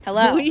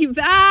Hello. We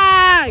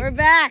back. We're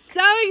back.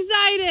 So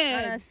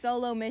excited. On a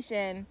solo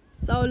mission.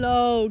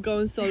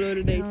 Going solo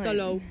today.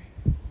 Solo.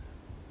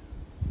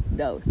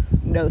 Dos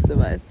of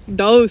us.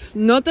 Dos,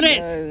 no tres.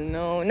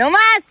 No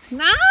más.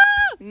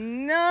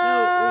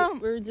 No.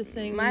 We're just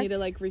saying we need to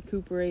like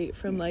recuperate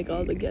from like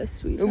all the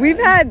guests we've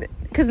had.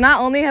 Because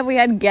not only have we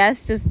had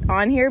guests just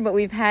on here, but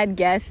we've had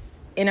guests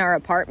in our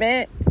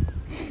apartment.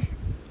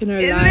 In our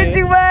It's lives. been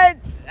too much.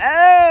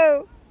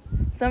 Oh.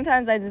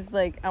 Sometimes I just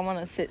like I want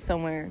to sit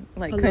somewhere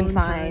like Alone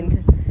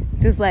confined, time.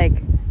 Just like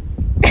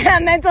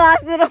mental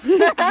hospital.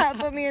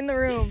 Put me in the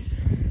room.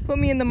 Put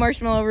me in the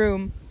marshmallow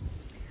room.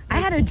 I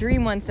had a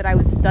dream once that I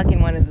was stuck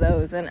in one of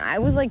those, and I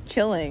was like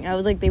chilling. I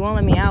was like, they won't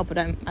let me out, but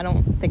I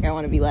don't think I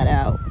want to be let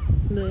out.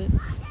 Lit.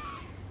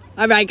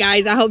 All right,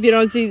 guys. I hope you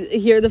don't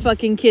hear the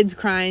fucking kids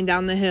crying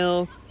down the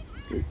hill.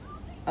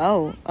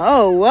 Oh,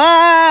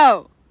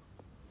 whoa!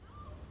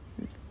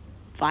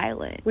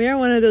 Violent. We are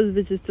one of those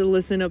bitches to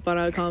listen up on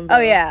our convo. Oh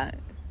yeah.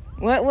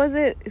 What was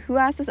it? Who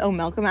asked us? Oh,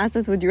 Malcolm asked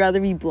us, would you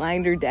rather be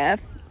blind or deaf?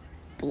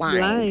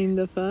 Blind.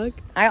 The fuck?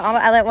 I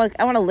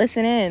want to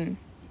listen in.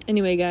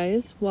 Anyway,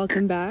 guys,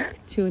 welcome back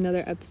to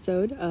another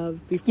episode of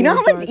Before You know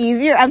how much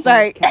easier? I'm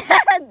sorry.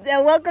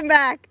 Welcome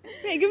back.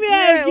 Hey, come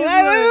back.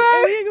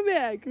 Come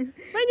back.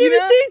 My name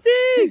is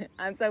Cici.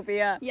 I'm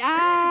Sofia.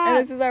 Yeah. And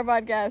this is our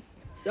podcast.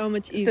 So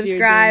much easier.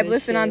 Subscribe,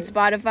 listen on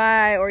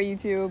Spotify or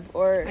YouTube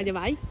or...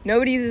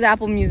 Nobody uses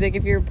Apple Music.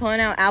 If you're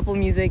pulling out Apple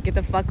Music, get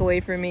the fuck away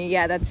from me.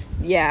 Yeah, that's...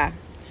 Yeah.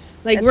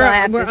 Like, that's all I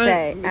have to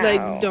say.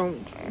 Like,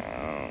 don't...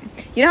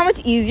 You know how much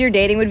easier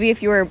dating would be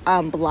if you were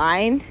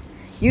blind?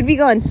 You'd be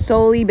going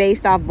solely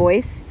based off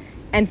voice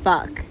and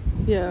fuck.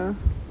 Yeah.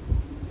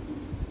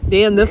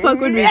 Damn, the fuck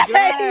would be good.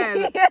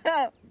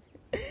 Yeah.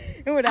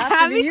 It would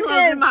have to be. You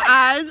closing my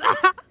eyes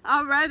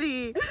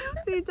already.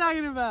 What are you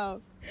talking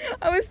about?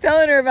 I was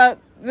telling her about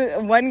the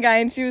one guy,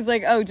 and she was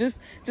like, "Oh, just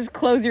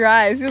close your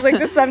eyes." She was like,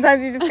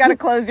 "Sometimes you just gotta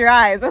close your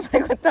eyes." I was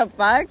like, "What the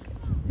fuck?"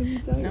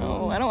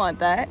 No, I don't want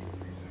that.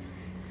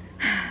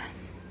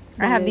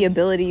 I have the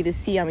ability to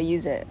see. I'm gonna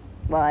use it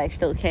while I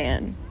still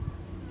can.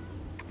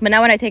 But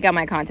now when I take out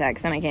my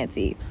contacts, then I can't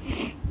see.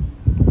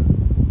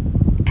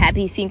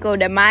 Happy Cinco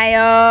de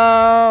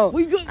Mayo!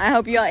 I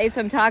hope you all ate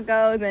some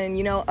tacos and,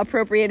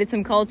 appropriated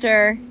some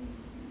culture.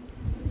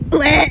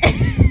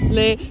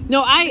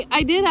 No,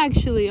 I did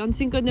actually. On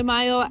Cinco de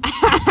Mayo,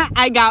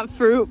 I got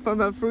fruit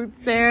from a fruit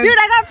stand. Dude,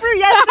 I got fruit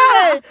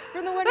yesterday!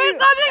 From the one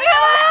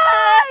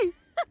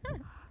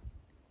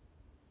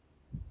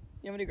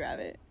You want me to grab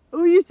it?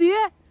 Oh, you see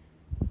it?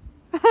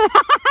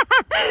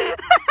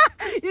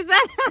 You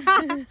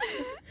said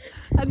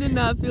I did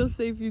not feel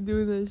safe you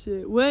doing that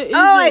shit. What is it?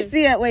 I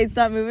see it. Wait,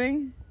 stop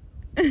moving.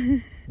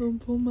 Don't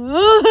pull my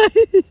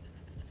eyes.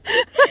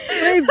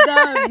 Wait,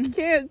 stop. I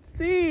can't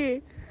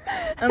see.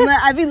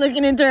 I be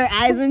looking into her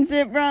eyes and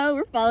shit, bro.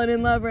 We're falling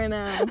in love right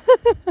now.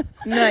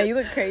 No, you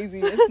look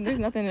crazy. There's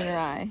nothing in her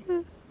eye.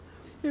 I'm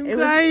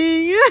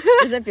crying.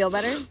 Does it feel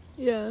better?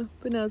 Yeah,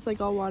 but now it's like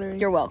all watery.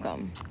 You're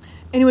welcome.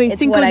 Anyway,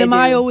 Cinco de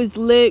Mayo was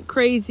lit,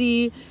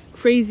 crazy.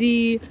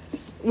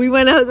 We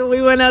went out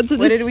to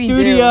the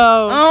studio.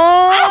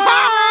 Oh my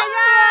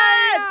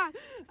God!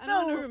 I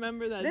don't want to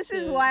remember that. This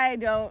is why I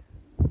don't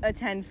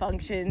attend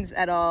functions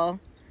at all.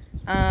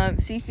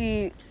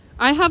 Cici,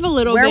 I have a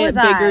little bit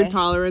bigger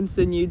tolerance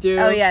than you do.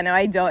 Oh yeah, no,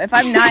 I don't. If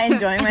I'm not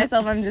enjoying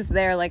myself, I'm just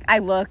there. Like I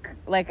look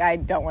like I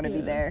don't want to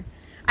be there.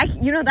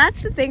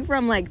 That's the thing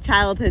from like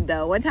childhood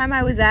though. One time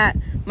I was at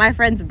my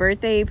friend's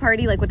birthday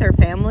party, like with her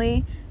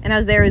family, and I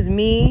was there as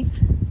me,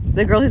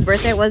 the girl whose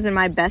birthday it was, and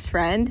my best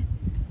friend.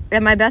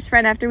 And my best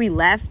friend, after we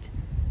left,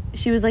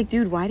 she was like,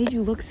 dude, why did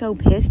you look so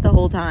pissed the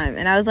whole time?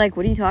 And I was like,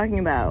 what are you talking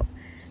about?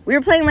 We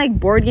were playing, like,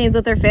 board games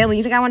with our family.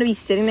 You think I want to be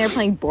sitting there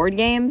playing board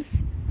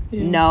games?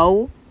 Yeah.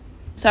 No.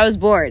 So I was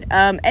bored.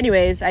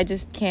 Anyways, I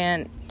just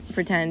can't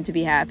pretend to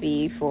be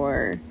happy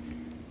for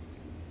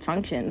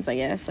functions, I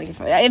guess. Like,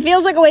 it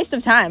feels like a waste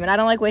of time, and I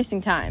don't like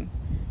wasting time.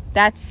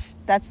 That's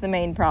the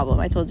main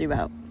problem I told you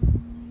about.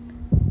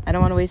 I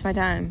don't want to waste my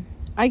time.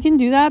 I can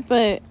do that,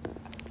 but...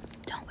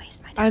 Don't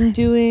waste my time.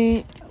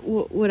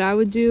 What I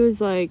would do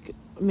is, like,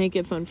 make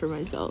it fun for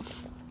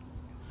myself.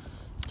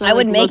 So I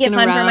would make it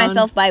fun for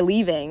myself by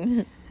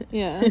leaving.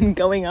 Yeah. And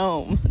going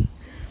home.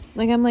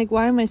 Like, I'm like,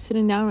 why am I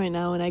sitting down right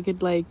now? And I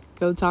could, like,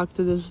 go talk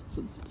to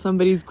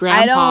somebody's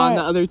grandpa on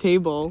the other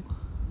table.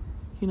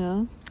 You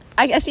know?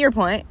 I see your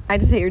point. I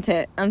just hate your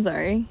tit. I'm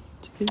sorry.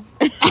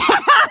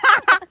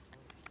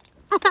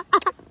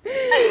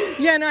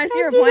 Yeah, no, I see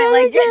your point.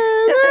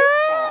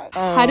 Like,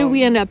 how do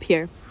we end up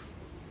here?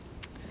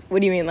 What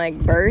do you mean, like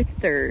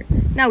birth or?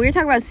 No, we were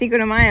talking about Cinco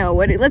de Mayo.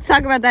 Let's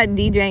talk about that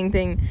DJing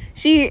thing.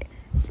 She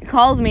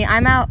calls me.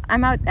 I'm out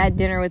at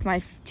dinner with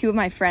two of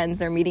my friends.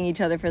 They're meeting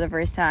each other for the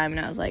first time, and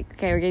I was like,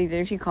 okay, we're getting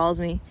dinner. She calls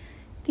me.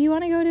 Do you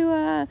want to go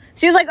to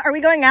She was like, are we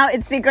going out?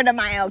 It's Cinco de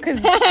Mayo, because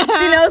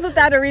she knows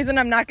without a reason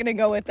I'm not gonna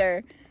go with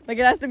her. Like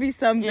it has to be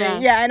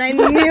something. Yeah, and I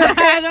knew.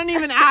 I don't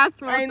even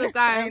ask most of the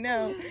time. I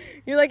know.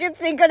 You're like, it's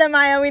Cinco de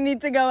Mayo. We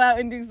need to go out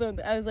and do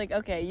something. I was like,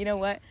 okay, you know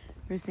what?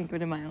 For Cinco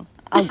de Mayo,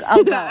 I'll go.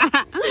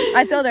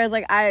 I told her, I was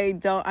like,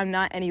 I'm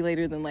not any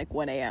later than like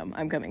 1 a.m.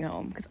 I'm coming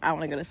home because I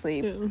want to go to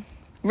sleep. Yeah.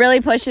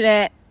 Really pushing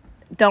it.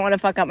 Don't want to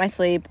fuck up my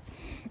sleep.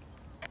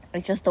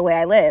 It's just the way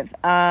I live.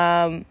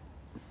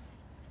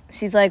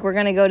 She's like, we're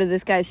going to go to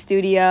this guy's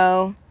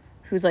studio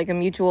who's like a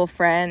mutual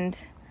friend.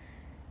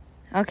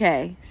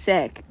 Okay,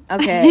 sick.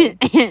 Okay,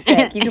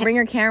 sick. You can bring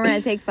your camera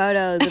and take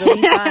photos. It'll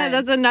be fun.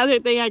 That's another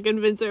thing I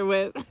convince her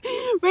with.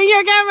 Bring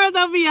your camera,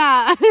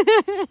 Sofia.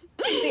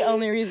 That's the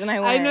only reason I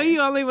went. I know you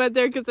only went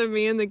there because of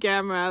me and the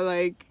camera.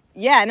 Like,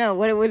 yeah, no.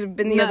 What it would have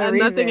been the other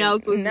reason? Nothing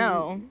else was.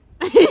 No.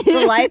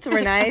 The lights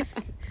were nice.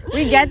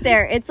 We get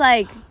there. It's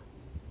like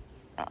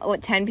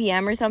 10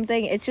 p.m. or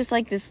something. It's just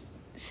like this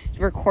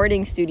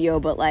recording studio,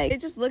 but like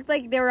it just looked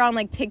like they were on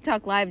like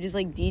TikTok live just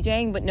like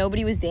DJing, but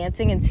nobody was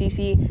dancing, and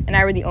Cici and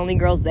I were the only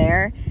girls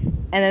there,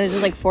 and then there's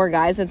just like 4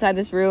 guys inside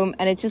this room,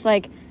 and it's just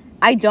like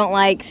I don't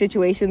like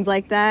situations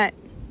like that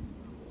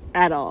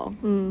at all.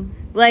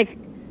 Like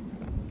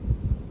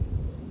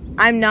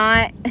I'm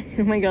not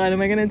oh my god,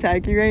 am I gonna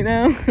attack you right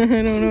now? I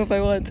don't know if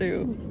I want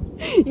to.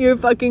 You're a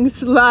fucking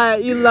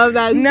slut. You love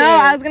that shit.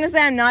 I was gonna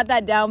say I'm not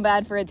that down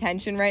bad for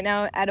attention right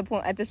now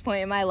at this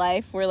point in my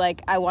life where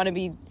like I want to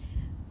be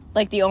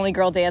like the only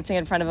girl dancing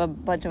in front of a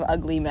bunch of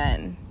ugly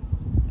men.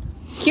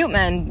 Cute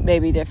men may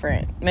be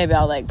different. Maybe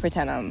I'll like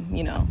pretend I'm,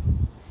 you know.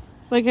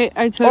 Like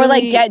I totally... Or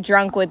like get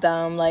drunk with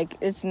them. Like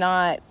it's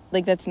not,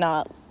 like that's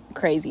not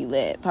crazy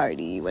lit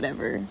party,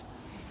 whatever.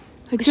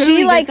 Totally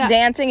she likes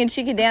dancing and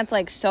she can dance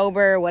like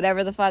sober,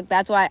 whatever the fuck.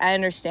 That's why I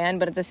understand.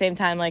 But at the same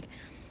time, like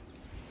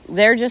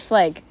they're just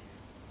like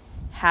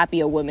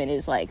happy a woman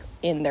is like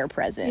in their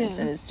presence.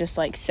 And it's just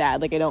like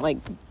sad. Like I don't like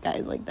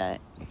guys like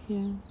that.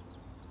 Yeah.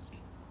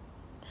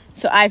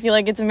 So I feel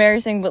like it's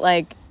embarrassing, but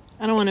like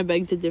I don't want to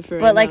beg to differ.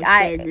 But like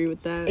I agree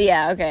with that.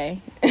 Yeah,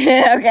 okay.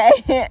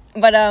 Okay.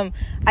 But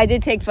I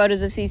did take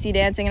photos of Cici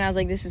dancing and I was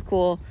like, this is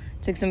cool.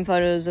 Took some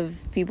photos of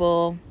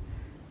people.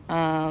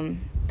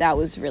 That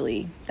was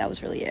really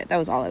it. That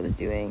was all I was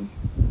doing.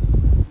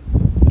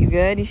 You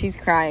good? She's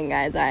crying,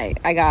 guys. I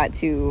got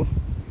too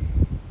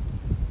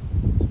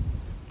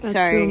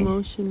sorry. Too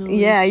emotional.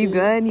 Yeah, you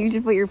good? You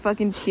should put your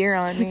fucking tear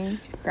on me.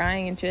 She's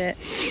crying and shit.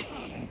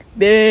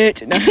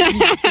 Bitch. No.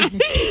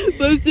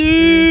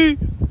 Pussy.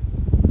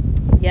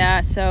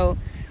 Yeah, so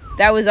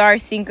that was our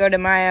Cinco de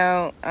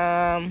Mayo.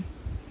 I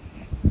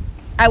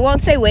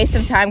won't say waste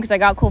of time because I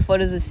got cool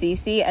photos of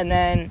Cici, and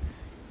then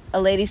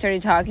a lady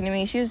started talking to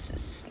me. She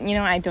was, you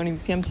know, I don't even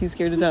see. I'm too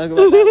scared to talk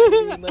about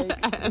that. Like,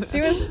 she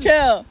was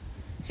chill.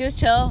 She was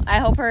chill. I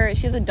hope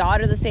she has a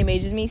daughter the same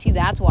age as me. See,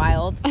 that's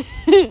wild.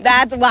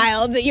 That's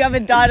wild that you have a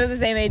daughter the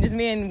same age as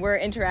me and we're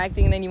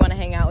interacting and then you want to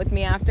hang out with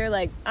me after.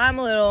 Like, I'm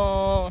a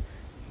little...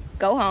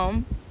 Go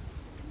home.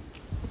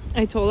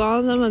 I told all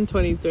of them I'm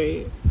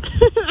 23.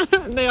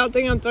 They all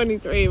think I'm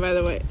 23, by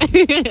the way.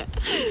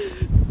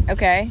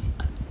 Okay.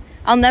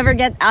 I'll never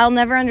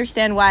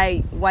understand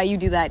why you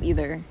do that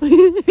either.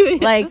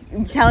 Like,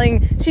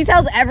 she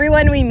tells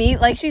everyone we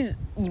meet, like, she's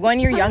 1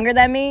 year younger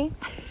than me.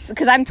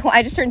 Because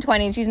I just turned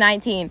 20 and she's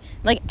 19.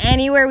 Like,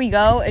 anywhere we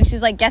go, and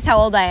she's like, guess how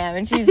old I am?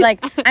 And she's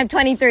like, I'm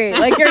 23.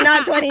 Like, you're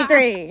not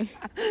 23.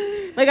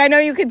 Like, I know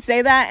you could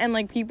say that, and,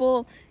 like,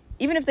 people...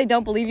 Even if they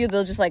don't believe you,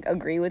 they'll just, like,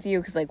 agree with you.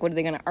 Because, like, what are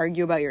they going to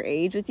argue about your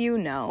age with you?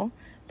 No.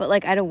 But,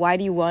 like, why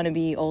do you want to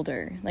be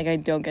older? Like,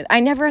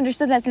 I never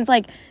understood that since,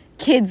 like,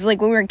 kids.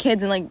 Like, when we were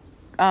kids and, like,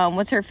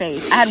 what's her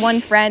face? I had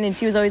one friend and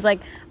she was always like,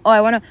 oh,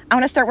 I want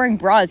to start wearing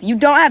bras. You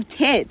don't have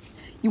tits.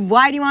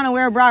 Why do you want to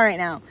wear a bra right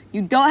now?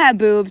 You don't have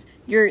boobs.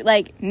 You're,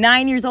 like,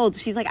 9 years old.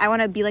 She's like, I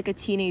want to be like a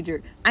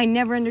teenager. I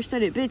never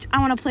understood it. Bitch,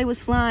 I want to play with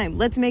slime.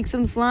 Let's make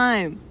some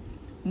slime.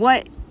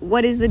 What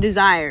is the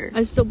desire?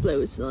 I still play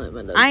with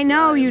slime. I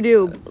know you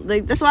do.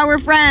 Like, that's why we're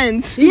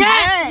friends.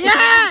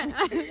 Yeah.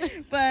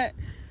 But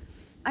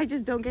I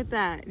just don't get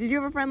that. Did you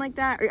have a friend like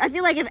that? I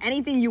feel like if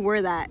anything, you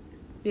were that.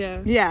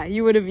 Yeah. Yeah,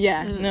 you would have.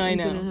 Yeah. No, I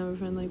know. I didn't have a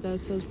friend like that,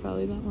 so it was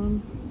probably that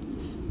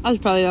one. I was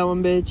probably that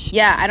one, bitch.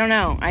 Yeah, I don't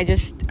know. I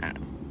just.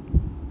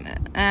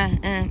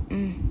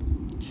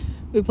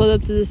 We pulled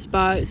up to the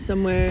spot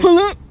somewhere.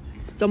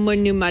 Somewhere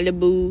near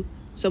Malibu.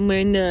 Somewhere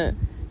in the.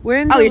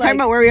 You're talking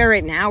about where we are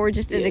right now? We're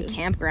just at the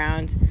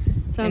campground.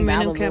 Some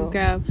random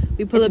campground.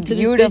 We pull up to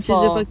this bitch. There's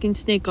a fucking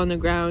snake on the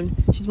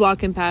ground. She's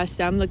walking past.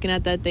 I'm looking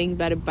at that thing.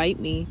 About to bite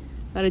me.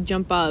 About to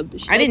jump up.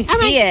 I didn't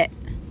see it.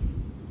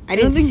 I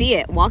didn't see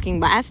it walking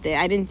past it.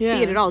 I didn't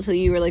see it at all until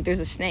you were like, there's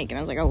a snake. And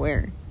I was like, oh,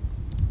 where?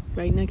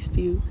 Right next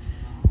to you.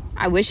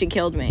 I wish it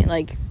killed me.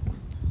 Like,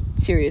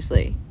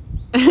 seriously.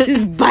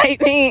 Just bite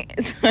me.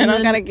 So I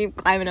don't gotta keep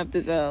climbing up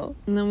this hill.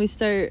 And then we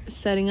start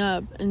setting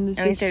up. And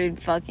we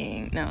started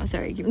fucking... No,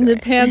 sorry. Keep going. The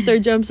panther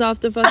jumps off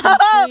the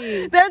fucking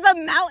tree. There's a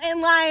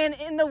mountain lion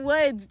in the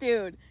woods,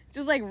 dude.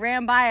 Just like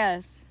ran by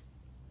us.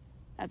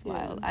 That's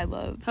wild. I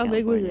love How California.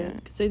 big was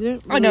it? Because I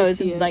didn't really no, it was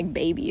see it. Like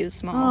baby. It was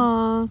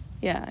small. Aww.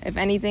 Yeah. If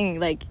anything,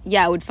 like,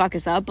 yeah, it would fuck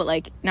us up, but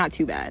like not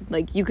too bad.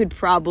 Like you could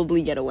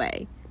probably get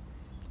away.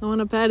 I want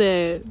to pet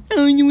it.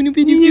 Oh, you want to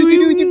pet it?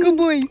 You good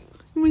boy.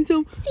 You want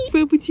some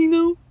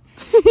frappuccino?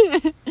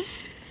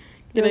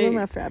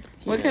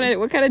 What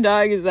kind of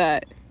dog is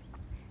that?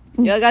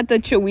 Y'all got the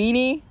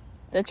Chiweenie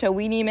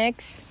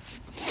mix.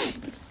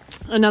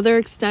 Another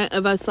extent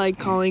of us like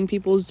calling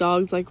people's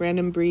dogs like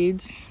random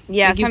breeds.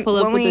 Yeah, like, you pull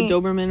up with a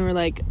Doberman, we're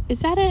like, is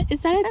that a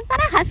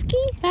husky?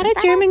 Is that a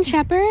German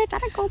Shepherd? Is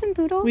that a golden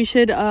poodle? We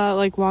should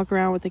like walk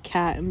around with a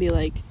cat and be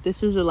like,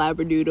 this is a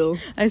Labradoodle.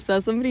 I saw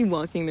somebody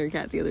walking their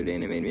cat the other day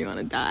and it made me want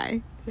to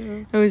die.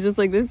 Yeah. I was just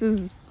like, this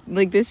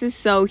is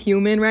so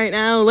human right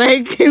now.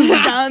 Like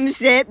the dumb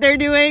shit they're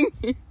doing.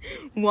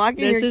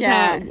 Walking your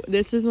cat.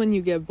 This is when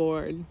you get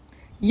bored.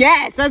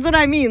 Yes, that's what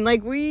I mean.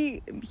 Like,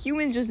 we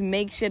humans just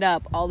make shit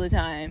up all the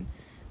time.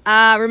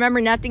 Remember,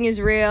 nothing is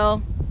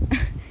real.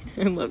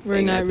 I love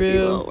saying that to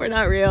people. We're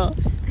not real.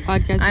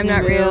 Podcast. I'm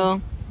not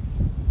real.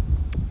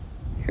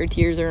 Her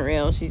tears aren't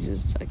real. She's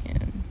just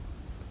fucking.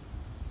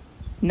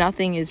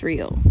 Nothing is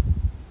real.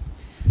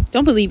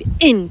 Don't believe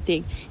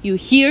anything you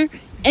hear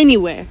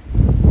anywhere.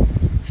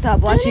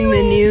 Stop watching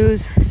the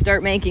news.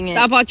 Start making it.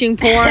 Stop watching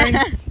porn.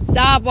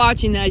 Stop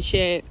watching that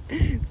shit.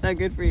 It's not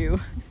good for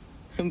you.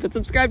 But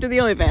subscribe to the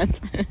OnlyFans.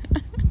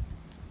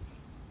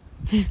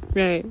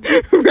 Right.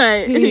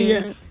 Right.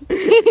 Yeah.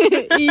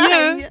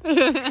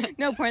 Yeah.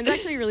 No, porn's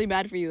actually really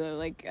bad for you though.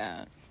 Like,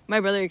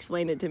 my brother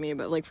explained it to me,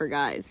 but like for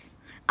guys.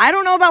 I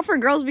don't know about for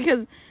girls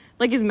because,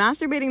 like, is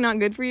masturbating not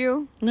good for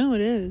you? No,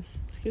 it is.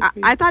 It's good for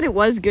you. I thought it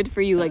was good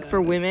for you. Like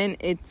for women,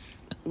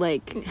 it's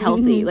like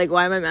healthy. Like,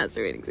 why am I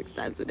masturbating 6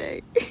 times a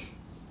day?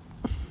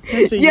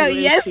 Yeah,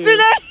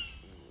 yesterday.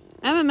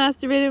 I haven't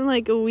masturbated in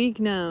like a week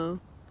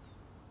now.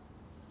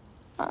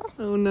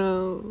 Oh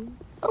no.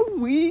 A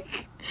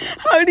week?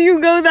 How do you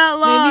go that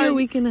long? Maybe a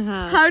week and a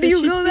half. How do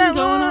you go that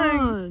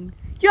long?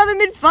 You haven't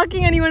been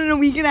fucking anyone in a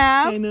week and a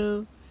half? I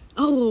know.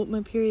 Oh,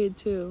 my period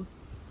too.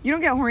 You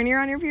don't get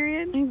hornier on your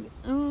period?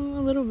 A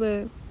little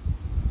bit.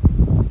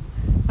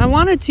 I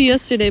wanted to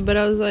yesterday, but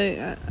I was like,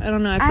 I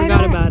don't know. I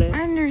forgot about it. I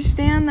don't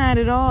understand that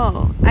at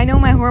all. I know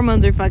my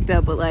hormones are fucked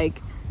up, but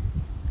like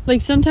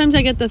sometimes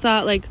I get the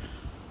thought like,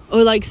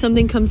 or like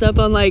something comes up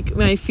on like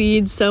my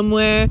feed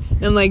somewhere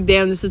and like,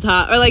 damn, this is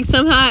hot. Or like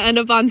somehow I end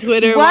up on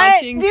Twitter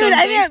watching something. Dude,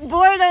 I get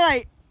bored. I'm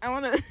like, I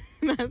want to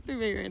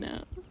masturbate right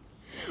now.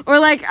 Or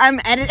like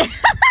I'm editing.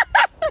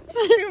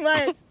 Too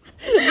much.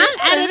 I'm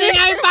editing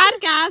our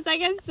podcast. I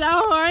get so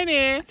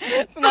horny.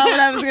 That's not what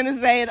I was going to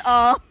say at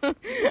all.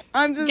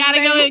 I'm just gotta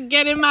go and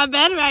get in my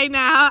bed right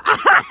now.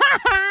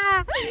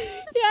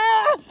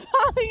 Yeah, I'm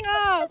falling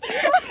off.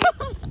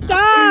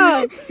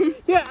 Stop.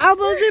 Your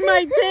elbow's in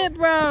my tip,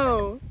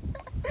 bro.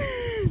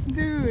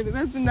 Dude,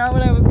 that's not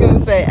what I was going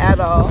to say at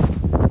all.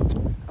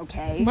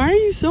 Okay. Why are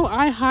you so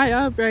high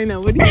up right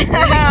now? What are you sitting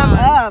on? I'm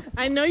up.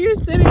 I know you're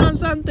sitting on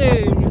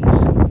something.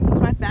 It's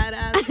my fat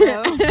ass,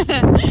 bro.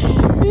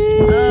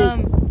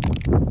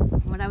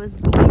 What I was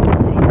going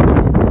to say.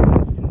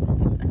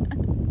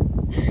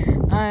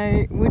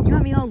 You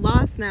got me all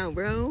lost now,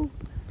 bro.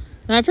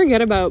 I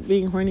forget about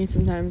being horny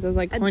sometimes. I was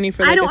like horny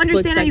for like I don't a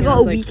split understand how you second.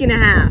 go a week and a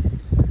half.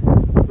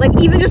 Like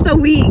even just a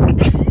week.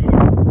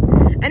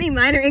 Any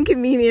minor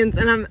inconvenience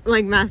and I'm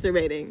like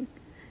masturbating.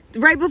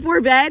 Right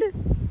before bed.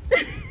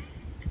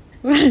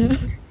 You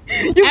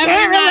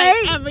can't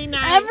relate. Every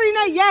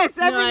night. Yes,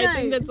 every night.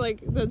 I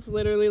think that's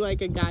literally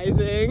like a guy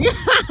thing.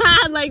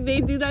 Like they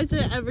do that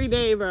shit every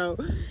day, bro.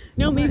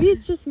 No, maybe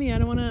it's just me. I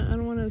don't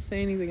wanna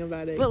say anything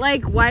about it. But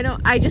like, why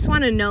don't I just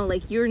want to know?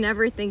 Like, you're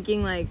never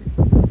thinking like,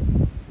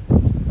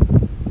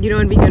 you know,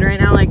 it'd be good right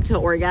now, like to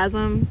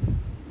orgasm.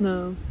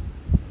 No,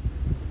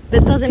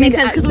 that doesn't make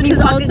sense because when you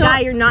fuck a guy,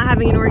 you're not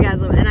having an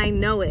orgasm, and I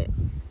know it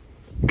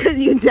because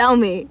you tell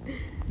me.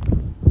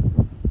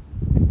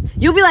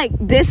 You'll be like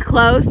this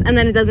close, and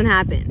then it doesn't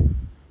happen.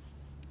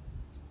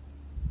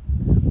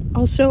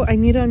 Also, I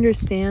need to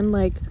understand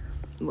like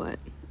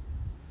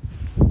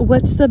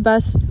what's the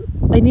best.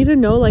 I need to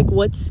know like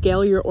what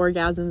scale your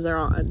orgasms are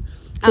on.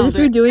 Because if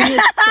you're doing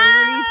it so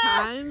many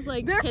times,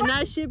 like can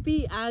that shit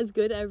be as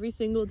good every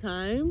single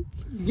time?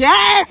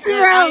 Yes,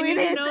 bro, it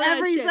is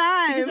every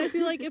time. Because I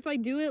feel like if I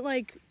do it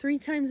like 3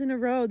 times in a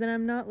row, then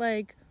I'm not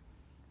like.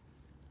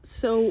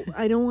 So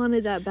I don't want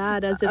it that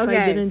bad as if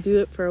I didn't do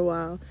it for a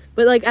while.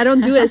 But like I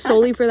don't do it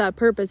solely for that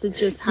purpose. It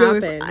just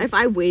happens. If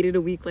I waited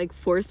a week like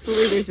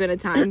forcefully, there's been a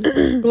time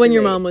when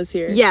your mom was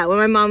here. Yeah, when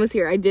my mom was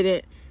here, I did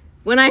it.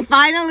 When I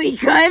finally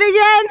could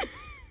again,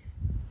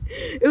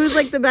 it was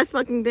like the best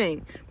fucking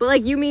thing. But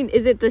like, you mean,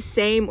 is it the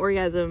same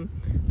orgasm?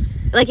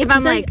 Like if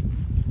I'm like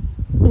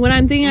when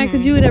I'm thinking I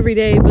could do it every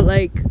day, but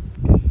like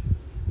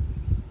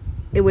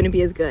it wouldn't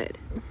be as good.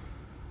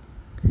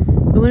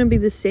 It wouldn't be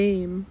the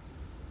same.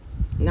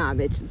 Nah,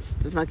 bitch, it's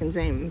the fucking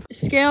same.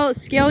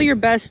 Scale your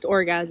best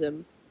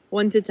orgasm,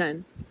 1 to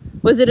 10.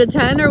 Was it a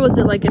 10 or was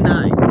it like a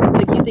 9?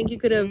 Like you think it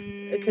could have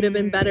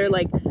been better?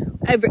 Like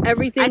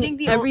everything. I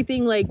think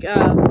everything like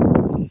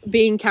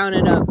being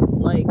counted up,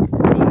 like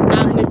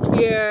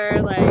atmosphere,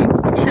 like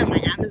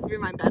my atmosphere,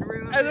 my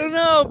bedroom. I don't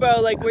know,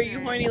 bro. Like were you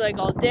horny like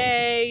all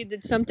day?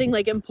 Did something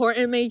like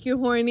important make you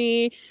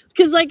horny?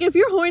 Because like if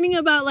you're horny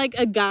about like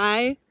a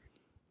guy,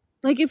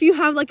 like if you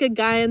have like a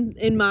guy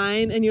in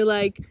mind and you're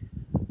like.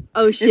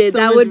 oh shit, so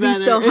that would much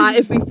be so better. hot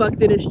if we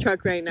fucked in his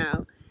truck right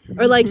now.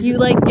 Or like you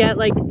like get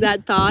like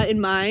that thought in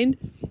mind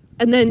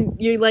and then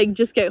you like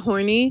just get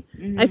horny.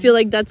 Mm-hmm. I feel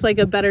like that's like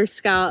a better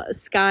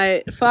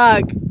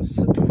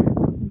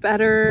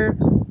better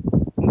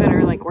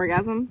like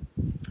orgasm,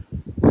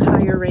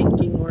 higher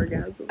ranking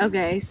orgasm.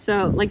 Okay,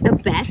 so like the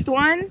best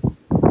one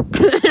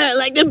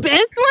like the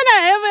best one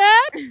I ever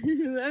had.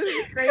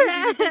 That's crazy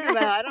to think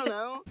about. I don't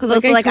know. Because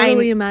also, I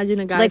totally imagine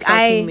a guy like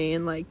fucking me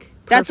in like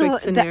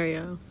perfect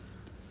scenario.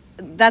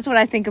 That's what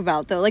I think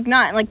about though. Like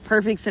not like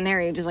perfect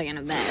scenario, just like in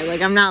a bed.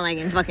 Like I'm not like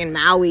in fucking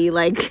Maui.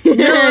 Like no,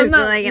 I'm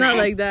not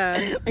like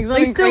that.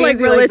 Like still like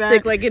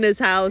realistic, like in his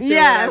house.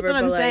 Yeah, that's what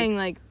I'm saying.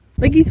 Like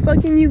he's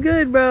fucking you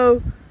good,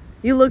 bro.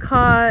 You look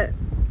hot.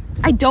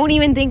 I don't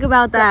even think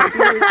about that.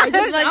 Dude. I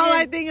just like all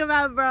I think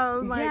about, bro.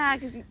 I'm like, yeah,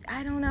 because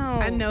I don't know.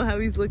 I know how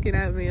he's looking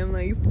at me. I'm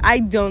like, I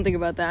don't think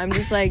about that. I'm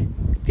just like,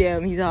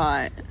 damn, he's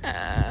hot.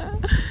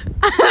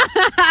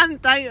 I'm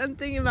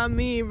thinking about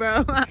me,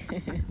 bro.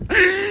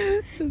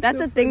 That's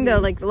so a thing, though.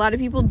 Like a lot of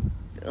people,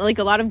 like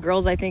a lot of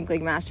girls, I think, like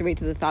masturbate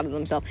to the thought of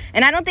themselves,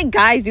 and I don't think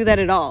guys do that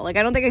at all. Like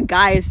I don't think a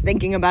guy is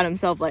thinking about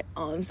himself like,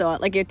 oh, I'm so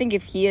hot. Like I think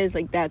if he is,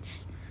 like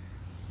that's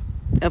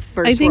a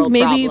first. I think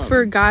maybe problem.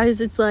 For guys,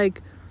 it's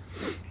like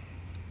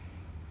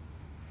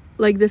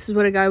this is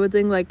what a guy would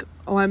think, like,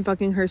 oh, I'm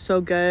fucking her so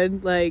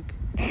good, like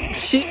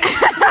she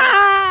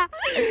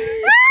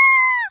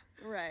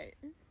right.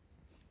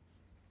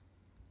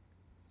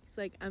 It's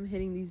like, I'm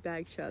hitting these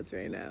bag shots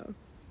right now.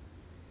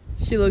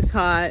 She looks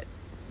hot.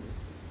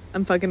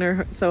 I'm fucking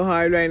her so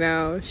hard right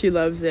now. She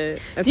loves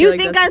it. Do you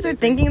think guys are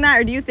thinking that,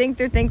 or do you think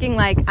they're thinking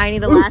like, I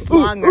need to last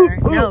longer?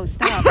 No,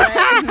 stop.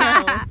 Right?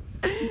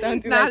 No,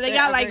 don't do that. Nah, they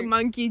got like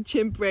monkey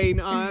chimp brain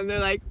on. They're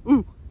like,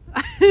 ooh.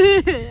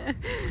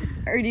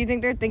 Or do you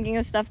think they're thinking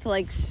of stuff to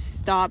like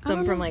stop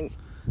them from like,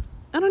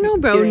 I don't know,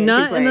 bro.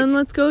 Nut and then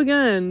let's go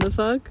again. The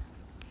fuck?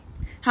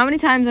 How many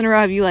times in a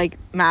row have you like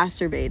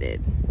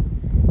masturbated?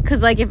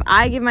 Because like if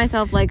I give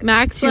myself like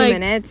max 2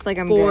 minutes, like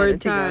I'm 4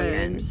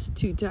 times,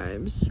 2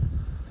 times.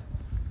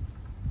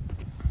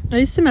 I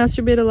used to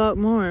masturbate a lot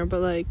more,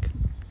 but like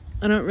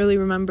I don't really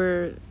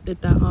remember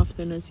it that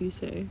often as you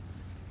say.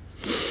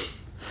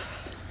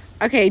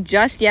 Okay,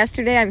 just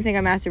yesterday I think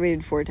I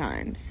masturbated 4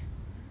 times.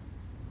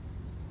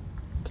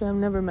 I've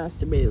never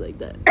masturbated like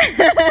that.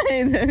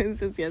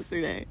 It's just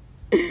yesterday.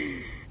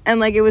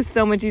 And like it was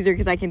so much easier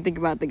because I can think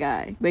about the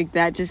guy. Like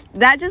that just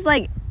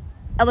like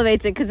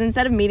elevates it, because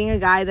instead of meeting a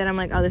guy that I'm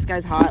like, oh, this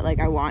guy's hot, like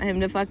I want him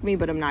to fuck me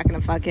but I'm not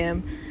gonna fuck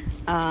him,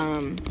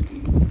 and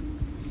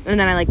then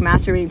I like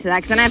masturbating to that,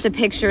 because then I have to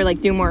picture,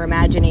 like do more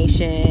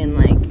imagination,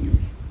 like.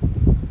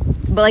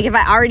 But like if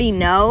I already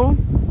know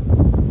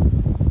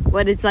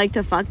what it's like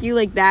to fuck you,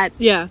 like that,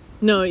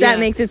 that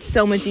makes it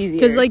so much easier,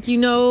 because like you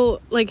know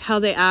like how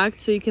they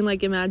act, so you can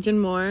like imagine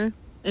more,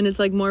 and it's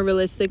like more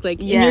realistic. Like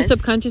in your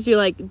subconscious you're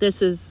like,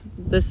 this is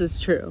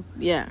true,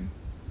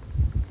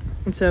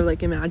 instead of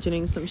like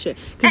imagining some shit,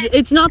 because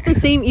it's not the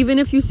same. Even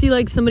if you see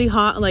like somebody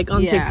hot like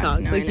on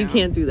TikTok, like you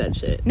can't do that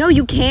shit. No,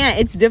 you can't.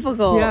 It's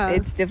difficult.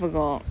 It's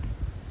difficult.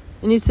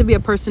 It needs to be a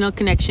personal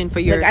connection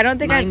for your I don't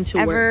think I've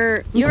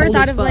ever... You ever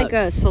thought of, like,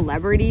 a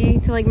celebrity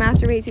to, like,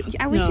 masturbate to?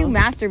 I wish you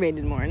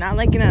masturbated more. Not,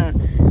 like, in a...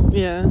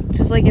 Yeah.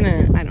 Just, like, in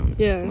a... I don't...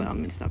 Yeah. Well, I'm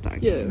gonna stop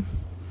talking. Yeah.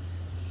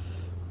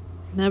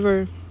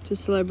 Never to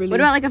celebrity. What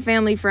about, like, a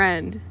family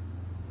friend?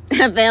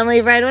 A family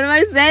friend? What am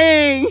I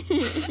saying?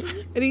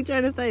 What are you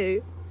trying to say?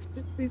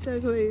 What are you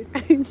trying to say? I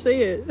didn't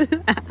say it.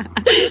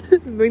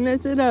 Bring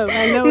that shit up.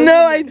 I know. No,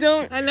 I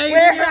don't. I know you.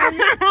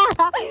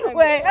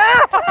 Wait.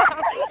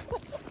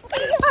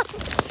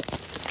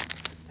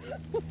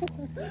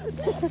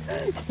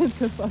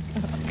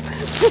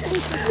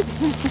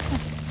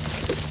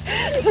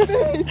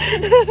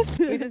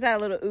 We just had a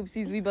little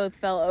oopsies. We both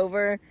fell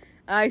over.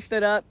 I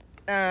stood up,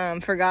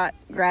 forgot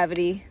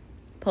gravity,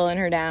 pulling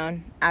her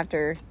down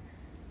after.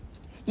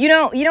 You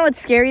know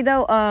what's scary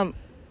though?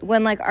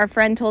 When like our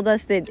friend told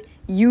us that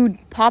you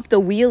popped a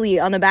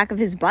wheelie on the back of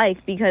his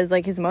bike, because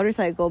like his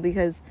motorcycle,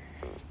 because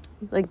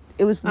like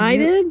it was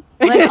did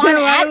like on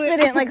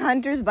accident, like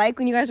Hunter's bike,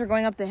 when you guys were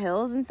going up the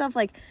hills and stuff,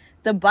 like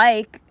the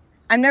bike,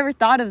 I've never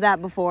thought of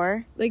that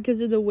before, like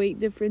because of the weight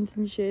difference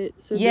and shit.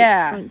 So the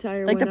front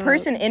tire like the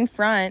person in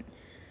front,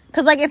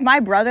 because like if my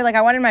brother, like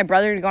I wanted my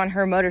brother to go on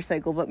her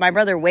motorcycle, but my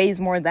brother weighs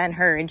more than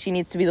her and she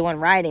needs to be the one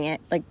riding it,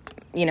 like,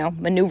 you know,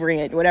 maneuvering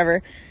it,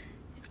 whatever,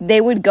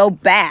 they would go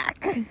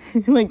back.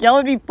 Like y'all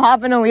would be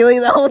popping a wheelie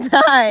the whole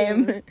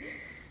time.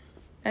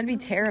 That'd be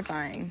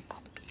terrifying.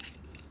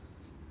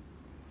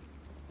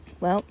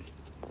 Well,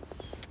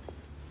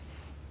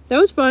 that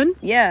was fun.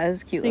 Yeah, it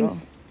was a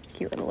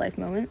cute little life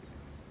moment.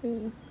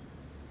 Yeah.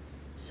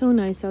 So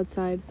nice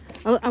outside.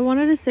 I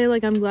wanted to say,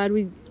 like, I'm glad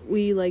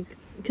we like,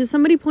 because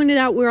somebody pointed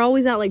out we're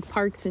always at like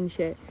parks and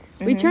shit.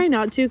 Mm-hmm. We try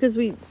not to, because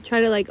we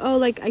try to like, oh,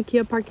 like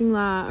IKEA parking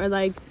lot, or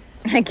like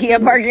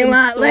IKEA parking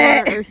lot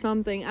lit or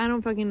something. I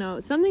don't fucking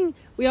know. Something,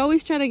 we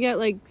always try to get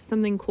like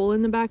something cool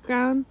in the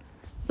background,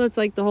 so it's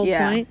like the whole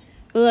point.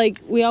 But like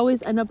we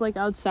always end up like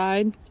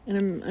outside,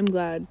 and I'm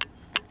glad,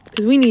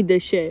 because we need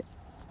this shit.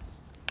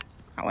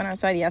 I went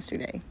outside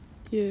yesterday.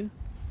 Yeah.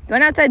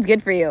 Going outside's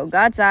good for you. Go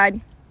outside.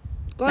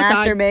 Go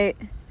outside.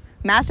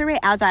 Masturbate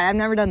outside. I've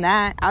never done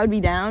that. I would be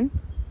down.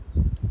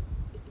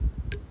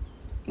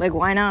 Like,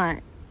 why not?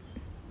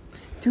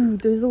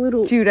 Dude, there's a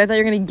little... Dude, I thought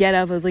you were going to get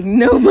up. I was like,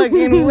 no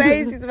fucking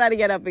way. She's about to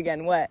get up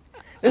again. What?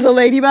 There's a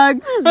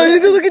ladybug? Oh,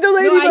 look at the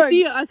ladybug.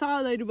 No, I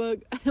saw a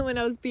ladybug when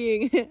I was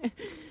peeing.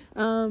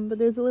 But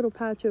there's a little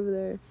patch over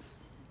there.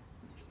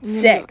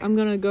 Sick. I'm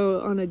gonna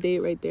go on a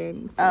date right there.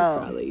 And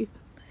probably.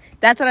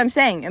 That's what I'm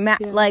saying.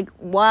 Like,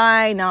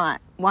 why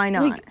not? Why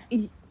not?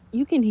 Like,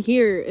 you can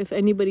hear if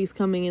anybody's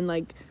coming in,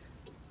 like,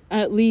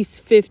 at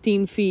least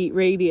 15 feet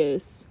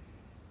radius.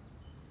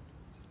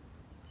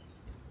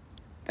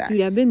 Facts.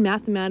 Dude, I've been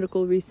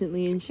mathematical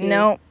recently and shit.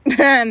 No.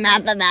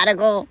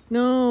 Mathematical.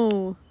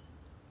 No.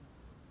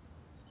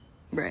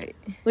 Right.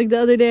 Like, the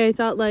other day, I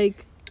thought,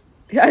 like...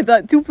 I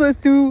thought 2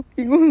 + 2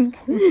 equals...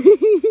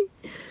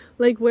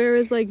 Like, where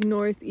is, like,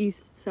 north,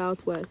 east,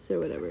 southwest, or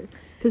whatever?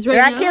 Because right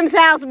now... You're at Kim's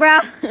house, bro!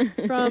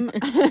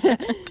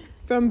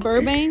 From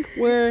Burbank,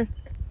 we're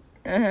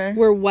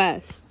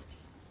west.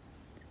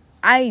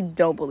 I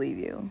don't believe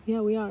you. Yeah,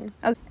 we are.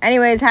 Okay.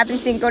 Anyways, happy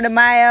Cinco de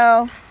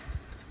Mayo.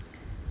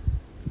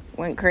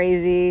 Went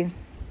crazy.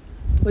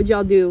 What'd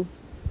y'all do?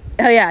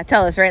 Oh, yeah.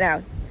 Tell us right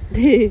now.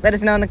 Let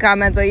us know in the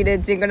comments what you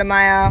did Cinco de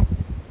Mayo.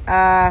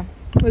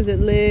 Was it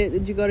lit?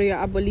 Did you go to your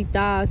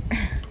abuelitas?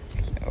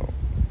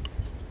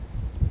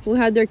 Who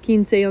had their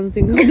quince on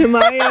Cinco de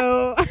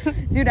Mayo?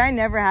 Dude, I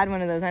never had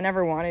one of those. I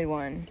never wanted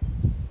one.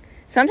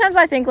 Sometimes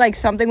I think, like,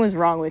 something was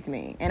wrong with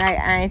me. And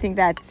I think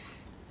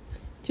that's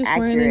just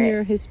accurate. learning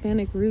your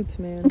Hispanic roots,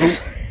 man.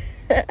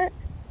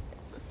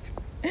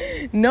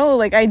 No,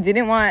 like, I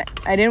didn't want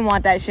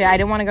that shit. I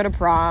didn't want to go to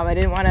prom. I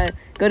didn't want to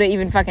go to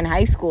even fucking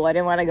high school. I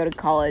didn't want to go to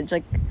college.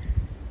 Like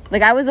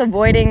I was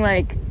avoiding,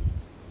 like,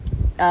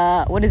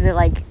 what is it,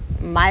 like,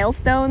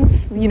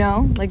 milestones, you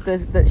know? Like,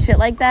 the shit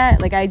like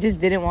that. Like, I just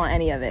didn't want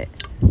any of it.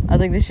 I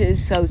was like, this shit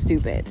is so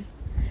stupid.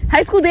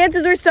 High school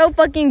dances are so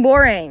fucking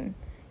boring.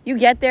 You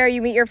get there,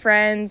 you meet your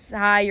friends.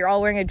 Hi, you're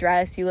all wearing a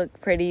dress. You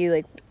look pretty.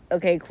 Like,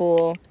 okay,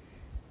 cool.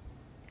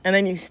 And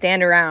then you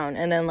stand around,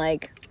 and then,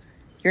 like,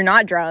 you're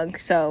not drunk,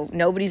 so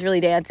nobody's really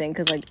dancing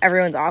because, like,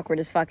 everyone's awkward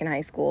as fucking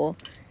high school.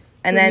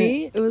 And For then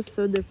me, it was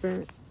so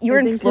different. You were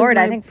in Florida.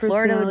 I think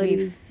Florida would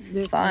be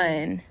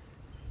fun.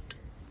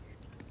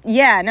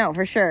 Yeah, no,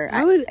 for sure.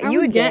 I would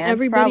get dance,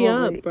 everybody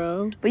probably. up,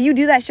 bro. But you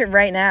do that shit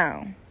right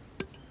now.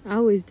 I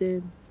always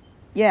did.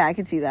 Yeah, I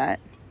could see that.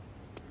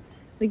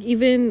 Like,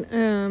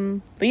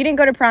 even, But you didn't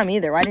go to prom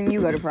either. Why didn't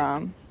you go to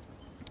prom?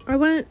 I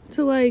went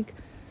to, like...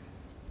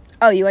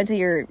 Oh, you went to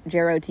your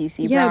JROTC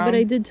prom? Yeah, but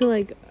I did to,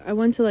 like... I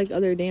went to, like,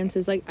 other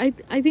dances. Like, I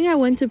think I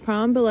went to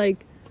prom, but,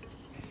 like...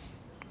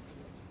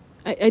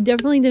 I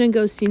definitely didn't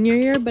go senior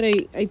year, but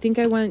I think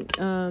I went,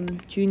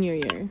 junior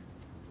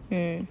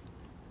year.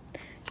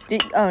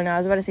 Oh, no, I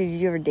was about to say, did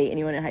you ever date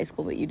anyone in high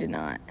school, but you did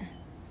not?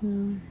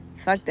 No.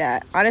 Fuck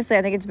that. Honestly,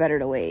 I think it's better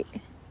to wait.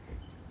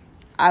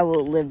 I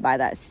will live by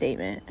that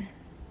statement.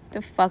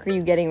 The fuck are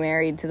you getting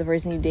married to the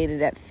person you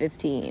dated at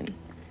 15?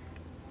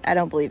 I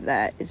don't believe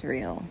that is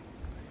real.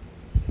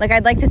 Like,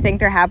 I'd like to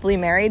think they're happily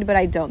married, but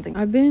I don't think...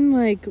 I've been,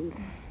 like,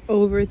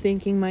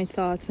 overthinking my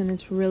thoughts, and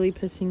it's really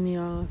pissing me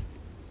off.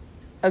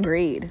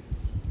 Agreed.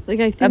 Like,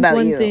 I think about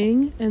one you.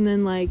 thing, and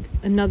then, like,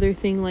 another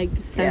thing, like,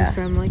 stems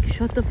from, like,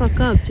 shut the fuck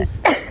up.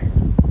 Just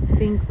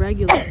think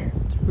regular.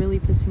 It's really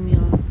pissing me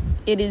off.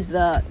 It is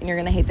the... You're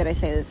gonna hate that I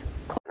say this.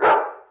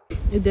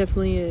 It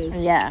definitely is.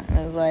 Yeah.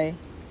 I was like...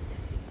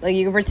 Like,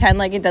 you can pretend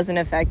like it doesn't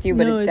affect you,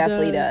 but No, it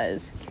definitely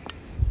does.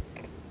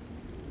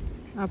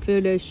 I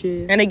feel that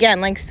shit. And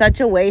again, like,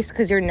 such a waste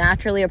because you're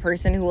naturally a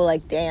person who will,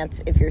 like,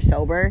 dance if you're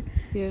sober.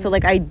 Yeah. So,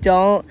 like, I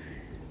don't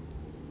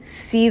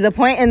see the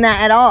point in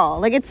that at all.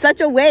 Like, it's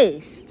such a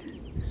waste.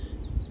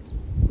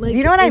 Like, do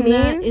you know what I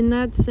mean? In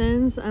that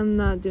sense, I'm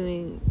not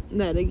doing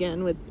that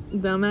again with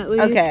them, at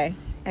least. Okay.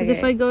 Because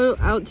if I go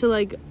out to,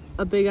 like,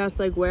 a big-ass,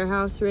 like,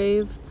 warehouse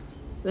rave,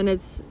 then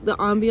it's... The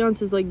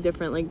ambiance is, like,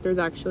 different. Like, there's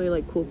actually,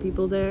 like, cool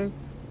people there.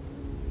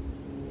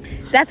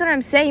 That's what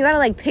I'm saying. You gotta,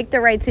 like, pick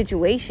the right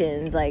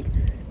situations. Like,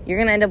 you're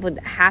gonna end up with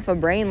half a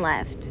brain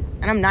left.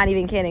 And I'm not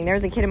even kidding. There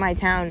was a kid in my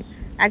town.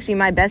 Actually,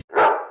 my best...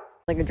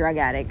 Like, a drug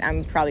addict.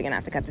 I'm probably gonna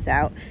have to cut this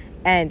out.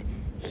 And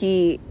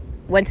he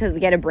went to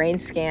get a brain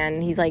scan.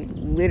 And he's, like,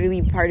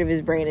 literally part of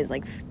his brain is,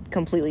 like,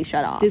 completely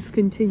shut off.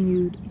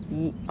 Discontinued.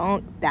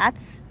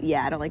 That's...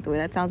 Yeah, I don't like the way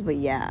that sounds, but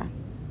yeah.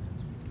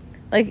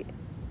 Like...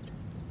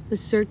 The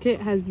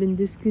circuit has been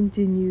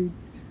discontinued.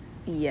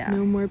 Yeah.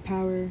 No more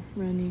power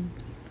running.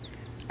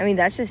 I mean,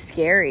 that's just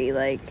scary.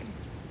 Like,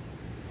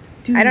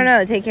 Dude. I don't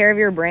know. Take care of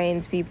your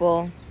brains,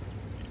 people.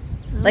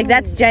 Like,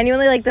 that's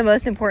genuinely, like, the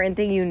most important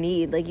thing you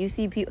need. Like, you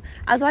see people...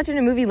 I was watching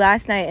a movie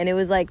last night, and it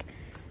was, like,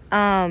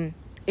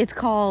 it's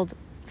called...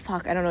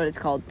 Fuck, I don't know what it's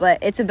called. But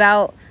it's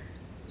about...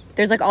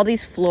 There's, like, all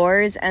these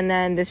floors, and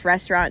then this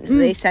restaurant,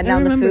 they send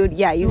down the food.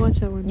 Yeah, I watched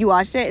that one. You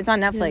watched it? It's on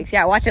Netflix.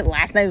 Yeah, I watched it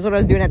last night. This is what I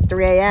was doing at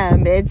 3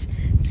 a.m., bitch.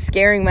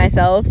 Scaring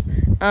myself.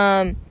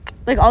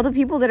 Like, all the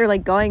people that are,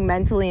 like, going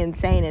mentally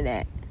insane in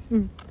it.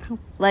 Ow.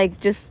 Like,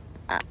 just...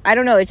 I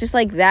don't know. It's just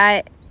like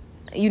that.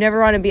 You never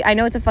want to be. I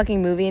know it's a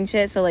fucking movie and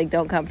shit, so like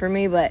don't come for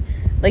me. But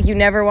like you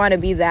never want to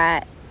be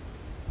that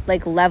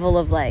like level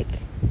of like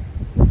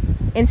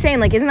insane.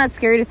 Like isn't that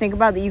scary to think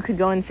about, that you could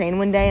go insane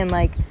one day and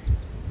like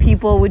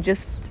people would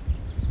just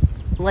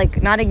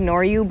like not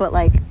ignore you, but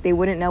like they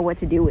wouldn't know what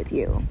to do with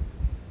you,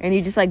 and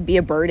you just like be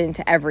a burden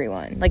to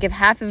everyone. Like if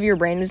half of your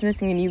brain was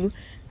missing and you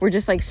were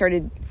just like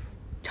started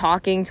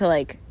talking to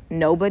like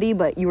nobody,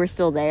 but you were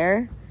still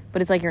there,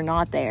 but it's like you're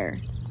not there.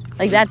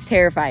 Like that's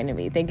terrifying to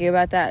me, thinking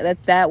about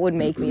that would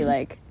make me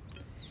like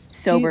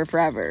sober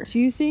forever. Do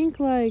you think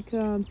like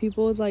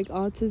people with like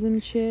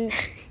autism shit,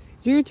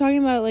 we were talking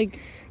about like,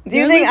 do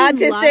you think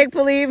autistic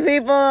people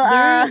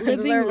they're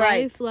living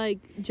life like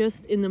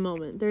just in the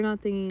moment? They're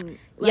not thinking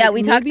like, yeah,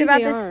 we talked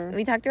about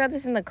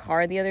this in the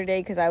car the other day,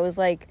 because I was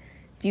like,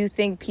 do you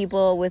think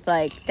people with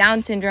like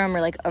Down syndrome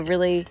or like a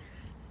really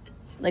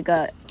like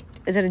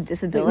is it a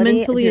disability? Like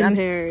mentally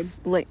impaired.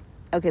 Like,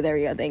 okay, there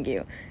we go. Thank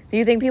you. Do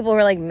you think people who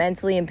are like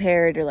mentally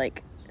impaired or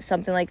like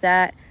something like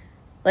that?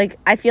 Like,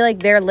 I feel like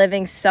they're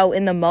living so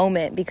in the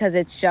moment because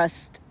it's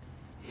just.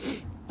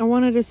 I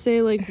wanted to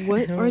say, like,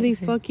 what are they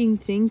fucking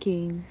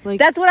thinking? Like,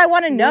 that's what I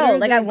want to know.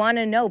 Like, I want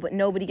to know, but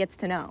nobody gets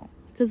to know.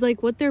 Because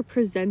like what they're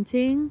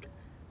presenting,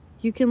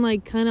 you can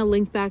like kind of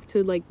link back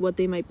to like what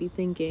they might be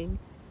thinking,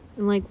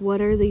 and like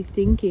what are they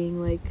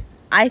thinking? Like,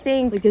 I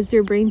think like, is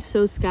their brain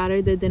so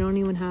scattered that they don't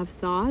even have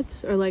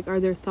thoughts, or like are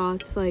their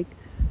thoughts like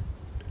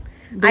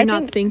they're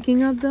not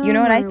thinking of them? You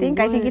know what I think?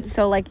 What? I think it's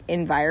so like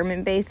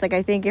environment based. Like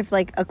I think if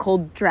like a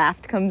cold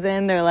draft comes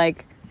in, they're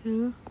like,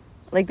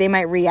 like they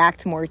might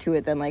react more to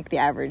it than like the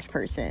average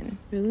person.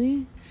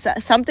 Really?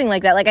 Something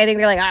like that. Like I think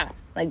they're like,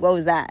 like what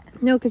was that?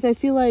 No, because I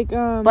feel like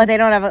but they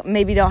don't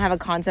have a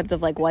concept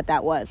of like what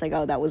that was. Like,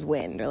 oh, that was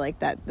wind, or like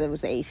that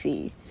was the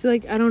AC. So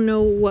like I don't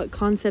know what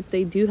concept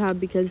they do have,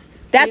 because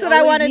that's what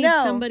I want to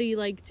know. Somebody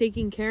like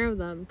taking care of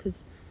them,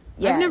 because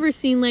I've never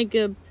seen like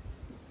a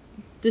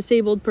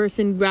disabled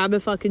person grab a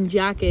fucking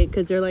jacket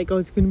because they're like, oh,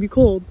 it's gonna be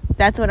cold.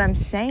 That's what I'm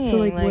saying. So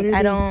like what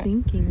are they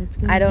thinking?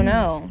 I don't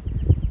know.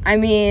 I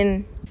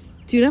mean,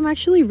 dude, I'm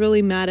actually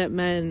really mad at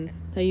men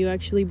that you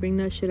actually bring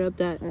that shit up,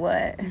 that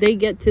what they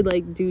get to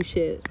like do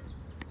shit.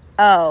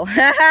 Oh,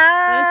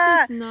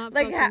 that's just not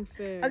like fucking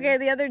fair. Okay,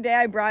 the other day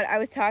I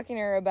was talking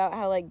to her about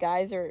how like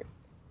guys are.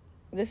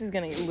 This is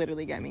gonna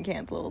literally get me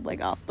canceled,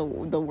 like off the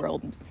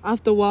world,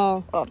 off the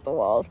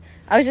walls.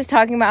 I was just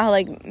talking about how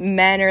like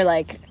men are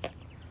like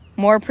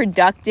more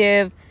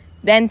productive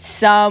than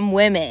some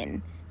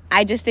women.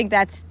 I just think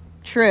that's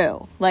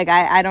true. Like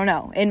I don't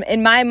know.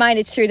 In my mind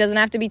it's true. It doesn't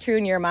have to be true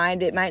in your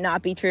mind. It might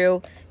not be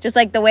true. Just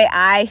like the way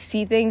I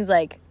see things,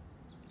 like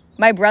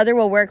my brother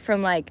will work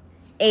from like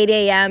 8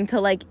 a.m.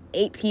 to like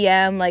 8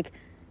 p.m. like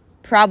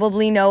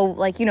probably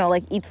like, you know,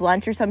 like eats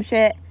lunch or some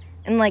shit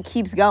and like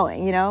keeps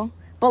going, you know?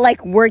 But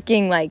like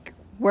working. I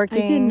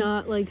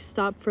cannot like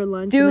stop for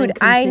lunch. Dude,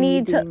 I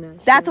need to.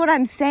 That's what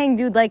I'm saying,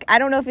 dude. Like, I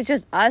don't know if it's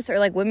just us or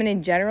like women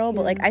in general,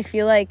 but like I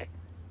feel like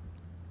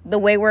the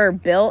way we're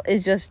built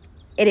is just,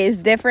 it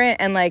is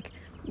different, and like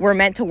we're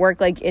meant to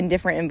work like in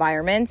different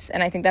environments,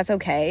 and I think that's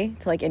okay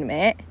to like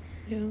admit.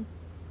 Yeah.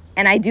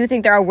 And I do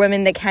think there are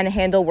women that can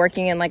handle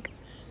working in like,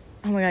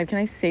 oh my god, can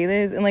I say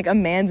this, in like a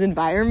man's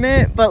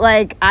environment? But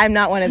like I'm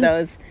not one of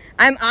those.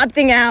 I'm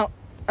opting out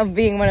of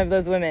being one of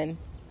those women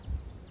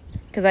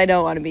because I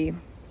don't want to be.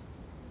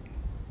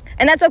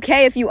 And that's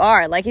okay if you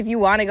are. Like, if you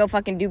want to go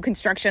fucking do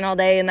construction all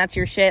day and that's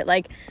your shit,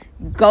 like,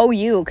 go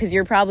you. Because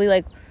you're probably,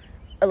 like,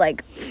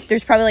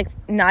 there's probably,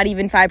 like, not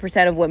even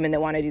 5% of women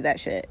that want to do that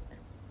shit.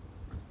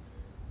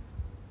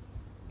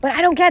 But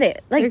I don't get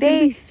it. Like, there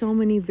can be so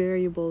many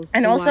variables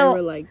and to also, why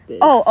we're like this.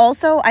 Oh,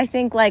 also, I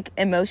think, like,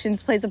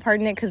 emotions plays a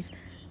part in it, because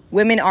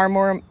women are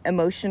more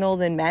emotional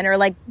than men. Or,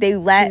 like, they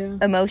let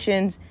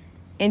emotions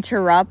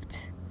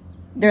interrupt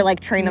their, like,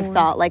 train of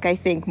thought, like, I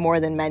think,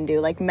 more than men do.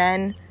 Like,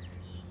 men...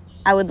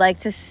 I would like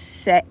to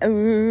say,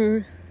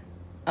 I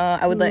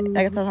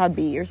guess that's how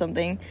B or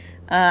something.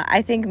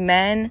 I think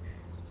men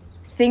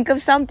think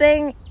of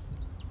something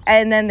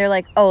and then they're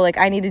like, oh, like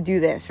I need to do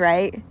this,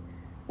 right?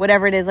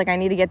 Whatever it is, like I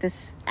need to get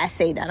this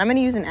essay done. I'm going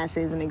to use an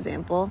essay as an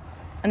example.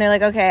 And they're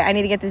like, okay, I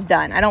need to get this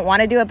done. I don't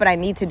want to do it, but I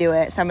need to do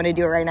it. So I'm going to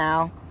do it right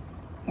now.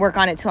 Work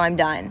on it till I'm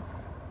done.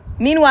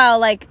 Meanwhile,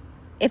 like,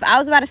 if I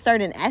was about to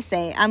start an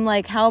essay, I'm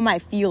like, how am I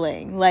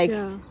feeling? Like,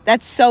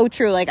 that's so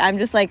true. Like, I'm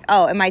just like,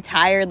 oh, am I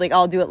tired? Like,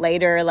 I'll do it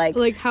later.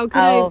 Like how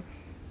can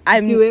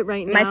I do it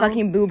right now? My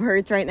fucking boob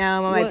hurts right now.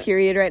 I'm on my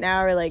period right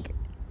now. Or, like,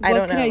 I don't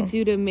know. What can I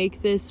do to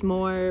make this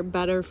more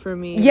better for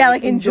me? Yeah,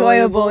 like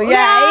enjoyable.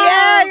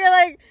 Yeah.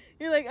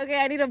 You're like,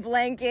 okay, I need a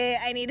blanket.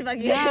 I need to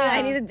fucking,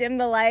 I need to dim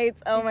the lights.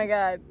 Oh, my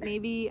God.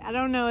 Maybe, I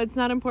don't know. It's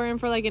not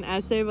important for, like, an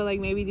essay, but, like,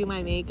 maybe do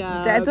my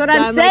makeup. That's what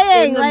I'm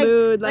saying. Like, in the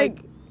mood. Like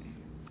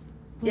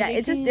yeah,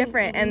 it's just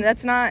different, and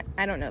that's not,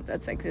 I don't know if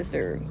that's sexist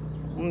or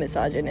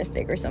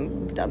misogynistic or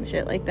some dumb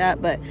shit like that,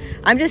 but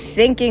I'm just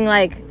thinking,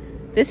 like,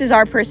 this is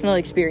our personal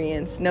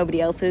experience, nobody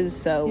else's,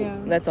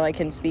 so that's all I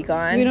can speak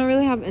on. So we don't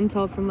really have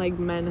intel from, like,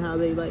 men, how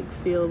they, like,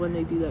 feel when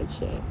they do that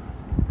shit.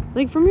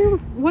 Like, from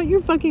what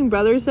your fucking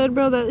brother said,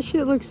 bro, that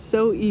shit looks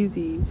so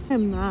easy.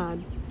 I'm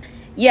mad.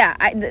 Yeah,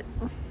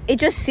 it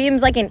just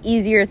seems like an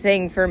easier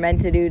thing for men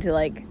to do to,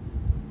 like...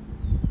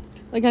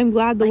 Like, I'm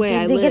glad the way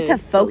I live. They get to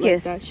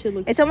focus. Like, that shit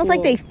looks it's almost cool.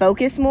 like they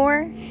focus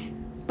more,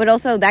 but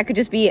also that could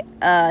just be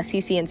a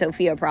Cici and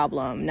Sofia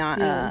problem,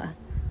 not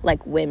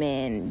like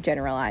women,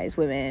 generalized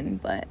women,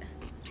 but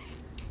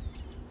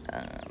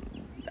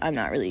I'm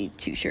not really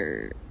too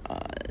sure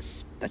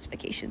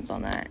specifications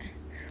on that.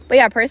 But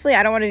yeah, personally,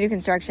 I don't want to do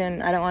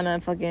construction. I don't want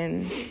to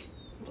fucking...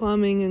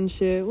 Plumbing and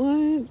shit.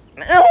 What?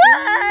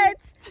 What?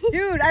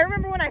 Dude, I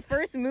remember when I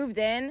first moved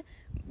in,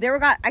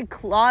 I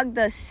clogged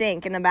the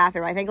sink in the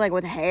bathroom, I think, like,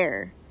 with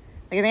hair.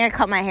 Like, I think I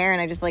cut my hair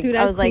and I just, like, Dude,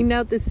 I was cleaned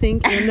out the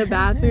sink in the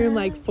bathroom,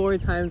 like, 4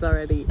 times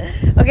already.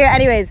 Okay,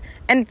 anyways,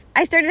 and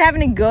I started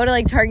having to go to,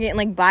 like, Target and,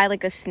 like, buy,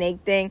 like, a snake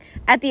thing.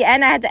 At the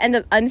end, I had to end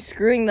up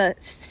unscrewing the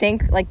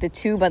sink, like, the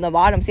tube on the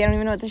bottom. See, I don't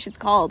even know what this shit's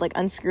called. Like,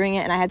 unscrewing it,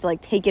 and I had to,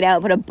 like, take it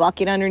out, put a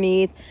bucket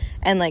underneath,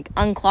 and, like,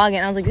 unclog it.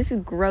 And I was like, this is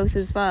gross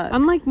as fuck.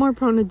 I'm, like, more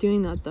prone to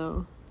doing that,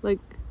 though. Like...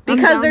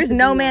 Because there's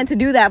no man to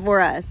do that for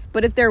us.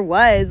 But if there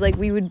was, like,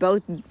 we would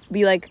both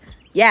be like,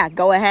 yeah,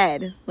 go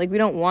ahead. Like, we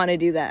don't want to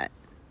do that.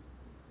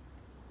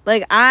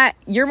 Like,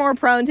 you're more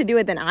prone to do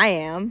it than I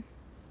am.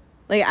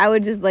 Like, I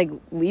would just, like,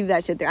 leave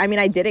that shit there. I mean,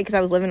 I did it because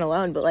I was living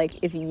alone. But, like,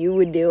 if you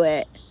would do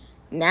it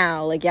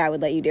now, like, yeah, I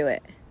would let you do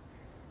it.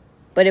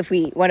 But if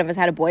one of us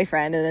had a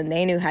boyfriend and then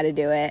they knew how to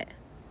do it,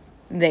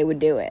 they would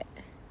do it.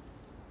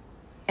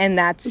 And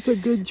it's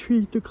a good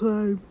tree to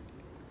climb.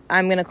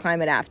 I'm going to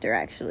climb it after,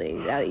 actually.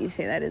 Now that you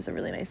say that is a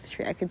really nice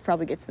tree. I could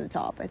probably get to the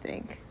top, I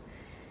think.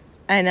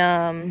 And,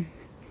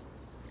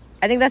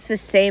 I think that's the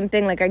same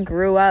thing. Like, I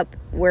grew up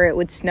where it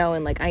would snow,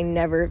 and, like, I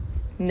never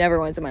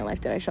once in my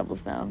life did I shovel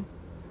snow.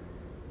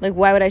 Like,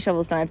 why would I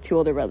shovel snow? I have 2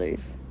 older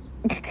brothers.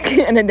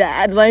 And a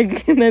dad.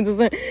 Like, that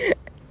doesn't...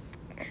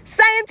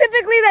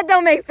 Scientifically, that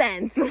don't make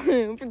sense.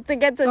 To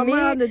get to me,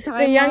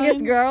 the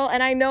youngest girl,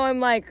 and I know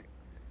I'm, like,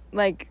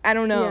 I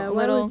don't know,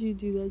 why would you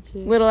do that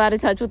shit? Little out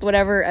of touch with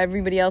whatever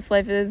everybody else's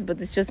life is, but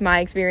it's just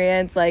my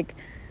experience. Like,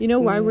 you know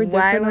why we're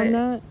different on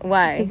that?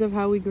 Why? Because of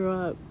how we grew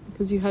up.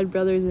 Because you had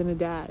brothers and a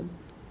dad.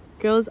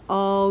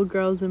 All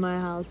girls in my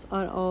house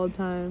at all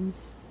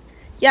times.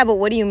 Yeah, but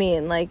what do you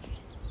mean? Like,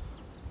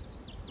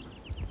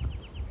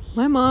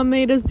 my mom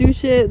made us do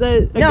shit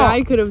that a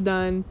guy could have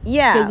done.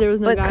 Yeah, because there was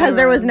no guy. Because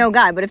there was no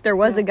guy. But if there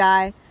was a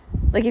guy,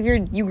 like, if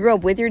you grew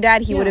up with your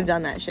dad, he would have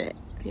done that shit.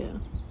 Yeah.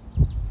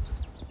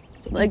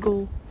 Like,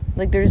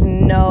 there's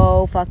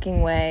no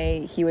fucking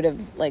way he would have,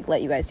 like,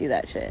 let you guys do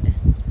that shit.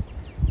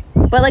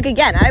 But, like,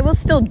 again, I will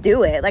still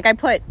do it. Like, I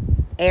put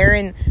air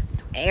in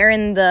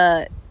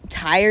the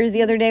tires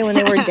the other day when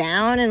they were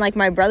down, and, like,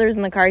 my brother's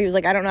in the car. He was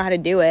like, I don't know how to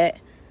do it.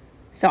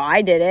 So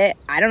I did it.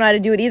 I don't know how to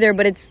do it either,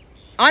 but it's...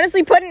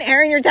 Honestly, putting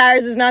air in your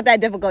tires is not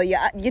that difficult.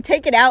 You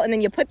take it out, and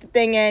then you put the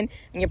thing in,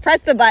 and you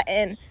press the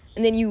button,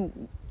 and then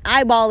you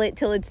eyeball it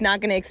till it's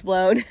not going to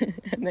explode,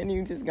 and then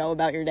you just go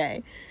about your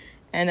day.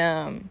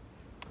 And,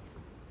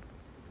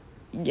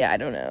 yeah, I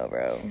don't know,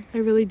 bro. I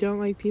really don't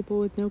like people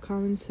with no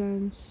common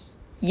sense.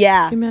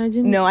 Yeah.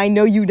 Imagine. No, I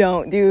know you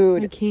don't,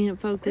 dude. I can't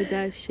fuck with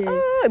that shit.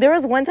 There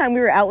was one time we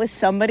were out with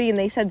somebody and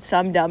they said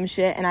some dumb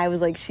shit and I was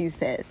like, she's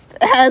pissed.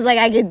 I was like,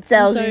 I could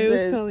tell she's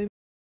pissed.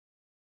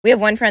 We have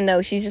one friend,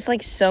 though. She's just,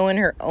 like, so in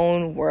her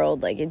own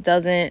world. Like, it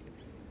doesn't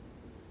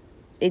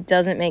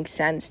make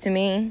sense to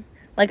me.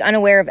 Like,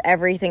 unaware of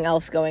everything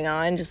else going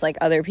on. Just, like,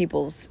 other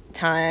people's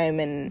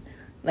time and...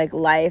 like,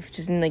 life,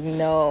 just, like,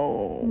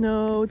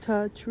 no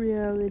touch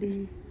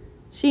reality.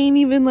 She ain't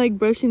even, like,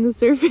 brushing the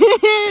surface.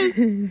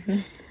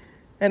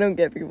 I don't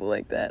get people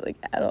like that, like,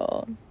 at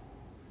all.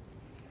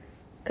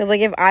 Because,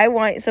 like, if I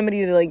want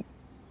somebody to, like,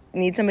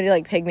 need somebody to,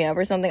 like, pick me up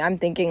or something, I'm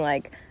thinking,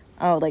 like,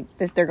 oh, like,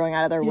 they're going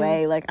out of their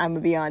way, like, I'm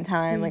gonna be on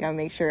time, like, I'm gonna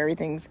make sure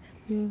everything's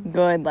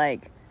good,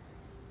 like,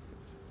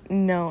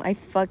 no, I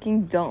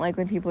fucking don't like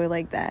when people are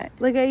like that.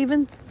 Like, I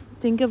even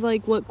think of,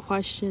 like, what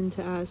question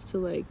to ask to,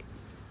 like,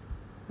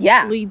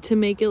 lead to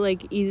make it,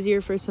 like,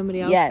 easier for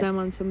somebody else time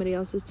on somebody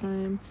else's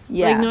time.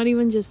 Like, not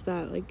even just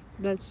that. Like,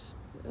 that's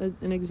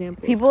an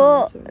example.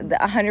 People,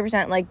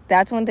 100%, like,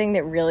 that's one thing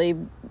that really,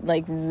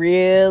 like,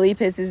 really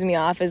pisses me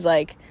off is,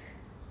 like,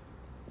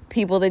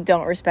 people that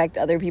don't respect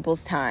other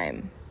people's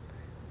time.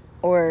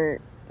 Or,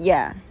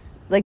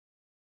 like,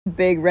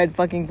 big red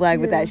fucking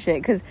flag with that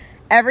shit. Because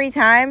every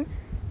time,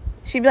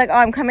 she'd be like, oh,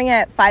 I'm coming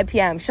at 5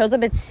 p.m. Shows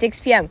up at 6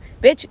 p.m.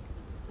 Bitch,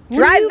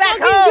 drive back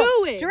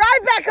home.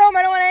 Drive back home.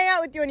 I don't want to hang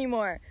out with you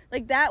anymore.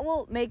 Like, that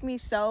will make me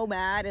so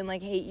mad and,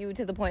 like, hate you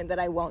to the point that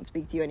I won't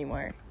speak to you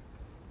anymore.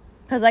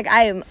 Because, like,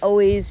 I am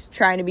always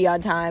trying to be on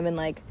time and,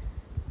 like,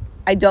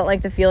 I don't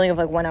like the feeling of,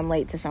 like, when I'm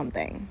late to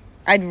something.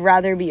 I'd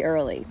rather be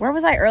early. Where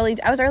was I early?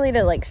 I was early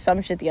to, like,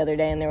 some shit the other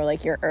day and they were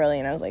like, you're early.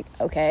 And I was like,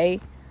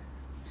 okay,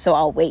 so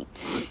I'll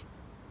wait.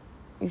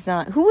 It's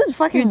not. Who was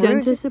fucking rude? Your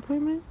dentist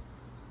appointment?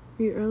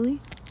 Were you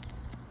early?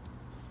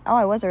 Oh,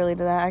 I was early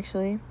to that,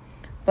 actually.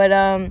 But,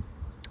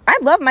 I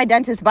love my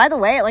dentist. By the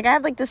way, like, I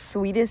have, like, the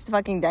sweetest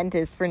fucking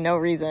dentist for no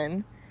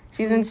reason.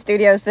 She's in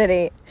Studio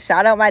City.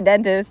 Shout out my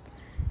dentist.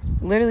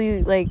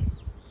 literally, like,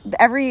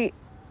 every,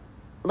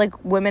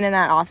 like, women in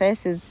that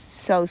office is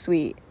so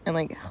sweet and,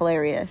 like,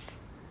 hilarious.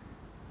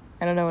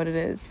 I don't know what it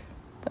is,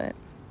 but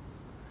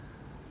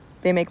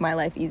they make my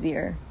life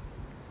easier.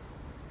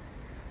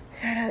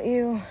 Shout out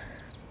you.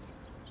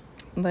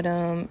 But,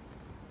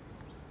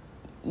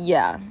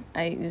 yeah,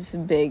 it's a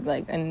big,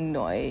 like,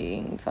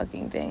 annoying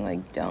fucking thing.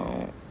 Like,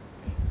 don't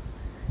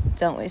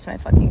waste my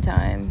fucking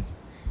time.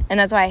 And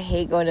that's why I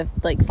hate going to,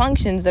 like,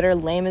 functions that are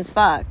lame as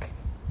fuck.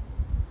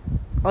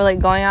 Or, like,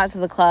 going out to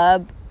the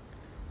club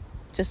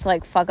just to,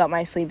 like, fuck up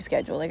my sleep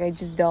schedule. Like, I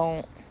just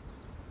don't.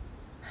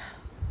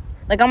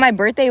 Like, on my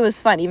birthday, it was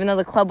fun. Even though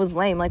the club was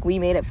lame, like, we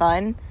made it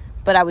fun.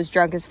 But I was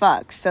drunk as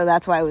fuck. So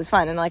that's why it was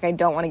fun. And, like, I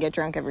don't want to get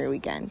drunk every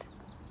weekend.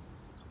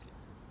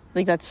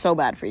 Like, that's so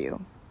bad for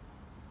you.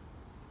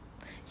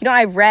 You know,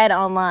 I read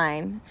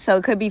online, so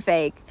it could be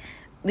fake,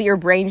 that your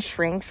brain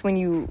shrinks when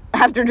you,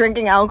 after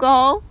drinking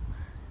alcohol.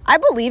 I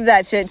believe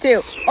that shit,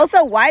 too.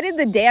 Also, why did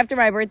the day after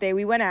my birthday,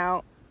 we went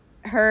out,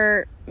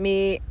 her,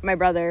 me, my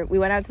brother, we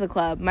went out to the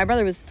club. My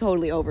brother was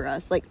totally over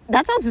us. Like,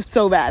 that sounds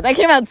so bad. That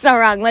came out so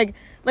wrong.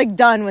 Like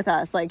done with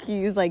us. Like,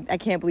 he was like, I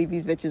can't believe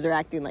these bitches are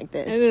acting like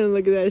this. I didn't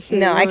look at that shit.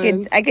 No, I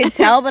could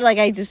tell, but, like,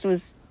 I just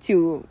was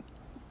too,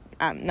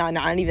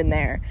 not even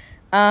there.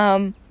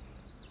 What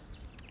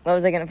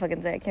was I gonna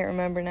fucking say? I can't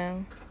remember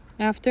now.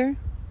 After?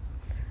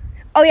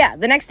 Oh, yeah.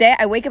 The next day,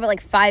 I wake up at,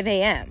 like, 5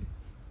 a.m.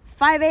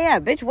 5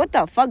 a.m. Bitch, what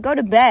the fuck? Go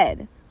to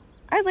bed.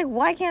 I was like,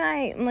 why can't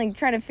I'm, like,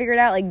 trying to figure it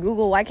out, like,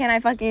 Google. Why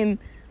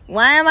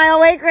am I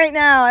awake right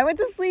now? I went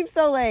to sleep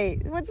so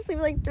late. I went to sleep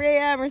at, like, 3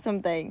 a.m. or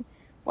something.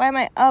 Why am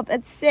I up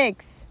at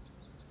 6?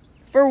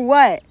 For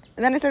what?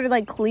 And then I started,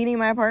 like, cleaning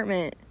my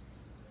apartment.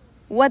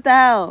 What the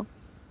hell?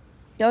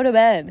 Go to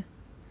bed.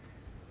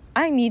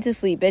 I need to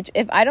sleep, bitch.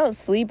 If I don't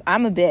sleep,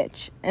 I'm a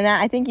bitch. And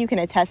I think you can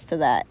attest to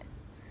that.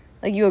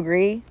 Like, you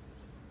agree?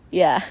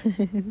 Yeah.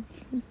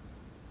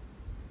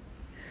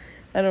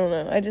 I don't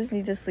know. I just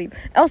need to sleep.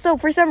 Also,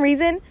 for some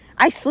reason,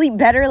 I sleep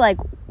better, like,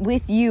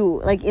 with you,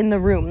 like, in the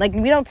room. Like,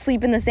 we don't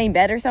sleep in the same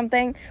bed or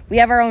something. We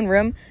have our own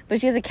room, but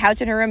she has a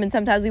couch in her room, and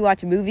sometimes we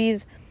watch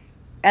movies,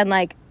 and,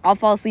 like, I'll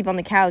fall asleep on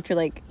the couch, or,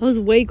 like... It was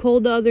way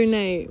cold the other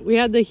night. We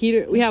had the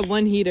heater. We had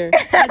one heater.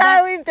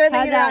 We've turned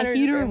the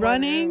heater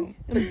running,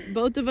 and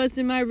both of us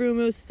in my room,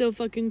 it was still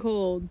fucking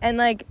cold. And,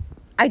 like,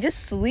 I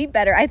just sleep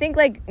better. I think,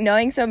 like,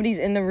 knowing somebody's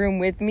in the room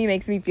with me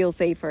makes me feel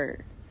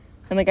safer.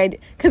 And,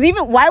 like, because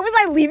even, why was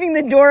I leaving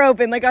the door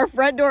open? Like, our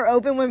front door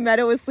open when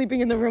Meadow was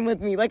sleeping in the room with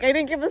me. Like, I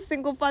didn't give a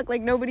single fuck.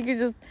 Like, nobody could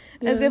just,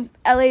 as if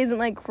LA isn't,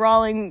 like,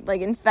 crawling,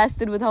 like,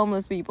 infested with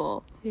homeless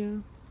people. Yeah.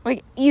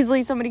 Like,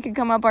 easily somebody could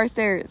come up our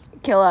stairs,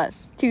 kill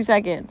us, 2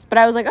 seconds. But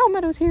I was like, oh,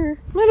 Meadow's here.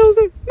 Meadow's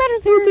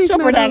here. She'll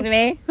protect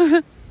me.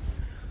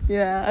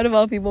 Yeah, out of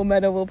all people,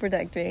 Meadow will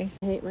protect me.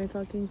 I hate my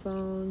fucking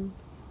phone.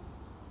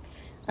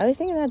 I was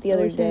thinking that the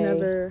other day. I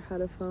never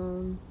had a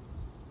phone.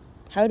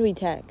 How would we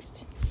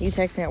text? You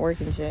text me at work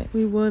and shit.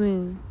 We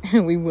wouldn't.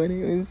 We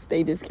wouldn't. We would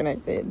stay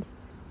disconnected.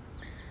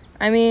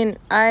 I mean,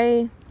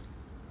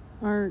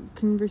 Our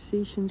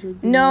conversations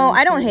would be... No,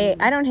 I don't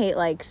hate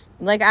likes.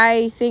 Like,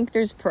 I think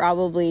there's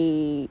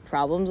probably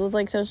problems with,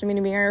 like, social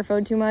media being on your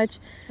phone too much.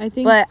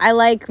 But I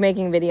like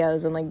making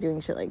videos and, like, doing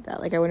shit like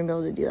that. Like, I wouldn't be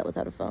able to do that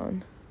without a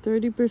phone.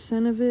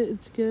 30% of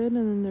it's good,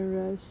 and then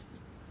the rest...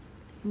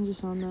 I'm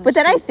just on that. But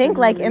then I think,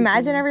 like,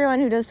 imagine everyone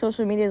who does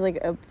social media is, like,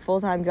 a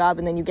full-time job,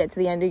 and then you get to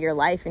the end of your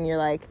life, and you're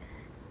like,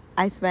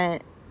 I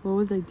spent... What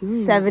was I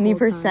doing?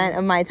 70%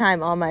 of my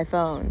time on my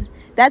phone.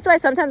 That's why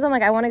sometimes I'm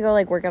like, I want to go,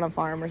 like, work on a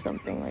farm or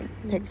something.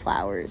 Like, pick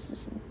flowers,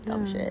 just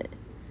dumb shit.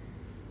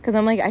 Because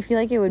I'm like, I feel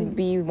like it would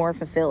be more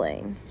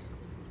fulfilling.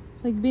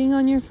 Like, being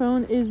on your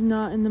phone is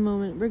not in the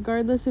moment.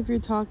 Regardless if you're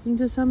talking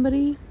to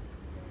somebody.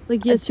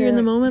 Like, yes, you're in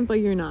the moment, but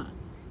you're not.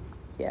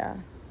 Yeah.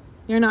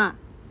 You're not.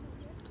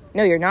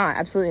 No, you're not.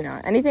 Absolutely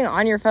not. Anything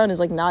on your phone is,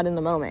 like, not in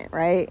the moment,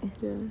 right?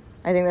 Yeah.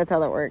 I think that's how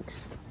that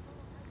works.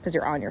 Because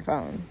you're on your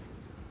phone.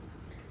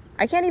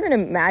 I can't even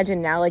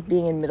imagine now, like,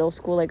 being in middle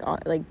school, like, on,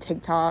 like,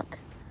 TikTok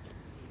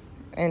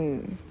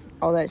and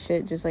all that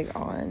shit just, like,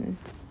 on.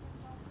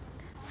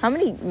 How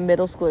many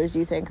middle schoolers do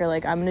you think are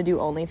like, I'm going to do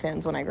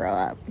OnlyFans when I grow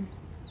up?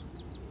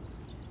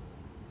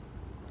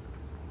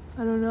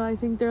 I don't know. I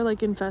think they're,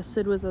 like,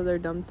 infested with other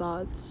dumb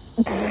thoughts.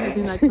 I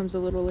think that comes a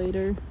little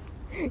later.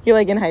 You're,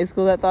 like, in high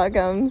school, that thought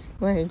comes?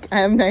 Like, I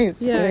have nice.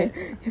 Yeah.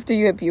 After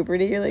you hit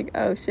puberty, you're like,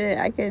 oh, shit,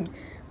 I could,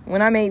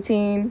 when I'm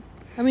 18...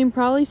 I mean,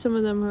 probably some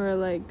of them who are,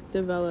 like,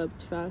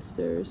 developed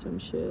faster or some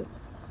shit.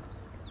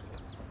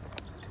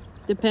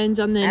 Depends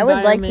on the environment. I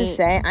would like to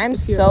say, I'm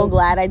so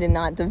glad I did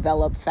not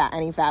develop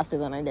any faster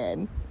than I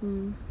did.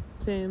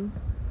 Same.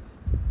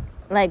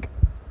 Like...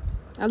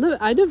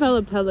 I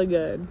developed hella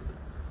good.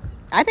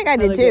 I think I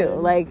did, too. Good.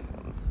 Like...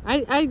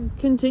 I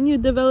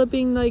continued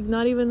developing, like,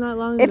 not even that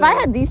long ago. If I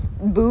had these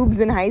boobs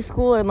in high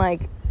school and,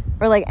 like...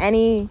 Or, like,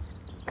 any...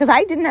 Because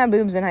I didn't have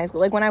boobs in high school.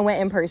 Like, when I went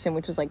in person,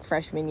 which was, like,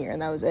 freshman year,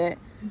 and that was it.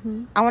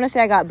 Mm-hmm. I want to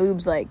say I got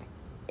boobs, like,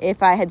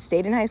 if I had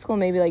stayed in high school,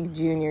 maybe, like,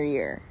 junior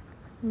year.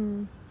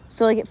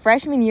 So, like,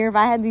 freshman year, if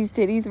I had these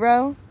titties,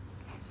 bro,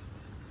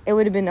 it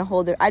would have been a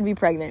whole I'd be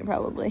pregnant,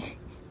 probably.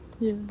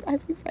 Yeah.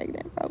 I'd be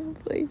pregnant,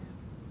 probably.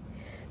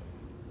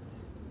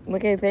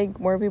 Look, I think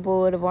more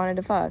people would have wanted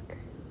to fuck.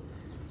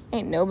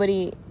 Ain't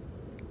nobody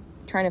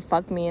trying to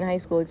fuck me in high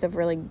school except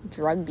for, like,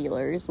 drug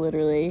dealers,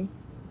 literally.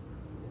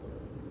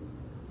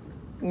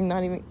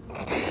 Not even...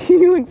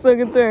 You look so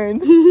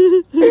concerned.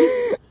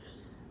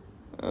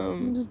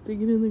 I'm just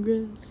digging in the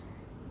grass.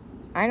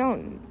 I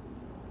don't...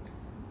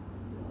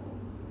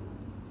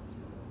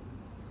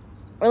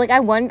 Or, like,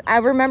 I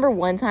remember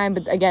one time,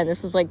 but again,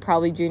 this was, like,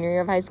 probably junior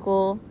year of high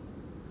school,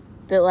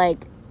 that,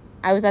 like,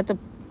 I was at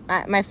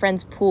my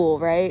friend's pool,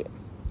 right?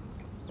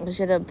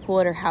 She had a pool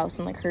at her house,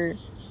 and, like, her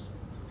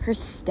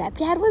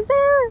stepdad was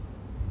there?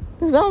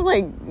 This sounds,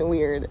 like,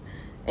 weird.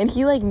 And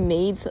he, like,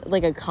 made,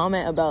 like, a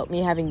comment about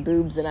me having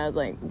boobs, and I was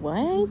like,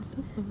 what?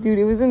 Dude,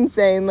 it was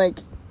insane, like...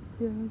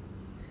 Yeah.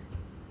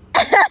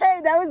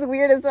 That was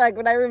weird as fuck,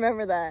 but I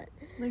remember that.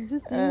 Like,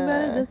 just think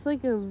about it, that's,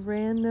 like, a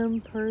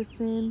random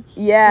person...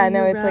 Yeah,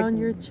 no, it's, like... around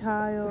your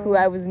child. Who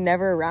I was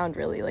never around,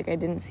 really. Like, I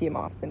didn't see him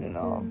often at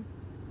all.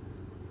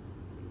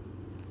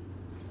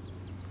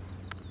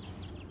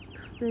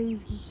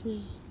 Crazy shit.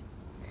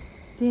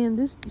 Damn,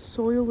 this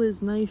soil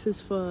is nice as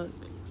fuck.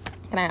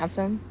 Can I have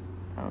some?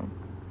 Oh.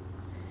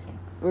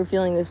 We're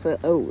feeling this...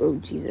 Oh,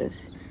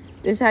 Jesus.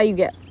 This is how you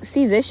get...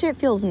 See, this shit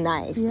feels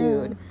nice,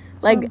 dude.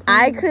 Like,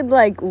 I could,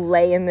 like,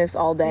 lay in this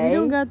all day. We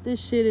don't got this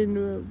shit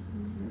in...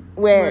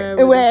 Where?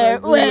 We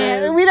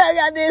don't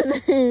got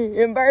this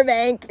in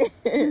Burbank.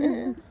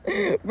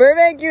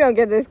 Burbank, you don't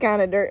get this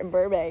kind of dirt in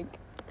Burbank.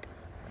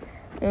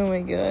 Oh,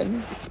 my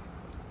God.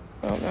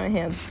 Oh, my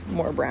hand's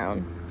more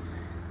brown.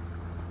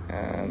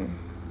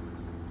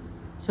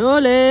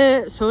 Sole.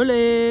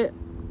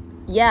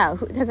 Yeah,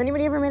 has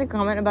anybody ever made a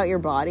comment about your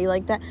body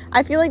like that?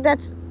 I feel like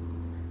that's...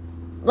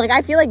 Like,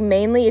 I feel like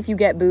mainly if you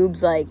get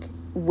boobs, like,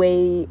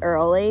 way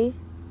early.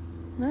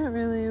 Not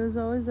really. It was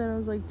always that I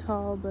was, like,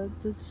 tall, but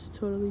that's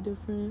totally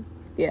different.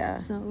 Yeah.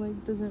 It's not,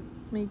 like, doesn't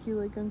make you,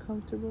 like,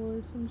 uncomfortable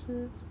or some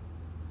shit.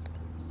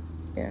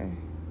 Yeah.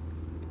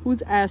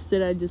 Whose ass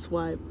did I just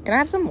wipe? Can I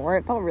have some more?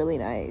 It felt really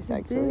nice,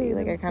 actually.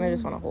 Like, I kind of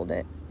just want to hold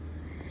it.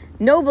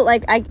 No, but,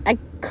 like, I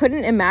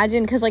couldn't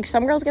imagine, because, like,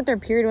 some girls get their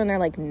period when they're,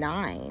 like,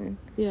 9.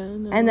 Yeah,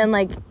 no. And then,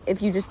 like,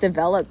 if you just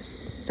develop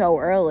so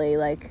early,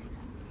 like,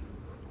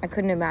 I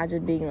couldn't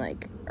imagine being,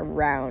 like,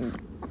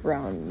 around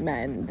grown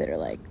men that are,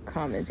 like,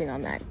 commenting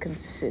on that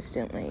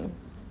consistently.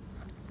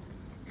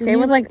 Same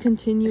with, like,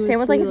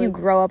 if you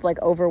grow up, like,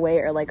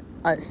 overweight or, like,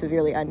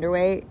 severely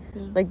underweight.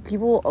 Yeah. Like,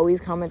 people will always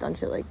comment on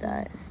shit like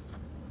that.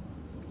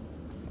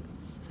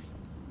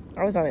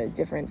 I was on a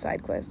different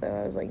side quest, though.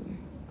 I was, like...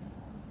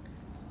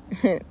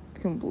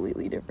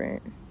 completely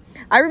different.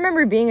 I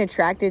remember being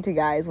attracted to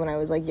guys when I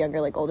was, like, younger,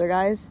 like, older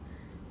guys.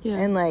 Yeah.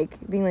 And, like,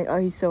 being like, oh,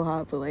 he's so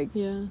hot, but, like,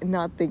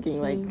 not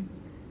thinking, like,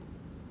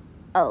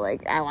 oh,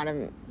 like, I want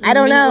him. I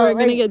don't know.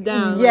 We're gonna get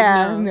down.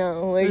 Yeah, like,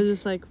 no. Like, it was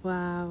just like,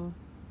 wow.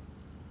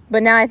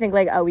 But now I think,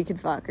 like, oh, we could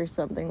fuck or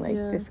something. Like,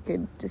 this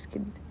could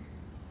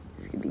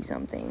be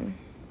something.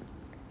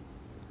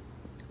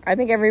 I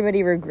think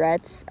everybody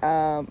regrets,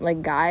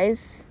 like,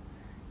 guys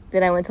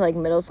that I went to, like,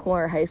 middle school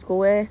or high school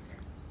with.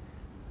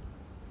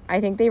 I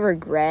think they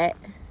regret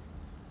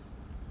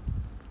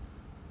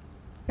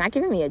not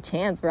giving me a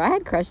chance, bro. I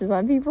had crushes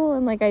on people,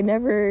 and, like, I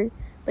never,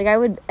 like, I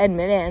would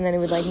admit it, and then it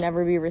would, like,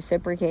 never be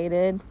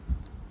reciprocated.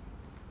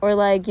 Or,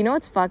 like, you know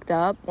what's fucked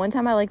up? One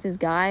time I liked this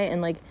guy,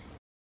 and, like,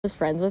 I was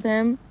friends with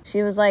him.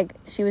 She was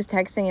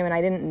texting him, and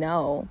I didn't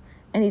know.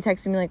 And he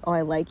texted me, like, oh,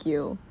 I like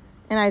you.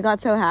 And I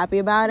got so happy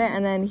about it,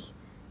 and then he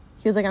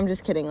was like, I'm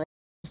just kidding. Like,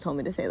 he just told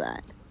me to say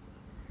that.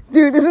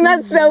 Dude, isn't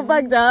that so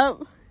fucked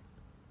up?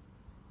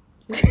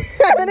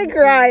 I'm gonna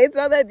cry. It's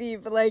not that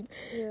deep, but, like,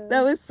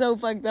 that was so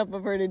fucked up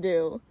of her to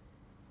do.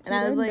 And dude,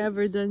 I was like, I've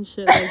never done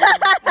shit like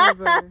that,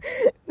 ever.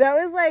 That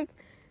was like,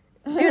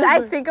 dude,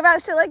 I think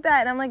about shit like that,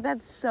 and I'm like,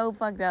 that's so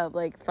fucked up.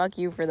 Like, fuck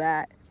you for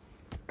that.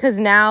 Because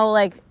now,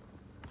 like,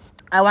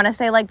 I want to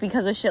say, like,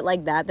 because of shit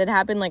like that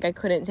happened, like, I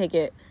couldn't take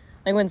it.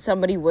 Like, when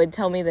somebody would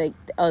tell me, like,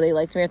 oh, they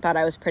liked me or thought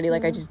I was pretty,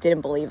 like, I just didn't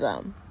believe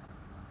them.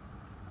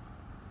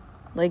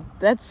 Like,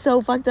 that's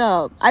so fucked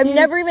up. I've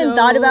never even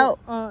thought about...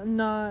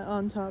 not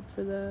on top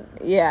for that.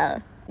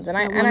 Yeah. And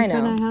I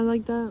know. When I had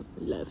like that,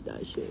 left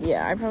that shit.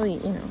 Yeah, I probably,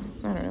 you know,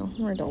 I don't know.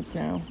 We're adults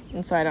now.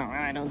 And so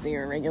I don't see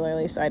her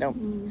regularly, so I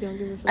don't give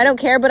a fuck. I don't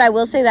care, but I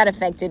will say that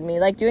affected me.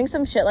 Like, doing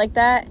some shit like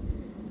that.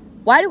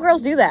 Why do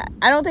girls do that?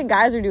 I don't think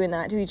guys are doing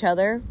that to each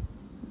other.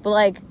 But,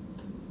 like,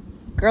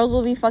 girls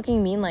will be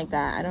fucking mean like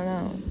that. I don't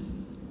know.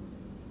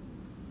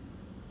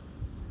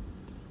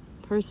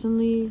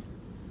 Personally...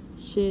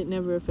 shit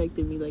never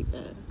affected me like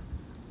that.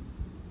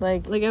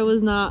 Like I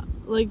was not,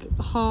 like,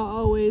 hot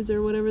always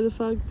or whatever the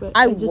fuck, but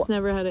I just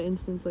never had an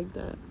instance like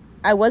that.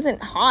 I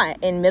wasn't hot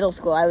in middle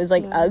school. I was,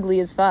 like, ugly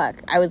as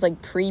fuck. I was,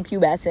 like,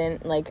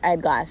 prepubescent. Like, I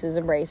had glasses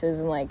and braces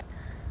and, like...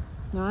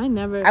 No, I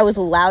never... I was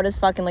loud as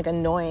fuck and, like,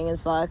 annoying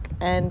as fuck.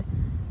 And...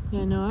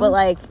 Yeah, no, but,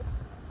 like...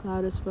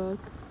 loud as fuck.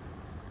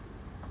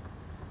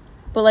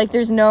 But, like,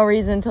 there's no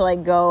reason to,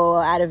 like, go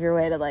out of your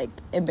way to, like,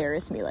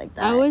 embarrass me like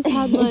that. I always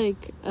had,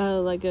 like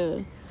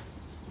a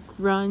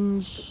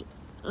grunge,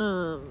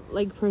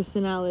 like,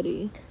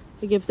 personality.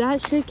 Like, if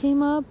that shit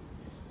came up,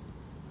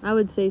 I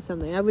would say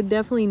something. I would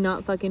definitely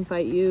not fucking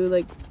fight you,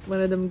 like,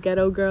 one of them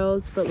ghetto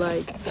girls. But,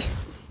 like,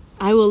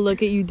 I will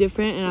look at you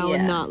different, and I will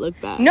not look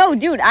back. No,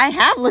 dude, I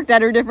have looked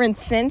at her different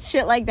since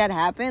shit like that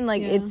happened.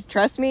 Like, it's,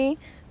 trust me,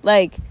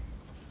 like...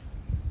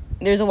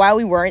 There's a while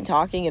we weren't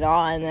talking at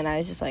all, and then I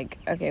was just like,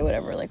 okay,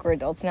 whatever, like, we're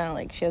adults now,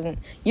 like, she doesn't...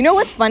 You know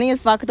what's funny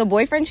as fuck? The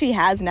boyfriend she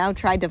has now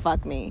tried to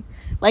fuck me,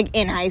 like,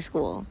 in high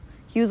school.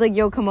 He was like,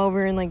 yo, come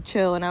over and, like,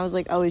 chill, and I was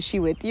like, oh, is she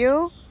with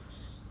you?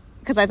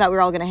 Because I thought we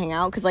were all gonna hang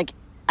out, because, like,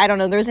 I don't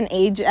know, there's an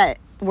age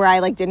where I,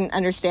 like, didn't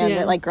understand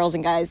that, like, girls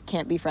and guys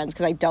can't be friends,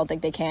 because I don't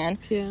think they can.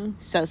 Yeah.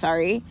 So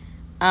sorry.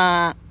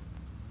 I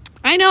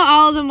know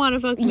all of them want to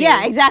fuck me.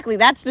 Yeah, exactly,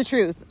 that's the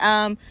truth.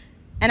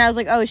 And I was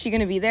like, oh, is she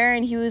going to be there?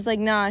 And he was like,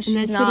 nah,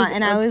 she's not.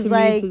 And I was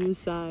like...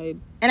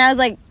 And I was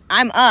like,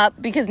 I'm up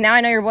because now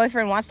I know your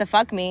boyfriend wants to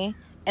fuck me.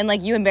 And,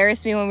 like, you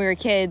embarrassed me when we were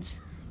kids.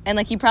 And,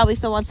 like, he probably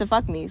still wants to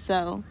fuck me,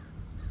 so...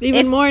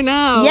 Even more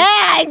now.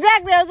 Yeah,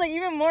 exactly. I was like,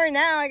 even more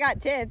now. I got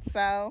tits,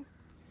 so...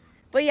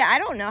 But, yeah, I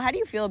don't know. How do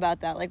you feel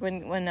about that? Like,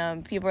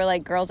 when people are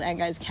like, girls and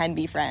guys can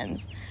be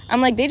friends.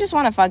 I'm like, they just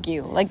want to fuck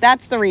you. Like,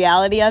 that's the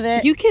reality of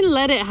it. You can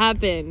let it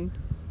happen.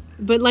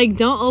 But, like,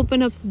 don't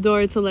open up the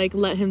door to, like,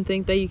 let him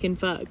think that you can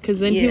fuck.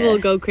 Because then people will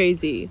go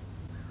crazy.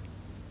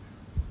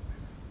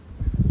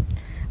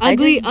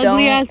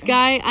 Ugly-ass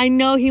guy. I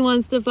know he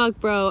wants to fuck,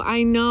 bro.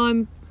 I know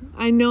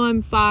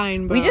I'm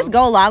fine, bro. We just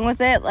go along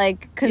with it,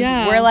 like, because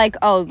we're like,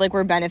 oh, like,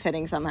 we're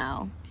benefiting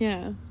somehow.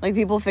 Yeah. Like,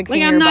 people fixing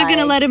your I'm not going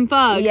to let him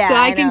fuck, so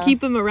I can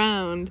keep him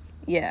around.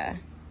 Yeah.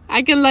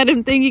 I can let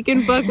him think he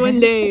can fuck one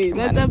day.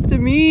 That's up to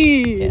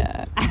me.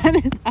 Yeah.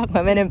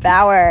 Women in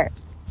power.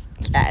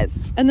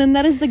 Yes. And then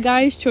that is the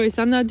guy's choice.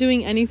 I'm not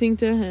doing anything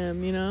to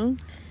him, you know?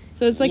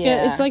 So it's like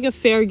a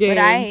fair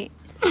game.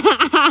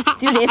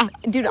 But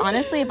dude,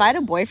 honestly, if I had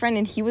a boyfriend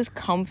and he was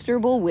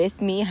comfortable with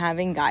me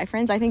having guy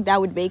friends, I think that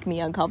would make me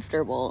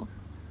uncomfortable.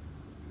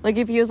 Like,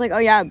 if he was like, oh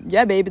yeah,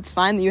 babe, it's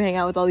fine that you hang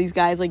out with all these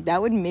guys, like,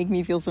 that would make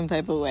me feel some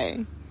type of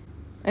way.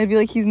 I'd be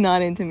like, he's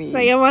not into me.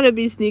 Like, I want to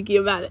be sneaky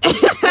about it.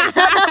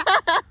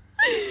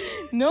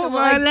 No, come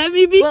on, let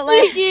me be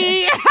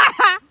sneaky.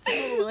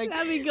 Like,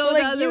 let me go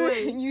the other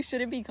way. You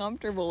shouldn't be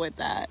comfortable with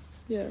that.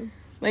 Yeah.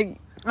 Like,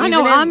 I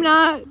know I'm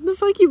not. The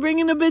fuck you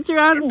bringing a bitch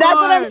around for? That's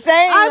what I'm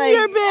saying. I'm like,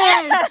 your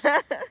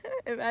bitch.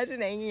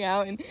 Imagine hanging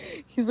out and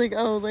he's like,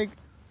 oh, like,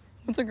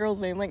 what's a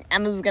girl's name? Like,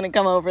 Emma's gonna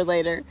come over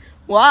later.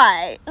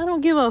 Why? I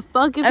don't give a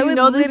fuck if you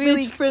know this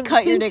bitch from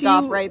cut your dick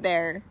off right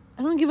there.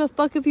 I don't give a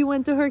fuck if you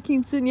went to her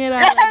quinceañera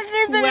at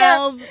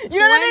 12, you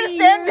don't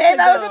understand, babe.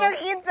 I was in her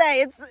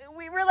quince.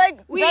 We were like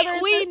we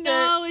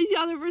know each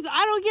other for.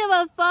 I don't give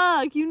a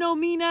fuck. You know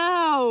me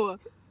now.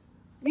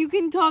 You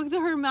can talk to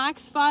her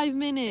max 5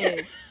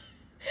 minutes.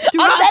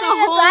 Throughout the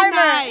whole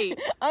night.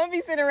 I'm gonna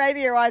be sitting right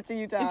here watching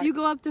you talk. If you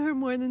go up to her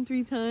more than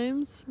 3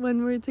 times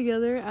when we're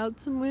together out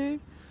somewhere,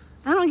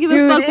 I don't give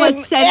a fuck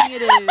what setting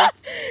it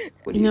is.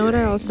 You know what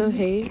I also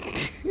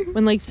hate?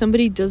 When, like,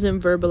 somebody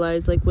doesn't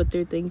verbalize, like, what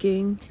they're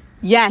thinking.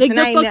 Yes, like, the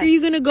fuck are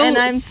you gonna go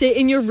and sit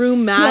in your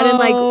room mad and,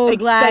 like,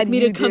 expect me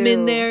to come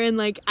in there and,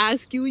 like,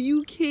 ask you, are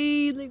you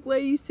okay? Like, why are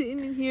you sitting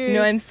in here?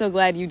 No, I'm so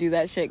glad you do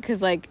that shit,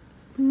 because, like...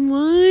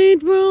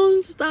 What,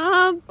 bro?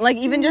 Stop. Like,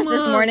 even just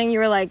this morning, you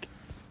were like,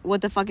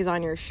 what the fuck is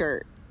on your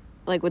shirt?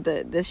 Like, with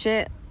this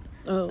shit?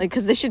 Oh. Like,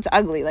 because this shit's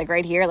ugly, like,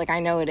 right here. Like, I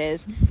know it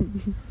is.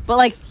 But,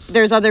 like,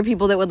 there's other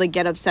people that would, like,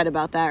 get upset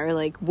about that. Or,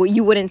 like,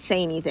 you wouldn't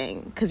say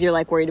anything because you're,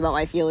 like, worried about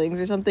my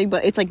feelings or something.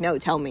 But it's like, no,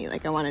 tell me.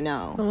 Like, I want to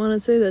know. I want to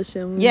say that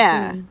shit.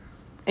 Yeah.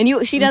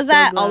 And she does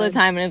that all the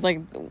time. And it's,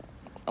 like,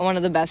 one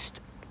of the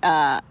best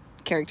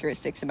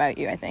characteristics about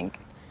you, I think.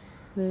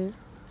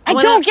 I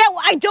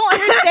don't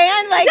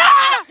understand, like,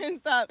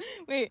 stop.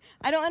 Wait,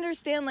 I don't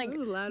understand, like,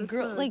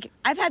 girl, like,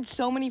 I've had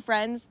so many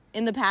friends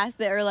in the past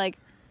that are like,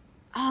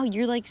 oh,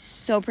 you're, like,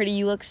 so pretty,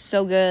 you look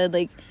so good,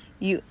 like,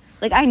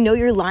 I know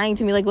you're lying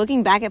to me, like,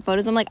 looking back at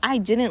photos, I'm like, I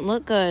didn't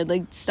look good,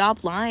 like,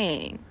 stop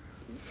lying.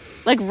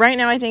 Like, right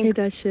now, I think... I hate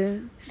that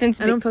shit.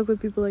 I don't fuck with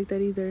people like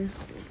that either.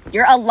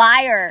 You're a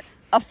liar,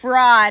 a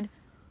fraud,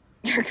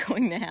 you're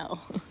going to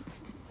hell.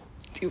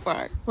 Too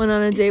far. Went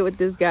on a date with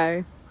this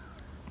guy.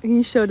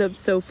 He showed up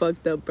so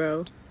fucked up,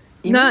 bro.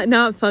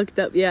 Not fucked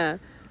up, yeah.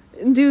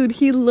 Dude,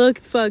 he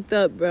looked fucked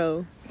up,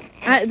 bro.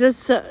 Take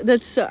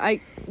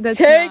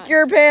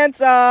your pants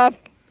off.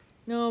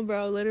 No,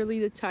 bro, literally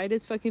the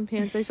tightest fucking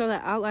pants. I saw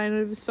the outline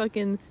of his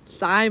fucking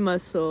thigh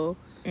muscle.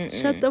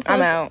 Shut the fuck up.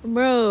 I'm out.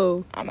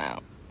 Bro. I'm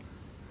out.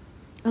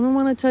 I don't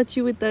want to touch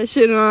you with that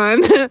shit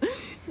on.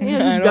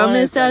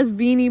 Dumbest ass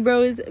beanie,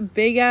 bro. His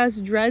big ass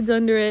dreads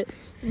under it.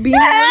 Beanie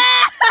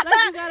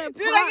like you got a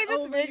pot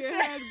over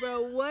your head,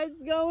 bro. What's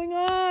going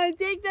on?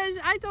 Take that.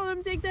 I told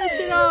him take that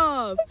shit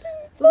off.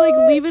 I was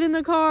like, leave it in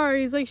the car.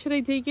 He's like, should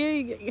I take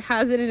it? He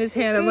has it in his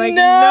hand. I'm like,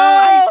 no.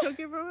 I took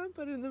it from him,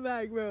 put it in the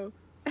bag, bro.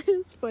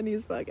 It's funny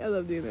as fuck. I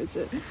love doing that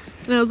shit.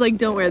 And I was like,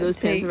 don't wear those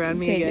pants around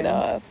me again. Take it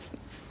off.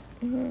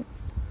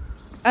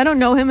 I don't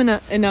know him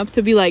enough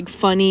to be, like,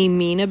 funny,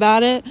 mean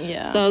about it.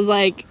 Yeah. So I was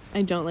like,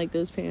 I don't like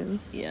those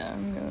pants. Yeah.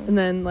 And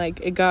then, like,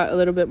 it got a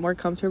little bit more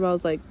comfortable. I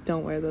was like,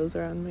 don't wear those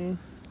around me.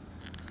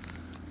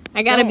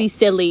 I gotta be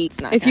silly.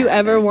 If you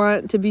ever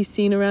want to be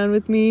seen around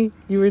with me,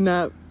 you are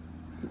not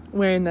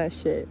wearing that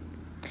shit.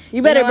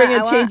 You better bring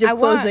a change of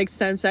clothes next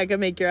time so I can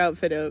make your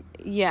outfit up.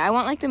 Yeah, I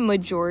want, like, the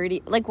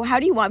majority... Like, how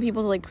do you want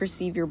people to, like,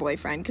 perceive your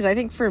boyfriend? Because I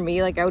think for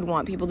me, like, I would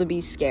want people to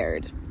be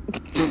scared.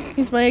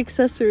 He's my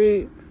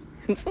accessory.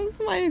 This is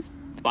my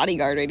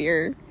bodyguard right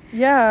here.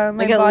 Yeah,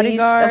 my like, bodyguard.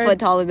 At least a foot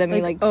taller than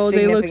me, like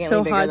they look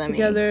so bigger hot than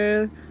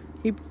together.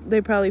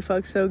 They probably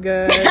fuck so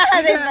good.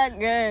 They fuck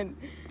good.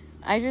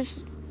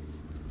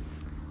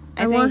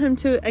 I want him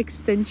to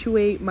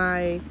accentuate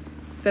my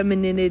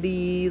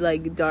femininity,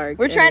 like, dark.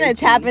 We're trying to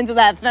tap into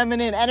that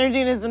feminine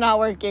energy and it's not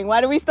working.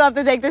 Why do we still have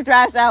to take the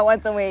trash out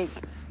once a week?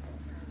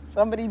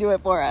 Somebody do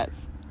it for us.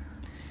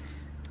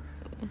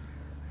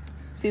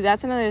 See,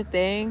 that's another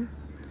thing.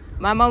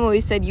 My mom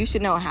always said you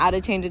should know how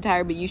to change a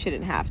tire, but you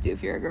shouldn't have to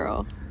if you're a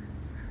girl.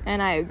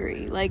 And I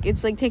agree. Like,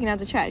 it's like taking out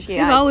the trash.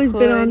 Yeah, I've always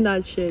been on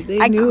that shit. They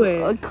knew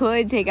it. I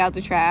could take out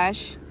the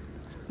trash.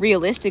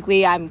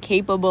 Realistically, I'm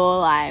capable.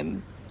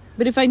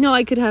 But if I know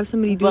I could have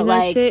somebody do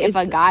that shit, if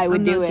a guy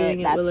would do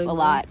it, that's a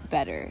lot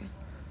better.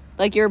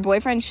 Like, your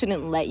boyfriend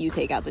shouldn't let you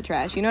take out the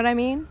trash. You know what I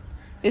mean?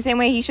 The same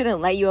way he shouldn't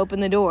let you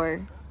open the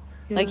door.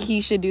 Yeah. Like, he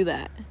should do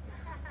that.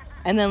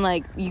 And then,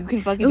 like, you can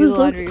fucking do the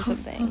laundry or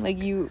something. Like,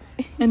 you...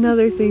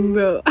 Another thing,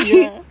 bro.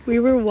 Yeah. We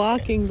were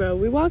walking, bro.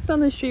 We walked on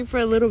the street for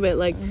a little bit,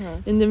 like,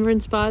 in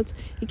different spots.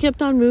 He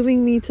kept on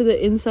moving me to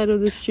the inside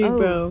of the street,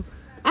 bro.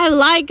 I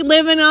like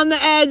living on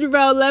the edge,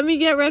 bro. Let me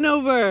get run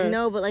over.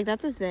 No, but, like,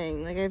 that's a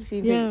thing. Like, I've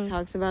seen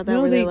TikToks about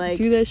that where they they're like...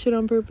 do that shit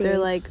on purpose. They're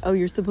like, oh,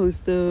 you're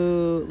supposed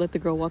to let the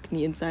girl walk in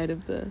the inside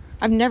of the...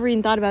 I've never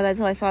even thought about that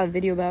until I saw a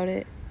video about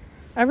it.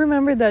 I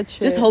remembered that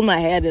shit. Just hold my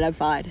hand and I'm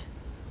fine.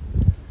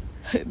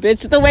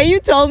 Bitch, the way you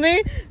told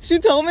me, she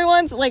told me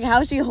once, like,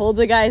 how she holds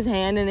a guy's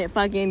hand and it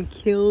fucking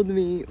killed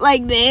me.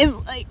 Like this,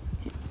 like,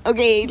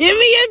 okay. Give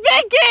me your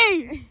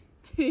pinky!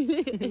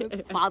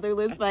 That's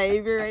fatherless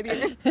behavior right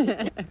here.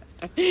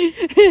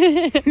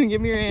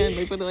 Give me your hand,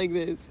 like, put it like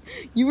this.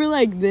 You were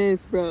like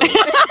this, bro.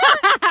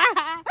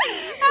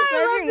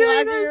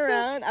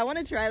 Around. I want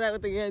to try that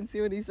with the guy and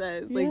see what he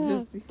says. Yeah. Like,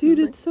 just dude,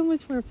 it's so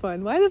much more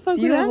fun. Why the fuck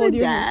would I hold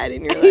your hand?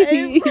 Do you have a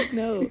dad in your life?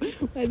 No.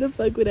 Why the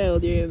fuck would I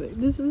hold your hand?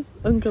 This is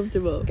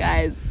uncomfortable,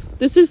 guys.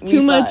 This is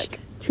too much.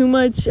 Too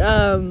much.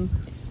 Oh!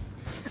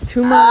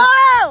 Too much.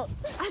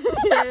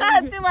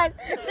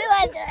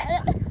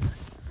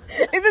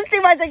 This is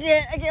too much. I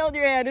can't hold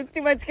your hand. It's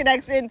too much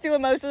connection. Too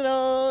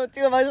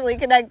emotionally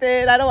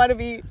connected. I don't want to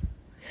be.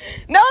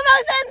 No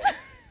emotions.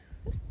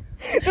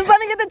 Just let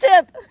me get the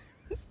tip.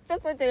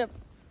 Just the tip.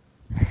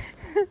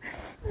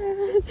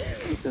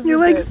 You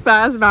like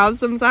spasm out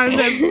sometimes.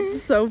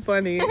 That's so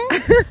funny.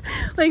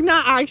 Like,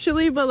 not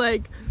actually, but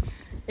like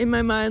in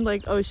my mind,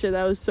 like, oh shit,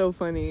 that was so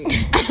funny.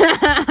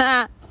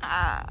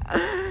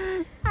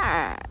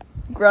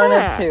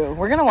 Grown-ups too.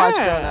 We're gonna watch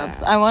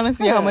Grown-ups. I want to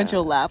see how much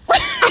you'll laugh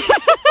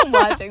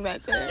watching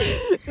that shit.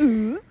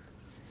 Ooh,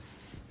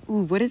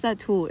 what is that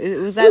tool?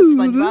 Was that a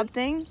SpongeBob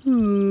thing?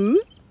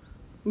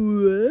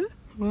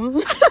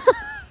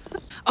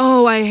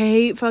 Oh, I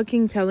hate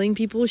fucking telling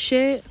people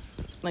shit.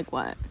 Like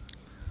what?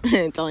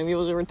 Telling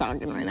people that we're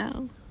talking right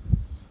now.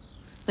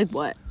 Like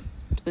what?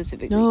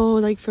 Specifically? No,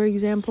 like for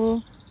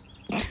example.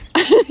 What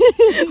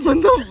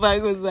the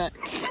fuck was that?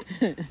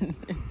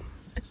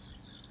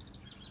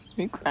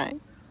 You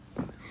crying?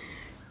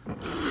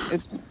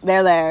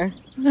 They're there.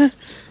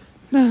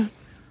 No.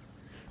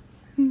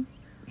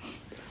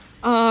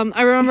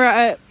 I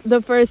remember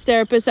the first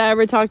therapist I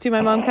ever talked to,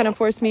 my mom kind of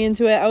forced me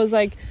into it. I was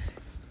like,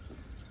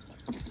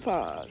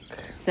 fuck.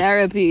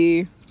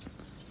 Therapy.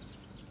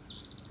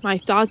 My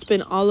thoughts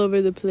been all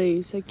over the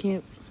place. I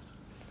can't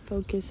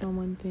focus on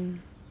one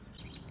thing.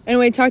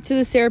 Anyway, talked to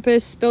this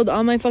therapist, spilled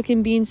all my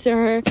fucking beans to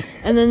her.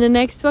 And then the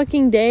next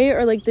fucking day,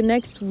 or like the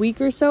next week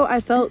or so,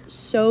 I felt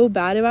so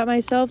bad about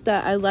myself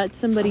that I let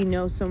somebody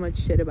know so much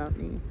shit about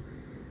me.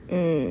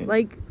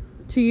 Like,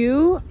 to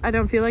you, I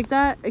don't feel like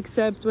that,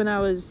 except when I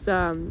was,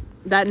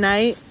 that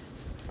night,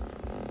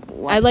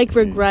 I, like,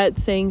 regret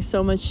saying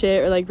so much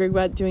shit, or, like,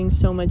 regret doing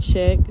so much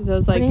shit, because I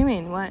was like... What do you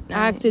mean? What night?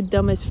 I acted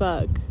dumb as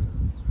fuck.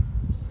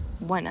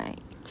 What night?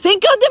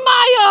 Cinco de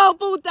Mayo,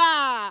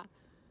 puta!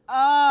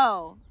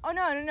 Oh,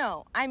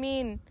 no. I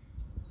mean,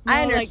 no,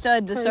 I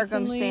understood, like, the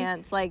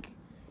circumstance. Like,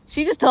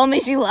 she just told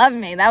me she loved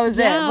me. That was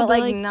it. But,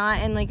 like,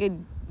 not in, like, a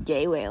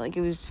gay way. Like,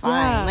 it was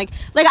fine. Yeah.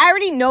 Like, I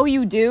already know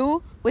you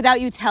do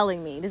without you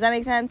telling me. Does that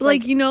make sense?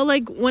 Like, you know,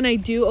 like, when I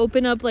do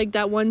open up, like,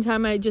 that one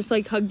time I just,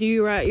 like, hugged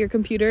you at your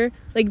computer,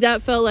 like,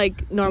 that felt,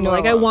 like, normal.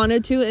 Like, I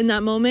wanted to in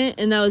that moment,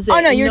 and that was it. Oh,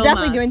 no, you're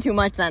definitely doing too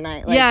much that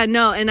night. Like, yeah,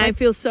 no, and I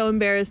feel so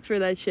embarrassed for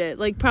that shit.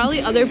 Like,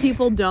 probably other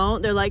people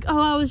don't. They're like,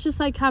 oh, I was just,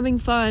 like, having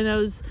fun. I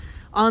was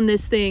on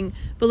this thing.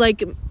 But,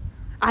 like,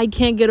 I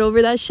can't get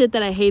over that shit,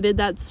 that I hated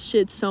that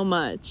shit so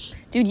much.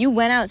 Dude, you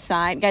went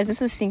outside. Guys,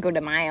 this was Cinco de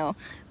Mayo.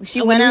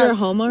 We were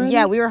home already?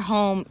 Yeah, we were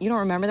home. You don't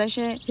remember that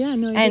shit? Yeah,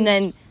 no, And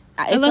then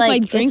I left my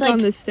drink on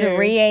the stairs.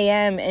 3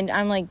 a.m. and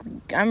I'm like,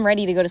 I'm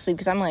ready to go to sleep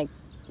because I'm like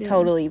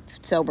totally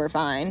sober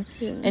fine.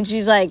 Yeah. And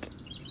she's like,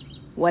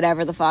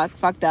 whatever the fuck,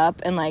 fucked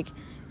up. And like,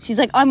 she's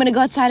like, oh, I'm gonna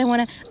go outside. I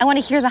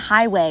wanna hear the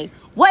highway.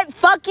 What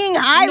fucking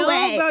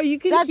highway? No, bro, you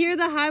can hear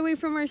the highway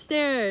from our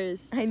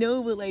stairs. I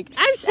know, but like,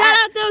 I've sat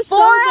out those 4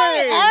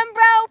 a.m.,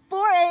 bro.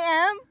 4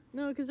 a.m.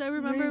 No, because I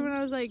remember when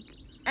I was like,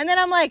 and then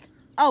I'm like,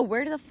 oh,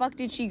 where the fuck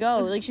did she go?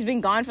 Like, she's been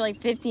gone for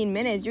like 15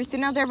 minutes. You're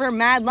sitting out there for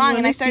mad long,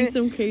 and I started.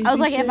 I was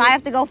like, if I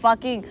have to go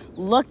fucking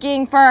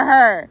looking for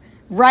her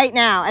right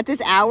now at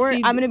this hour,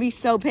 I'm gonna be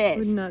so pissed. I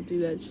would not do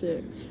that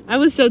shit. I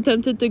was so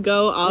tempted to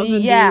go off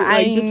and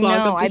just walk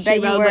up the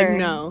street. I was like,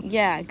 no.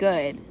 Yeah,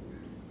 good.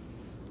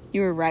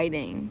 You were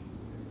writing.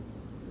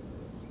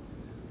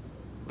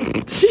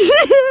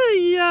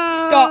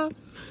 Yeah. Stop.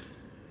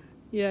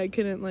 Yeah, I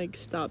couldn't like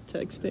stop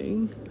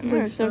texting.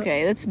 It's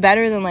okay. That's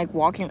better than like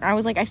walking. I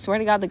was like, I swear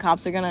to God, the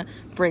cops are gonna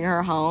bring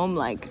her home.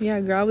 Like, yeah,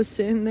 girl, I was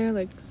sitting there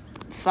like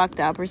fucked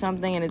up or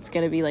something, and it's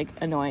gonna be like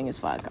annoying as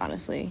fuck.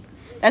 Honestly,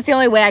 that's the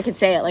only way I could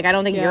say it. Like, I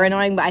don't think you're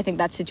annoying, but I think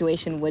that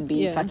situation would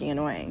be fucking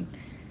annoying.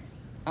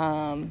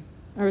 I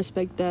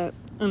respect that.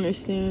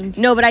 Understand.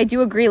 No, but I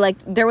do agree. Like,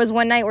 there was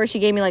one night where she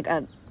gave me like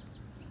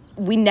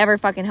we never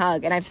fucking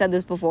hug, and I've said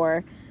this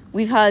before.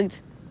 We've hugged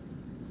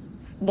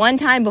one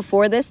time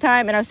before this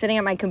time, and I was sitting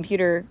at my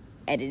computer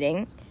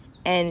editing,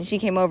 and she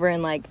came over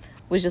and like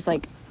was just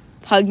like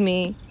hugged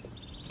me,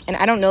 and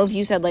I don't know if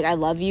you said like I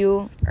love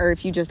you or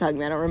if you just hugged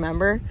me. I don't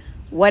remember.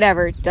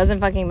 Whatever, doesn't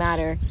fucking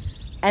matter.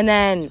 And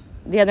then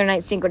the other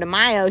night, Cinco de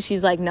Mayo,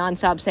 she's like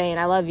nonstop saying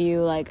I love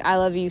you, like I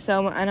love you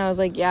so much, and I was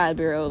like, yeah,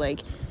 bro, like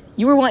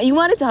you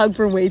wanted to hug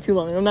for way too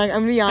long. I'm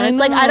gonna be honest,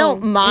 like I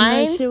don't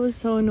mind. That shit was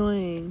so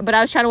annoying. But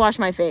I was trying to wash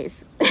my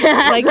face.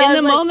 Like so in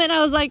the moment,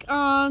 I was like,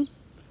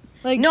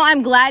 like no,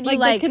 I'm glad you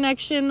like the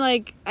connection.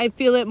 Like I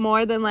feel it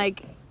more than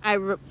like I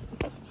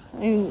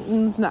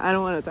don't want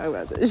to talk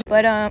about this.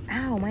 But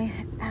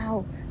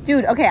ow,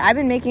 dude. Okay, I've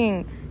been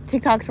making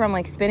TikToks where I'm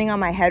like spinning on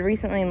my head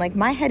recently, and like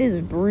my head is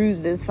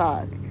bruised as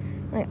fuck.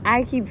 Like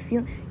I keep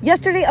feeling.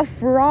 Yesterday, a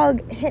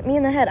frog hit me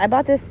in the head. I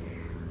bought this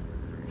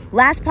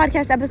last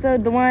podcast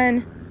episode, the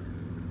one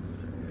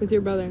with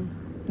your brother.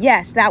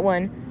 Yes, that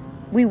one.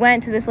 We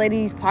went to this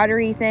lady's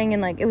pottery thing,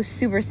 and like it was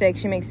super sick.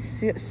 She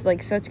makes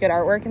like such good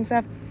artwork and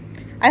stuff.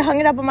 I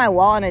hung it up on my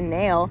wall on a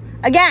nail.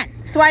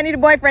 Again, so I need a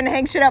boyfriend to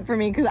hang shit up for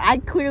me because I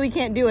clearly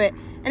can't do it.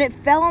 And it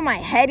fell on my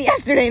head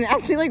yesterday and it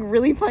actually like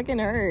really fucking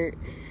hurt.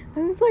 I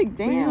was like,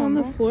 damn. Were you on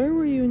the floor or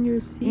were you in your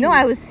seat? No,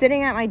 I was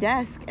sitting at my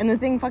desk and the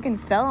thing fucking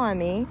fell on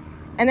me.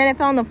 And then it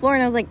fell on the floor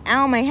and I was like,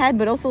 ow, my head.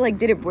 But also like,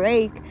 did it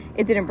break?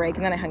 It didn't break,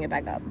 and then I hung it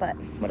back up. But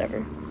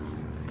whatever.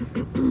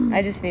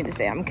 I just need to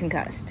say I'm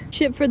concussed.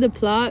 Shit for the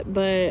plot,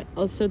 but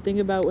also think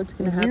about what's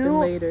going to happen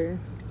later.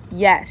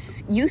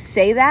 Yes, you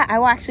say that. I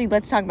will actually,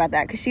 let's talk about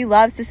that. Because she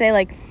loves to say,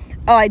 like,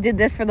 oh, I did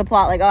this for the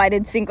plot. Like, oh, I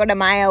did Cinco de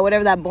Mayo,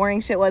 whatever that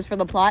boring shit was for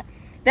the plot.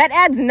 That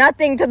adds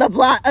nothing to the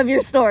plot of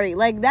your story.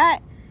 Like, that,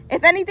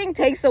 if anything,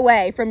 takes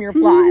away from your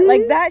plot.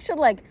 Like, that should,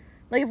 like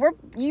if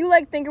you,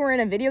 like, thinking we're in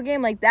a video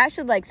game, like, that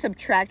should, like,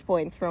 subtract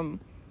points from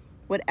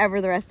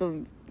whatever the rest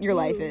of your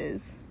life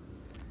is.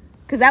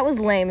 Because that was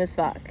lame as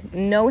fuck.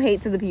 No hate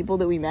to the people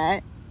that we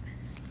met.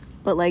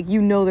 But, like, you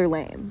know they're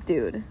lame,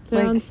 dude. They're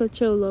like, on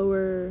such a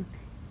lower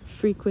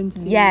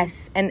frequency.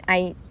 Yes, and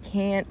I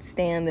can't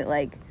stand it.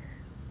 Like,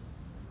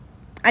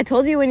 I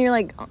told you when you're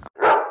like,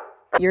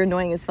 you're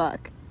annoying as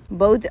fuck.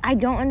 Both, I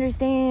don't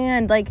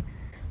understand. Like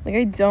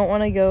I don't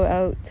want to go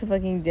out to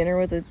fucking dinner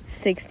with a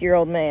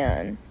 60-year-old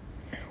man.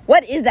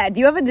 What is that? Do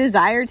you have a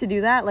desire to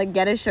do that? Like,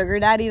 get a sugar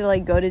daddy to,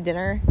 like, go to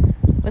dinner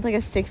with, like, a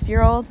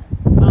 60-year-old?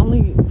 The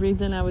only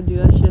reason I would do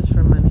that shit is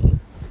for money.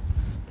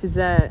 Because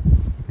that...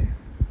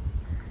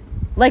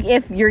 Like,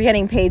 if you're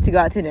getting paid to go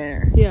out to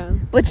dinner. Yeah.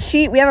 But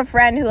we have a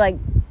friend who, like,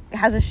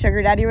 has a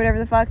sugar daddy or whatever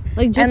the fuck.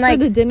 Like, just for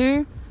the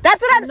dinner? That's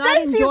what I'm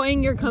saying. Not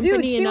enjoying your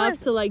company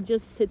enough to, like,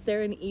 just sit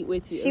there and eat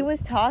with you. She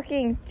was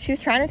trying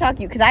to talk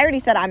you. Because I already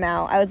said I'm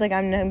out. I was like,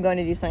 I'm going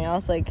to do something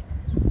else. Like,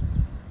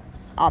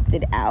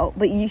 opted out.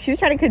 But she was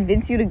trying to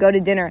convince you to go to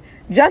dinner.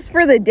 Just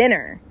for the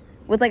dinner.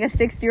 With, like, a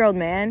 60-year-old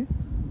man.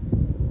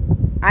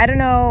 I don't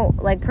know.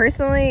 Like,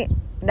 personally,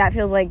 that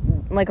feels like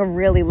a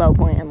really low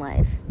point in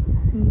life.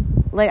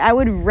 Like, I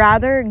would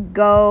rather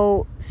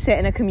go sit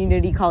in a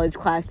community college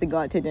class than go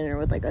out to dinner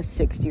with, like, a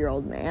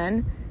 60-year-old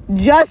man.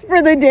 Just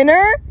for the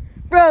dinner?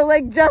 Bro,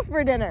 like, just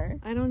for dinner.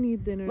 I don't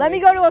need dinner. Let me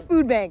go to a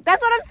food bank. That's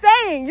what I'm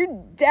saying.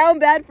 You're down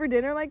bad for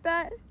dinner like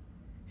that?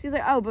 She's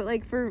like, oh, but,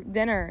 like, for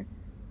dinner.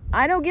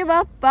 I don't give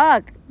a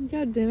fuck. You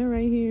got dinner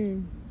right here.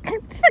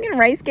 It's fucking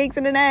rice cakes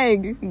and an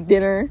egg.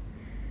 Dinner.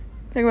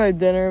 Talking about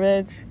dinner,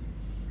 bitch.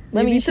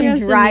 Let me eat some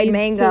dried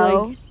mango.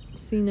 To, like,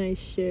 see nice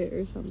shit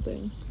or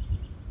something.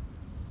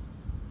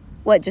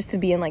 What, just to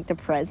be in, like, the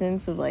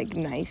presence of, like,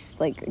 nice,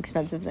 like,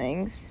 expensive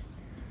things?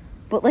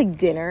 But, like,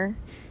 dinner?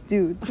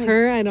 dude.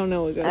 Her, I don't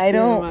know what goes through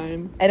her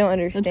mind. I don't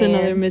understand. That's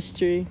another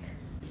mystery.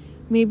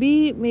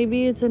 Maybe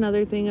it's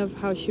another thing of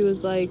how she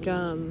was like,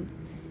 her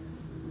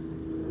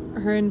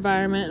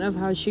environment of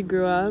how she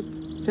grew up.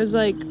 Because,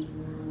 like,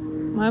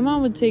 my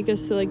mom would take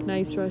us to, like,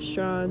 nice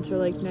restaurants or,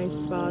 like, nice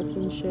spots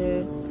and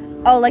shit.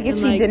 Oh, like, if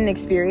she didn't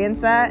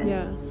experience that?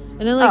 Yeah. And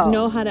then, like,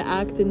 know how to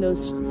act in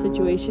those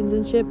situations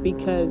and shit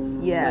because,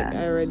 like,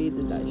 I already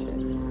did that shit.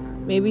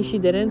 Maybe she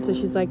didn't, so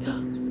she's like,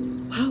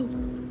 wow,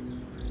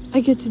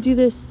 I get to do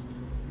this.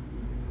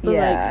 But,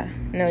 like,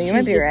 no, you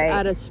might be right.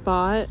 At a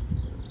spot.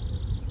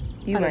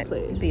 You might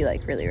be,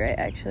 like, really right,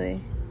 actually.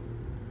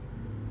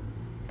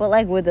 But,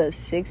 like, with a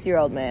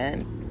 6-year-old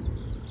man.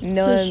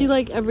 So she,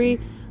 like, every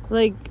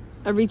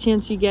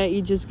chance you get,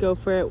 you just go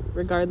for it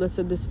regardless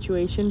of the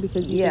situation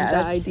because you think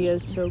that idea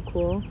is so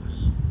cool.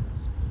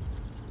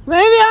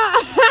 Maybe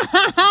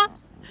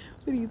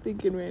What are you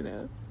thinking right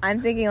now?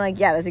 I'm thinking, like,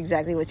 yeah, that's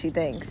exactly what she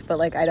thinks. But,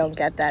 like, I don't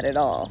get that at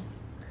all.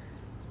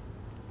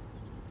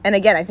 And,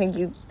 again, I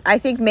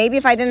think maybe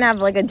if I didn't have,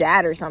 like, a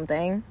dad or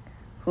something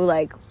who,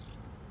 like...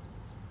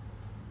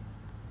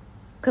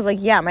 Because, like,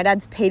 yeah, my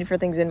dad's paid for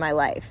things in my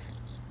life.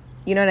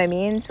 You know what I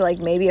mean? So, like,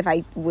 maybe if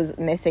I was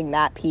missing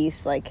that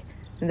piece, like,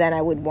 then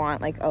I would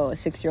want, like, a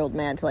 6-year-old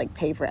man to, like,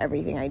 pay for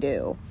everything I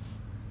do.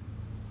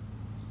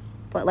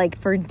 But, like,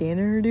 for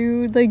dinner,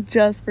 dude, like,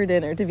 just for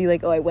dinner, to be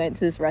like, oh, I went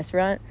to this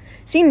restaurant.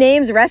 She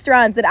names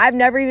restaurants that I've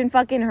never even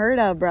fucking heard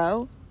of,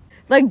 bro.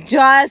 Like,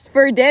 just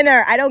for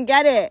dinner. I don't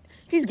get it.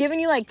 If he's giving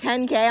you, like,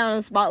 $10K on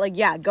the spot, like,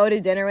 yeah, go to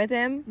dinner with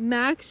him.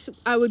 Max,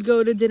 I would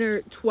go to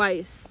dinner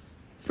twice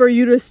for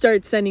you to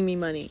start sending me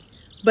money.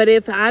 But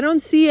if I don't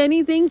see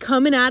anything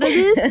coming out of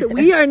this,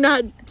 we are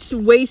not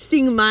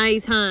wasting my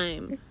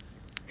time.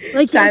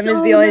 Like, time is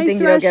the only thing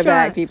you don't get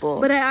back,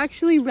 people. But I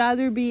actually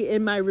rather be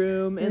in my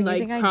room and,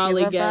 like,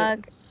 probably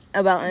get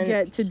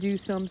to do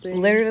something.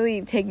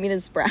 Literally take me to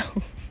Sprouts.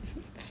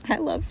 I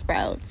love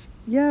Sprouts.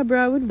 Yeah,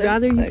 bro, I would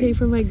rather you pay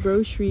for my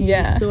groceries.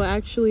 Yeah. So I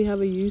actually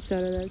have a use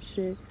out of that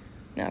shit.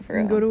 Not for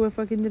real. And go to a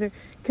fucking dinner.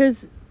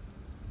 Because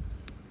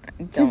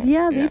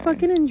they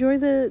fucking enjoy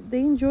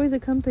the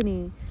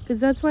company. Because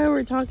that's why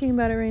we're talking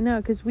about it right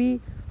now. Because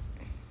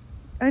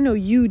I know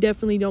you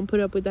definitely don't put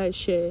up with that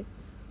shit.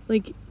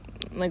 Like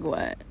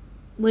what?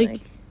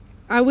 Like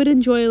I would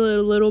enjoy it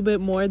a little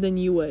bit more than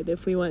you would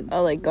if we went.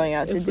 Oh, like going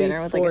out to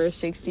dinner with like a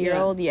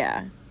 60-year-old?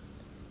 Yeah.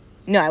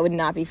 No, I would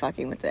not be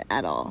fucking with it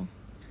at all.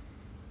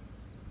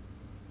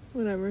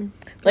 Whatever.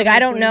 Like, I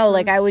don't know.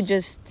 Like, I would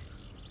just...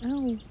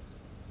 Ow.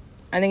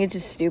 I think it's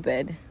just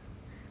stupid.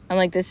 I'm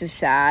like, this is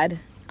sad.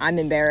 I'm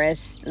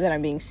embarrassed that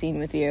I'm being seen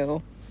with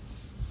you.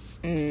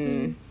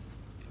 I'm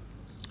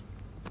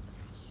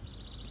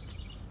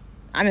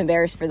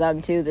embarrassed for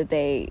them, too, that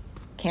they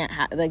can't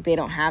have... Like, they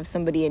don't have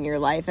somebody in your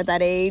life at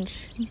that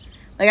age.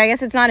 Like, I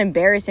guess it's not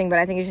embarrassing, but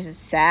I think it's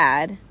just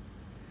sad.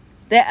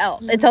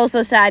 It's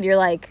also sad you're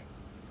like...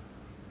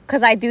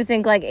 Because I do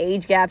think, like,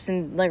 age gaps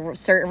in, like,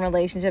 certain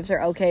relationships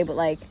are okay, but,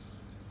 like,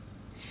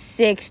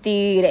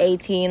 60 to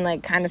 18,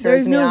 like, kind of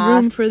throws me off. There's no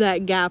room for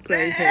that gap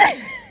right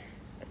here.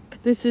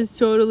 This is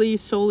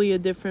solely a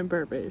different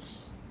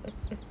purpose.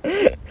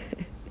 There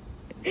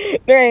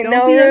ain't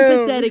no room.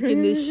 Don't be empathetic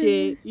in this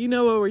shit. You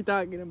know what we're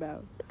talking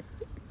about.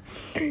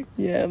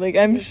 Yeah, like,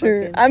 I'm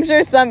sure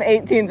some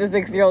 18 to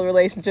 6-year-old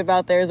relationship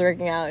out there is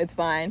working out. It's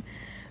fine.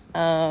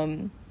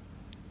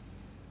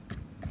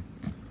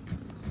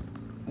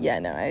 Yeah,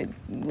 no, I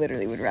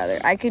literally would rather...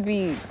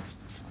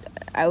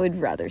 I would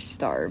rather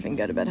starve and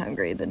go to bed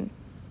hungry than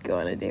go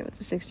on a date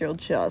with a 6-year-old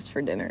just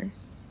for dinner.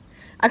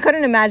 I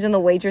couldn't imagine the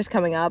waitress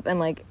coming up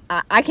and, like,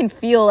 I can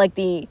feel, like,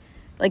 the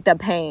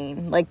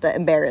pain, like, the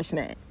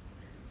embarrassment.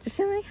 Just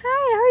being like,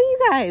 hi, how are you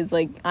guys?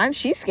 Like,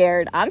 she's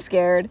scared. I'm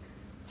scared.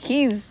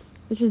 This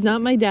is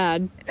not my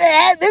dad.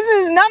 This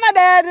is not my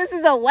dad. This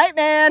is a white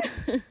man.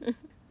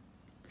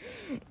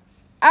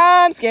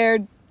 I'm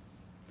scared.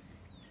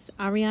 It's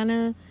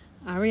Ariana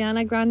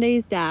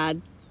Grande's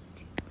dad.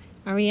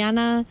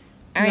 Ariana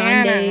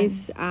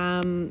Grande's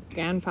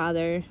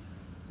grandfather.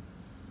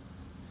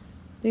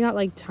 They got,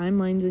 like,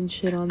 timelines and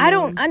shit on them. I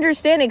don't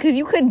understand it, because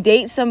you could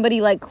date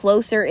somebody, like,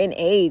 closer in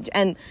age.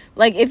 And,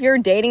 like, if you're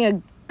dating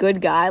a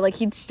good guy, like,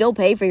 he'd still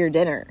pay for your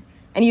dinner.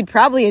 And you'd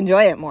probably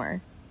enjoy it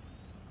more.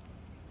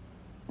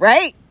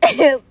 Right?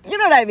 You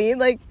know what I mean?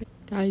 Like...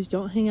 Guys,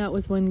 don't hang out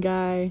with one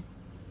guy.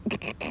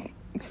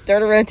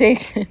 Start a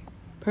rotation.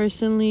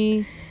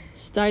 Personally...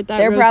 Start that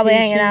They're rotation. Probably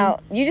hanging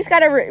out. You just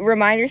gotta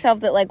remind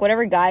yourself that, like,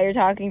 whatever guy you're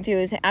talking to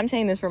is... I'm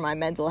saying this for my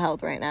mental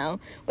health right now.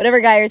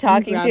 Whatever guy you're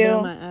talking to...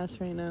 on my ass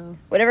right now.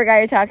 Whatever guy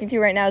you're talking to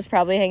right now is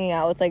probably hanging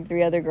out with, like,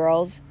 3 other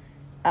girls.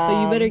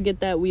 So you better get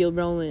that wheel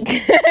rolling.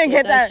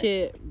 Get that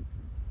shit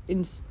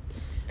in...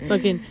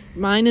 Fucking...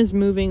 Mine is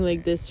moving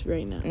like this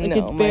right now. Like,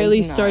 it's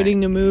barely starting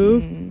to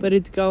move, but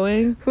it's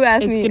going. Who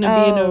asked me? It's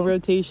gonna be in a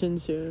rotation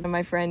soon. And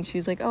my friend,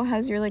 she's like, oh,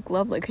 how's your, like,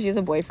 love life? Because she has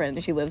a boyfriend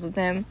and she lives with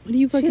him. What do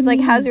you fucking She's like,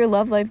 mean? how's your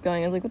love life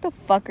going? I was like, what the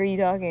fuck are you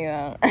talking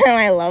about?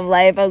 My love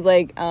life? I was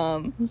like,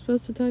 I'm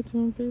supposed to talk to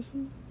one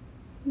person?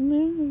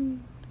 No.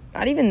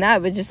 Not even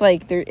that, but just,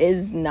 like, there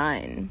is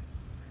none.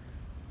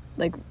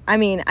 Like, I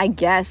mean, I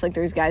guess, like,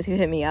 there's guys who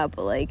hit me up,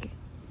 but, like...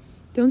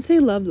 Don't say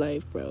love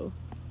life, bro.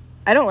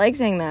 I don't like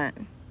saying that.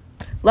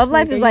 Love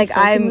life is, like,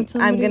 I'm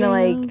gonna,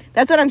 like... Now?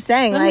 That's what I'm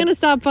saying. I'm gonna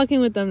stop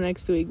fucking with them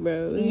next week,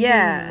 bro.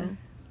 Yeah.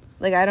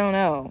 Like, I don't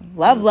know.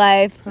 Love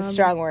life is a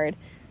strong word.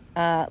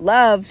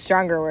 Love,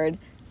 stronger word.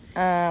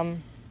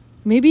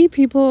 Maybe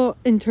people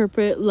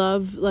interpret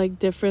love, like,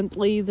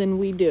 differently than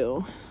we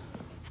do.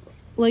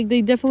 Like,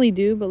 they definitely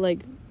do, but, like,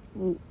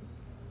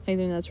 I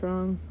think that's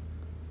wrong.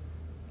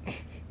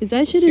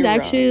 That shit is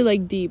actually, wrong.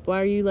 Like, deep.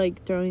 Why are you,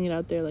 like, throwing it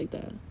out there like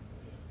that?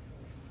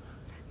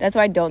 That's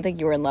why I don't think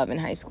you were in love in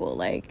high school.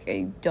 Like,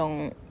 I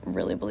don't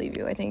really believe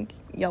you. I think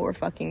y'all were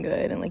fucking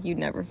good, and, like, you'd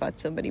never fucked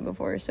somebody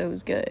before, so it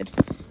was good.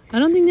 I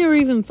don't think they were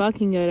even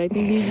fucking good. I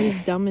think you're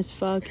just dumb as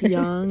fuck,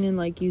 young, and,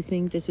 like, you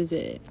think this is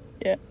it.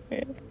 Yeah,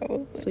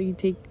 probably. So you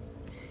take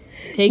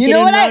you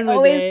know what I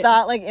always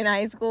thought, like, in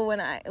high school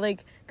when I,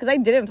 like, because I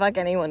didn't fuck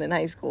anyone in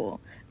high school.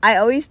 I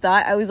always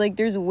thought, I was like,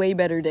 there's way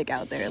better dick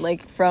out there.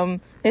 Like,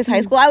 from this high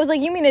school, I was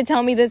like, you mean to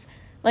tell me this,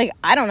 like,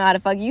 I don't know how to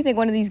fuck. You think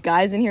one of these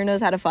guys in here knows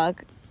how to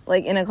fuck?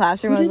 Like, in a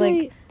classroom, I was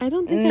like, I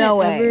don't think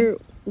no I ever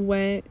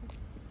went.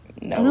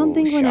 No I don't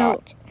think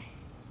shot.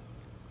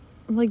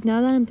 When I, like,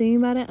 now that I'm thinking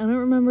about it, I don't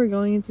remember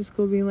going into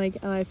school being like,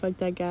 oh, I fucked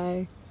that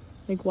guy.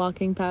 Like,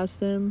 walking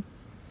past him.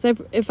 So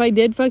if I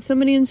did fuck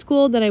somebody in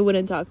school, then I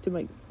wouldn't talk to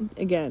them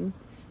again.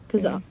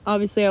 Because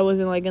obviously I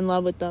wasn't, like, in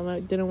love with them. I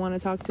didn't want to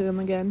talk to them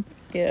again.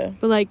 Yeah.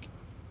 But, like,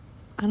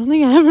 I don't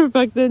think I ever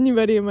fucked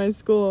anybody in my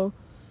school.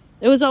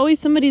 It was always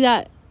somebody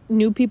that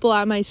knew people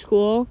at my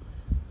school.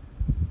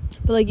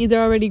 But, like, either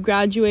already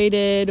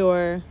graduated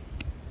or...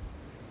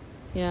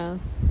 Yeah.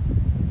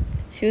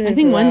 I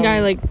think one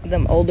guy, like...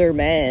 Them older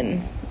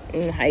men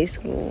in high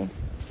school.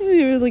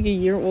 He was, like, a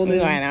year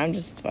older. I know, I'm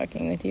just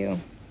fucking with you.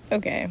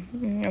 Okay.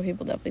 You know,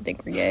 people definitely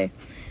think we're gay.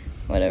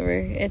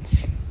 Whatever.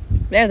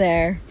 They're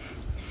there.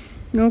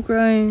 No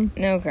crying.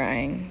 No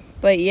crying.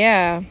 But,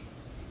 yeah...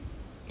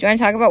 Do you want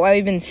to talk about why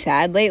we've been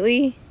sad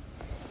lately?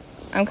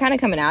 I'm kind of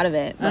coming out of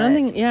it. I don't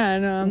think... Yeah,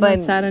 no, I'm not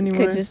sad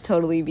anymore. Could just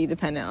totally be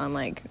dependent on,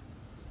 like...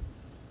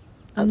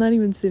 I'm not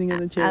even sitting in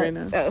the chair right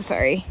now. Oh,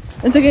 sorry.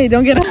 It's okay.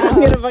 Don't get up. I'm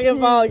going to fucking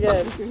fall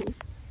again.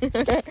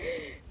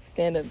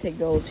 Stand up. Take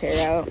the whole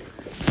chair out.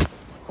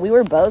 We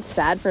were both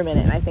sad for a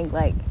minute. And I think,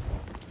 like...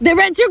 The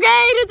retrograde!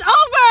 It's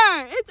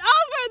over! It's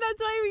over!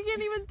 That's why we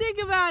can't even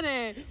think about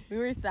it. We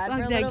were sad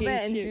for a little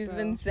bit, and she's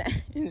been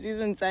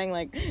saying,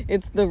 like,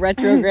 it's the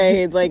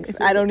retrograde. Like,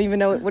 I don't even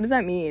know. What does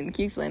that mean?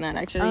 Can you explain that,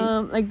 actually?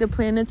 Like, the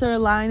planets are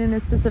aligned in a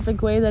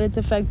specific way that it's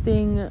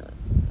affecting,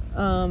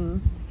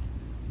 How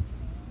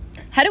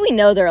do we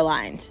know they're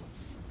aligned?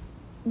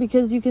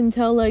 Because you can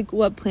tell, like,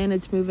 what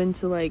planets move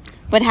into, like...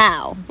 But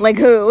how? Like,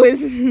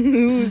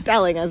 who's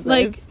telling us this?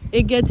 Like,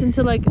 it gets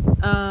into, like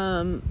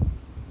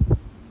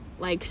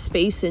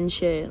space and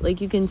shit.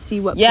 Like, you can see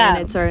what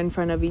planets are in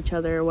front of each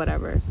other or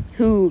whatever.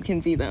 Who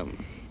can see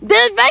them? The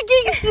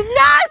fucking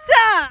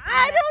NASA!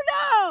 I don't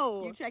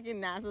know! You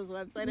checking NASA's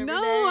website every day?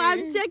 No,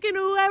 I'm checking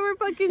whoever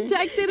fucking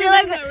checked it. You're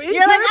like,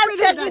 I'm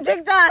checking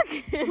TikTok.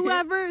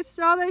 Whoever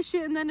saw that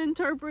shit and then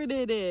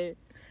interpreted it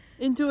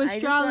into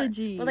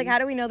astrology. But, like, how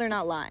do we know they're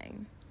not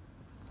lying?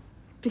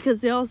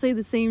 Because they all say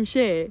the same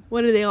shit.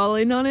 What, are they all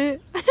in on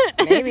it?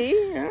 Maybe.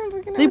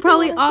 They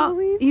probably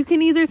all... You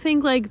can either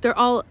think, like, they're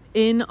all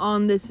in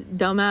on this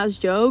dumbass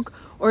joke,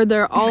 or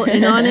they're all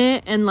in on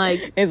it and,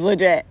 like... It's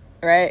legit,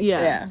 right?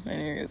 Yeah. I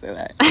knew you were going to say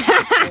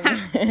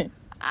that.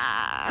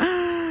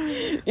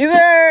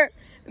 Either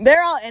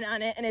they're all in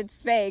on it and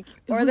it's fake,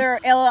 or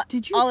they're all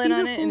in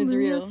on it and it's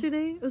real.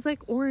 Yesterday? It was, like,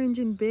 orange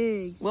and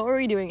big. What were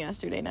we doing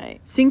yesterday night?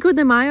 Cinco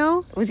de Mayo?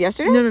 It was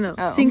yesterday? No.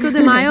 Oh. Cinco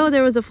de Mayo,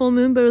 there was a full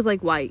moon, but it was,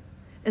 like, white.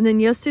 And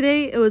then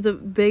yesterday, it was a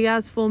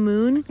big-ass full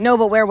moon. No,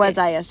 but where was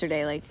I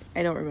yesterday? Like,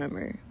 I don't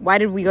remember. Why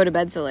did we go to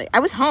bed so late?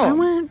 I was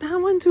home. I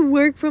went to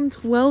work from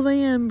 12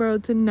 a.m., bro,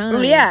 to 9.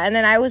 Oh, yeah, and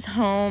then I was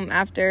home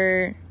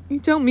after... You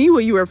tell me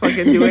what you were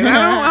fucking doing.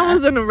 I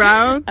wasn't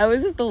around. I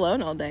was just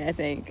alone all day, I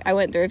think. I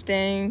went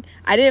thrifting.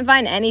 I didn't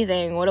find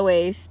anything. What a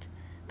waste.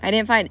 I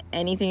didn't find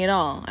anything at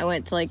all. I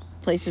went to, like,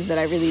 places that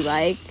I really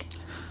like,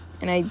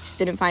 and I just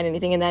didn't find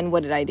anything. And then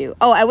what did I do?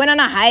 Oh, I went on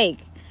a hike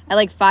at,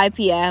 like, 5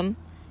 p.m.,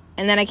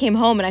 and then I came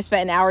home and I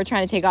spent an hour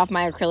trying to take off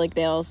my acrylic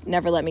nails.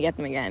 Never let me get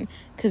them again.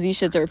 Because these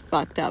shits are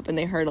fucked up and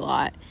they hurt a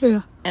lot.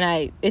 Yeah.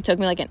 And it took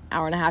me like an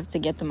hour and a half to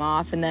get them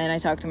off. And then I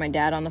talked to my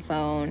dad on the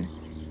phone.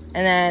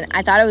 And then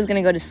I thought I was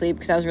going to go to sleep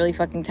because I was really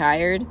fucking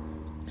tired.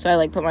 So I,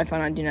 like, put my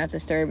phone on Do Not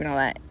Disturb and all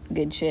that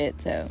good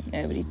shit. So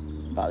nobody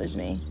bothers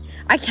me.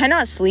 I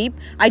cannot sleep.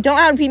 I don't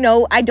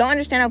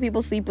understand how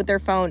people sleep with their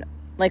phone,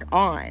 like,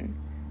 on.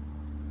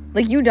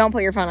 Like, you don't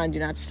put your phone on Do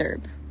Not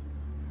Disturb.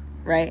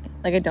 Right?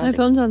 Like, I don't My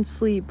phone's on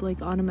sleep,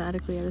 like,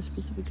 automatically at a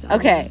specific time.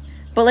 Okay.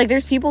 But, like,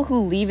 there's people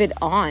who leave it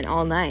on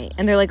all night.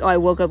 And they're like, oh, I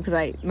woke up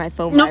because my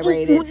phone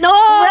vibrated.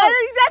 No!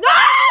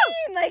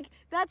 Like,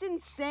 that's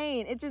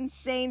insane. It's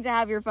insane to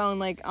have your phone,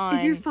 like, on.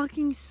 If you're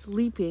fucking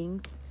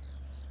sleeping,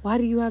 why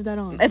do you have that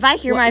on? If I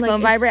hear my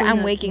phone vibrate,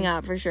 I'm waking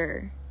up for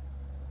sure.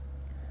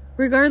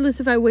 Regardless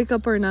if I wake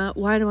up or not,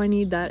 why do I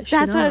need that shit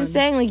That's what I'm on?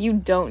 saying. Like, you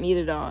don't need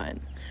it on.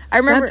 I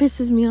remember... That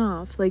pisses me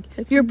off. Like,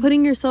 you're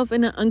putting yourself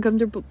in an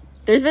uncomfortable...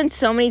 There's been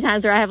so many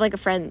times where I have, like, a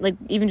friend, like,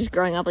 even just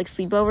growing up, like,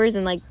 sleepovers,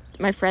 and, like,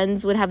 my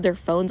friends would have their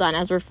phones on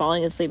as we're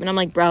falling asleep, and I'm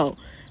like, bro,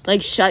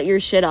 like, shut your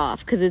shit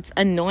off, because it's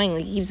annoying.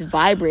 Like, it keeps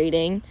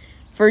vibrating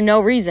for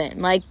no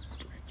reason. Like,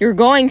 you're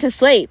going to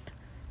sleep.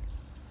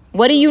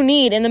 What do you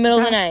need in the middle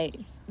of the night?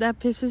 That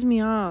pisses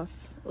me off.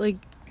 Like,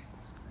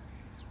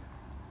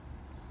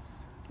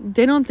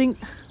 they don't think...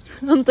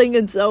 I'm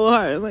thinking so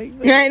hard. Like,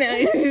 I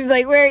know. He's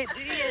like, where...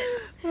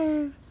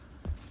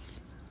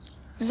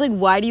 Just like,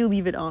 why do you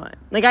leave it on?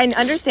 Like, I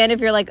understand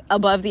if you're like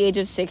above the age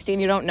of 60 and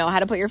you don't know how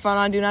to put your phone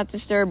on do not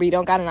disturb, or you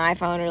don't got an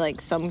iPhone or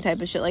like some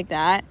type of shit like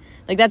that.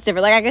 Like, that's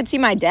different. Like, I could see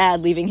my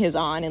dad leaving his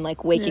on and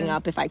like waking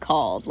up if I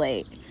called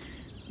late.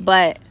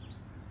 But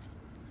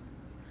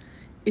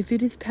if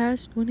it is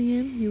past 1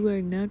 a.m., you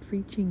are not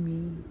reaching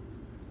me.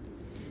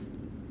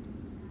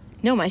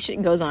 No, my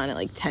shit goes on at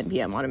like 10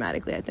 p.m.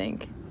 automatically, I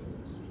think.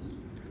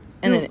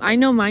 And then I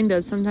know mine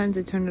does. Sometimes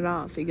I turn it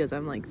off because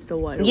I'm like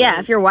still wide awake. Yeah,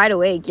 if you're wide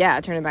awake,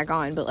 turn it back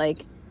on. But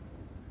like,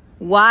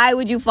 why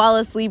would you fall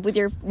asleep with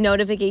your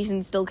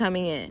notifications still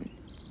coming in?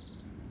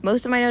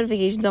 Most of my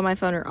notifications on my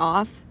phone are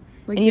off.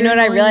 Like, and you know what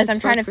I realized? I'm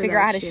trying to figure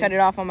out how to shut it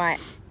off on my,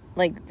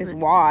 like, this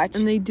watch.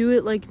 And they do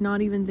it like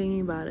not even thinking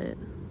about it.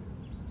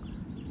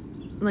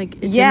 Like,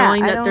 it's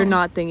annoying that they're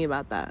not thinking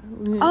about that.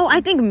 Oh,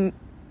 I think,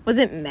 was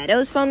it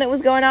Meadow's phone that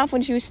was going off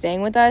when she was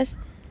staying with us?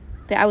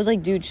 I was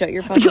like, dude, shut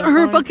your fucking phone.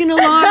 Her fucking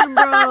alarm,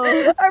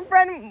 bro. Our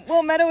friend,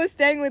 Meadow was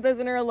staying with us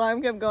and her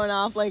alarm kept going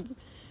off. Like,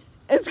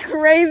 it's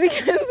crazy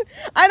because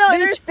I don't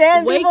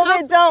understand people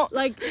that don't.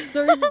 Like,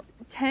 there's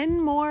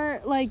 10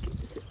 more, like,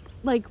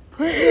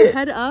 put your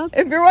head up.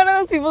 If you're one of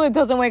those people that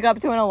doesn't wake up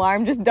to an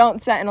alarm, just don't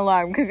set an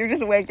alarm because you're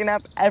just waking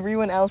up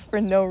everyone else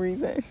for no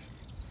reason.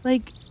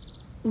 Like,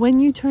 when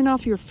you turn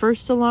off your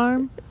first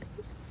alarm...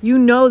 You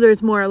know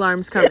there's more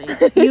alarms coming.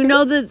 You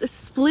know the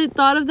split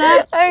thought of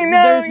that? I know.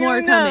 There's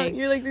more coming.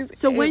 You're like,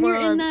 so when you're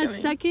in that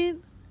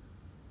second,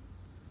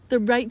 the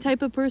right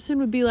type of person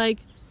would be like,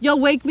 yo,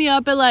 wake me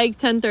up at like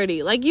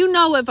 10:30. Like, you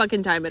know what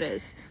fucking time it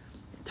is.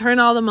 Turn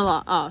all them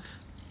off.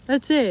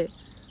 That's it.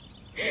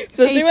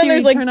 Especially when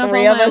there's like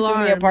 3 of us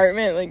in the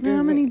apartment. Like,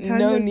 there's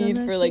no need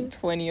for like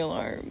 20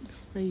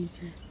 alarms.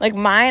 Crazy. Like,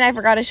 mine, I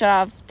forgot to shut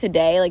off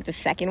today, like the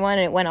second one,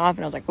 and it went off,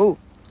 and I was like, ooh.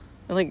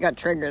 I like got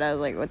triggered. I was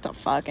like, what the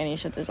fuck? I need to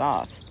shut this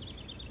off.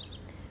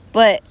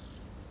 But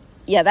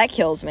yeah, that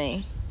kills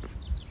me.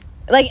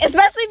 Like,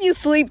 especially if you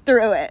sleep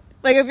through it.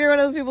 Like, if you're one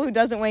of those people who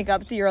doesn't wake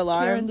up to your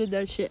alarm. Karen did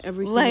that shit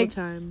every single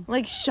time.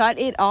 Like, shut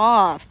it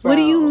off, bro. What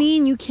do you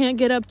mean you can't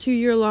get up to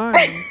your alarm?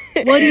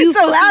 What do you It's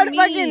a loud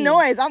fucking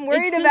noise. I'm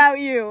worried about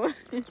you.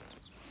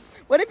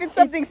 What if it's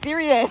something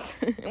serious?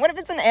 What if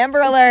it's an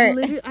Amber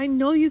Alert? I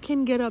know you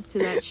can get up to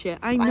that shit.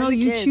 I know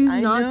you choose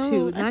not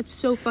to. That's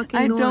so fucking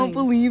annoying. I don't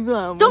believe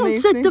them. Don't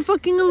set the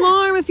fucking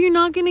alarm if you're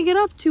not gonna get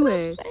up to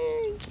it.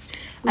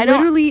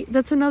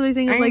 That's another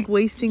thing of like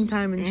wasting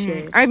time and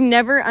shit. I've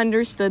never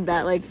understood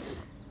that. Like,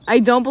 I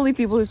don't believe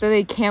people who say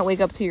they can't wake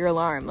up to your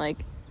alarm. Like,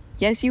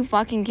 yes, you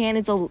fucking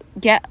can.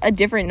 Get a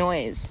different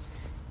noise.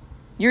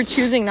 You're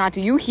choosing not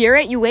to. You hear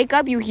it, you wake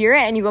up, you hear it,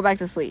 and you go back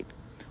to sleep.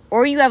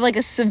 Or you have, like,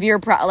 a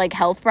severe,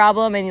 health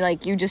problem,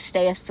 and, you just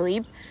stay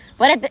asleep.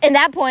 But at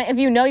that point, if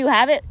you know you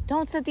have it,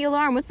 don't set the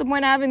alarm. What's the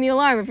point of having the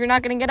alarm if you're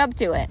not going to get up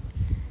to it?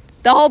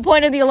 The whole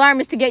point of the alarm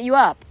is to get you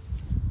up.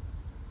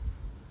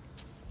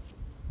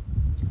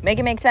 Make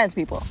it make sense,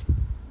 people.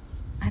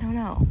 I don't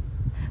know.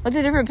 What's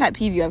a different pet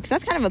peeve you have? Because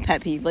that's kind of a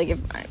pet peeve. Like,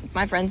 if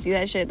my friends do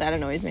that shit, that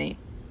annoys me.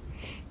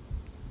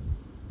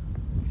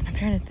 I'm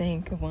trying to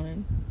think of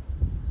one.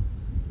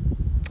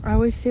 I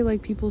always say,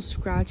 like, people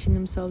scratching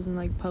themselves in,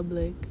 like,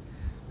 public.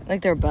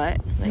 Like their butt?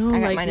 Like, no,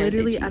 like,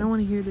 literally, I don't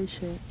want to hear this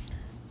shit.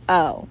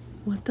 Oh.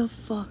 What the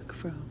fuck,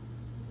 bro?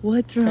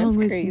 What's wrong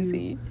with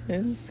crazy.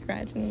 It's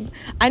scratching.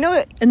 I know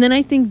it. And then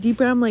I think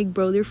deeper, I'm like,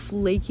 bro, they're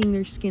flaking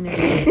their skin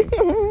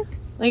everywhere.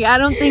 Like, I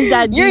don't think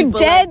that deep. Your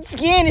dead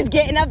skin is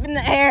getting up in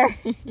the air.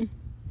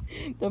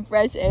 The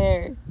fresh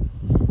air.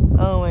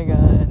 Oh, my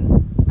God.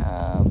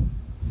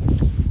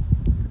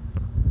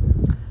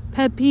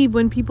 Pet peeve,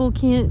 when people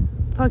can't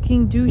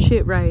fucking do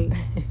shit right.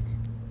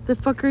 The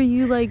fuck are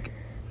you, like,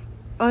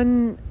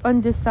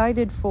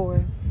 undecided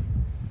for?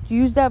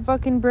 Use that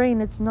fucking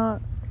brain. It's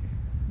not.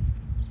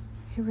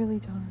 I really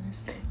don't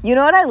understand. You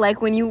know what I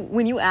like when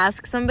you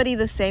ask somebody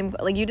the same,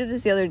 like, you did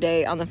this the other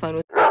day on the phone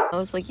with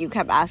us, like, you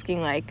kept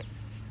asking, like,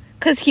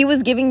 because he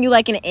was giving you,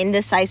 like, an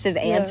indecisive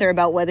answer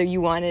about whether he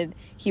wanted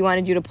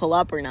you to pull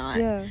up or not.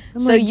 Yeah.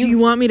 So like, do you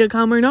want me to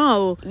come or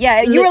no?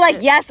 Yeah, you were like,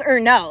 yes or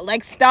no.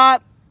 Like,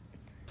 stop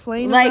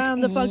playing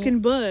around the fucking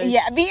bush.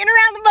 Yeah, being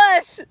around the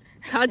bush.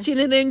 Touching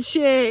it and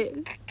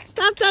shit.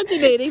 Stop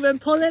touching it. Even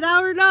pull it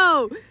out or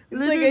no. It's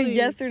literally like a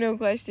yes or no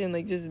question.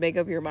 Like, just make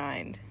up your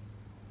mind.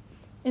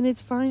 And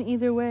it's fine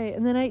either way.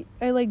 And then I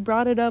like,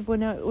 brought it up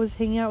when I was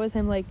hanging out with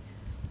him, like,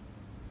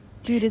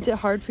 dude, is it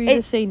hard for you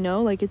to say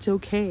no? Like, it's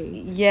okay.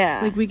 Yeah.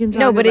 Like, we can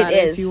talk about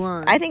it if you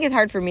want. I think it's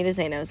hard for me to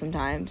say no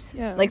sometimes.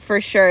 Yeah. Like, for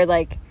sure,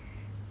 like,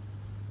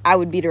 I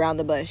would beat around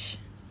the bush,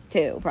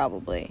 too,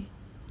 probably.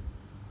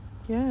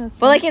 Yeah.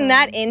 But, like, in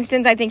that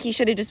instance, I think he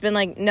should have just been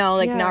like, no,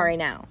 like, not right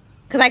now.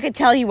 Because I could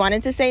tell he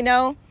wanted to say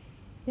no.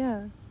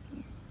 Yeah.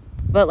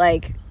 But,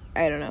 like,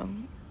 I don't know.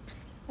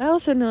 I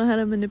also know how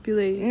to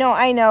manipulate. No,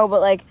 I know,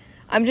 but, like,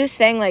 I'm just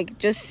saying, like,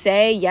 just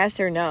say yes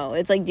or no.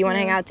 It's like, do you want to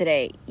hang out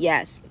today?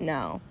 Yes.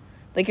 No.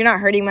 Like, you're not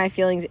hurting my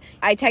feelings.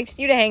 I text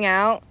you to hang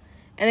out,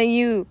 and then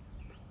you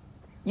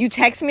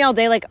text me all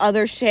day, like,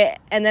 other shit,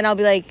 and then I'll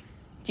be like,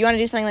 do you want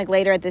to do something, like,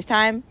 later at this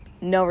time?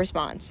 No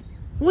response.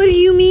 What do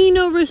you mean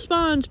no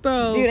response,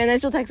 bro? Dude, and then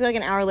she'll text me, like,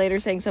 an hour later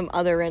saying some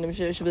other random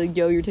shit. She'll be like,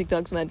 yo, your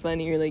TikTok's mad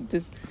funny, or, like,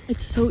 this.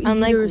 It's so easy I'm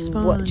like, to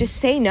respond. What? Just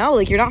say no.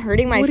 Like, you're not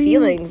hurting my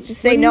feelings.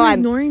 Just say, no,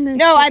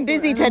 I'm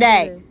busy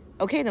today.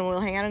 Okay, then we'll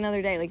hang out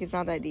another day. Like, it's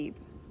not that deep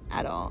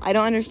at all. I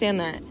don't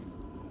understand that.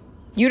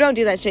 You don't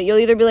do that shit. You'll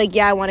either be like,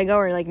 yeah, I want to go,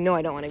 or like, no,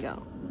 I don't want to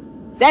go.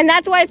 Then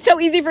that's why it's so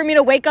easy for me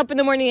to wake up in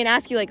the morning and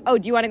ask you, like, oh,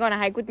 do you want to go on a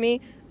hike with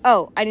me?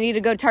 Oh, I need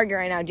to go to Target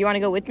right now. Do you want to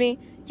go with me?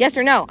 Yes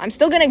or no? I'm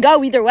still going to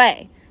go either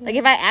way. Like,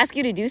 if I ask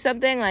you to do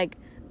something, like,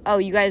 oh,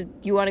 you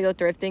want to go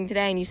thrifting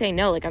today? And you say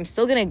no, like, I'm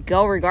still going to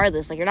go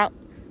regardless. Like, you're not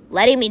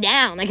letting me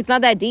down. Like, it's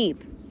not that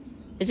deep.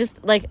 It's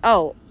just like,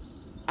 oh,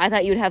 I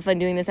thought you'd have fun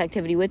doing this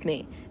activity with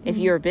me. If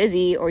you're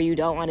busy or you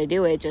don't want to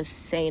do it, just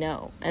say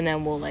no. And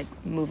then we'll, like,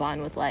 move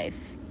on with life.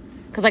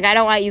 Because, like, I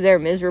don't want you there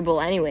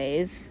miserable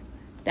anyways.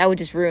 That would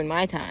just ruin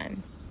my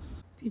time.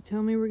 If you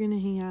tell me we're going to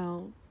hang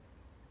out,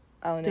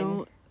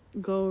 don't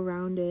go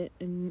around it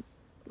and,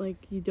 like,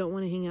 you don't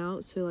want to hang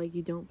out, so, like,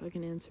 you don't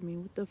fucking answer me.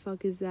 What the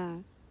fuck is that?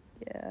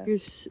 Yeah. You're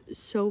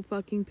so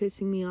fucking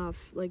pissing me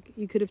off. Like,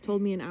 you could have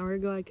told me an hour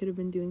ago I could have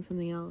been doing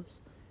something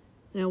else.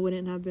 And I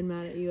wouldn't have been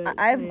mad at you.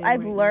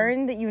 I've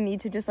learned that you need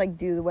to just, like,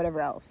 do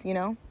whatever else, you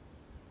know?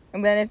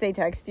 And then if they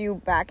text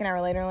you back an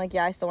hour later and, like,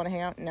 yeah, I still want to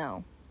hang out,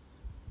 no.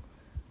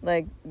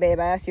 Like, babe,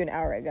 I asked you an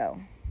hour ago.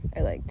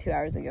 Or, like, 2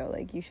 hours ago.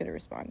 Like, you should have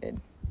responded.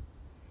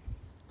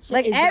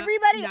 Like,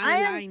 everybody, I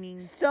am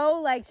so,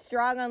 like,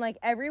 strong on, like,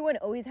 everyone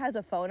always has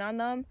a phone on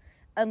them.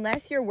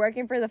 Unless you're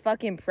working for the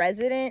fucking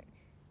president,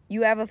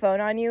 you have a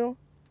phone on you.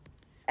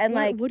 And,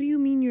 what do you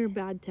mean you're a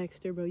bad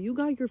texter, bro? You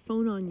got your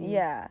phone on you.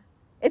 Yeah.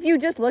 If you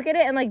just look at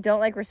it and, like, don't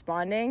like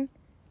responding,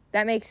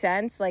 that makes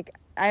sense. Like,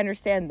 I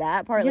understand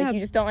that part. Yeah. Like, you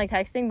just don't like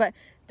texting, but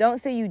don't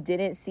say you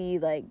didn't see,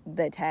 like,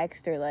 the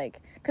text or, like,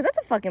 because that's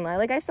a fucking lie.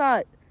 Like, I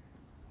saw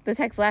the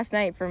text last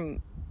night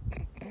from,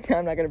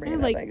 I'm not going to bring it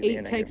up. I have, like,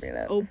 8 texts,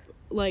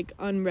 like,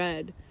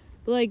 unread.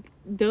 But, like,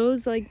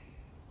 those, like,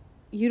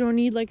 you don't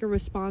need, like, a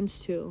response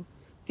to.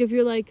 If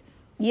you're like,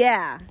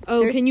 yeah.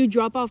 Oh, can you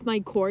drop off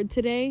my cord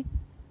today?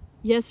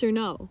 Yes or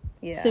no?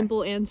 Yeah.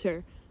 Simple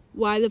answer.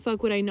 Why the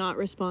fuck would I not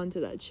respond to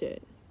that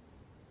shit?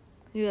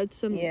 Like, that's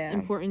some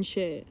important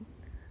shit.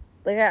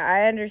 Like,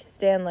 I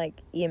understand,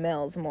 like,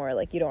 emails more.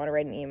 Like, you don't want to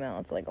write an email.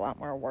 It's, like, a lot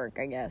more work,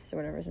 I guess, or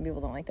whatever. Some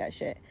people don't like that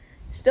shit.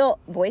 Still,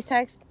 voice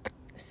text,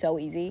 so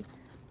easy.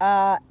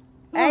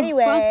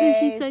 Anyway. Fuck did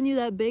she send you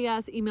that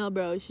big-ass email,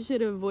 bro? She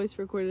should have voice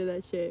recorded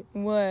that shit.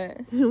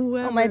 What?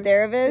 Oh, my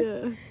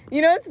therapist? Yeah.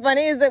 You know what's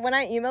funny is that when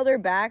I emailed her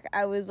back,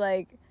 I was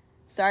like,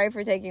 sorry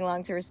for taking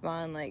long to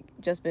respond, like,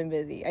 just been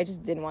busy. I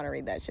just didn't want to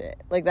read that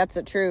shit. Like, that's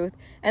the truth.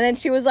 And then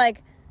she was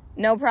like,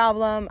 no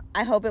problem.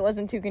 I hope it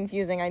wasn't too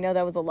confusing. I know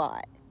that was a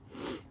lot.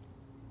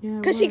 Yeah.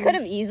 Because she could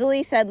have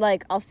easily said,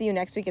 like, I'll see you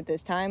next week at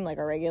this time, like,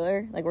 our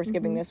regular. Like, we're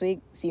skipping this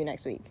week. See you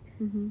next week.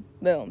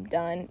 Boom.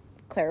 Done.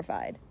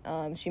 Clarified.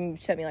 She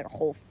sent me, like, a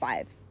whole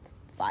five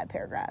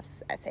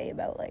paragraphs essay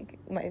about, like,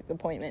 my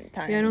appointment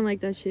time. Yeah, I don't like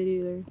that shit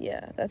either.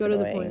 Yeah, that's Go annoying.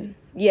 to the point.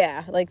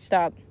 Yeah, like,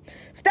 stop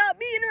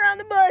beating around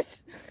the bush.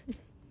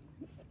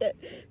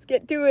 Let's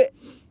get to it.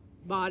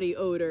 Body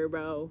odor,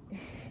 bro.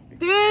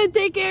 Dude,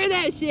 take care of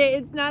that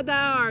shit. It's not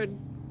that hard.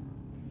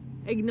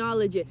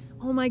 Acknowledge it.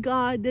 Oh my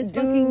god, this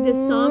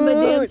samba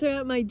dancer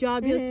at my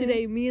job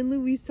yesterday. Me and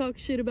Louise talk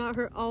shit about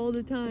her all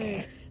the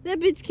time. That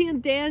bitch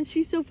can't dance.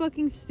 She's so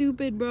fucking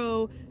stupid,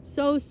 bro.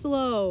 So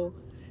slow.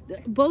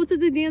 Both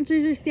of the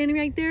dancers are standing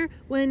right there.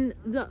 When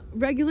the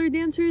regular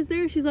dancer is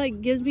there, she's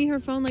like, gives me her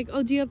phone, like,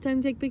 oh, do you have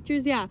time to take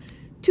pictures? Yeah.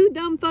 2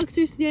 dumb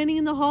fucks are standing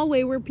in the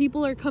hallway where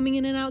people are coming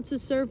in and out to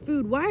serve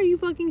food. Why are you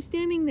fucking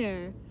standing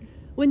there?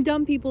 When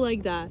dumb people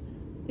like that.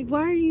 Like,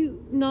 why are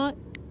you not...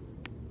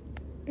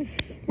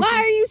 Why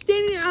are you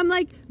standing there? I'm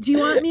like, do you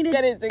want me to...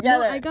 Get it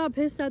together. No, I got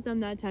pissed at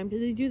them that time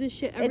because they do this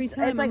shit every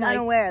time. It's like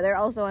unaware. They're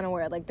also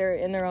unaware. Like, they're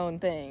in their own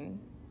thing.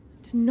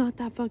 It's not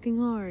that fucking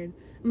hard.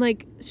 I'm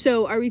like,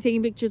 so are we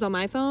taking pictures on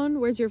my phone?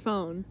 Where's your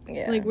phone?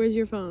 Yeah. Like, where's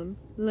your phone?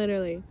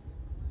 Literally.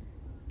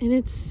 And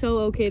it's so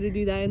okay to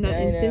do that in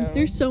that instance.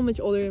 They're so much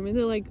older than me.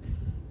 They're like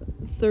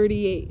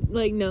 38.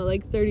 Like, no,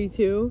 like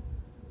 32.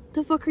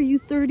 The fuck are you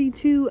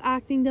 32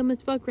 acting dumb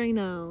as fuck right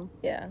now?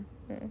 Yeah.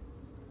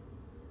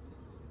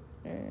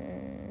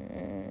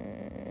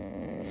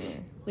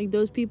 Like,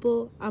 those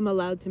people, I'm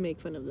allowed to make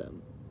fun of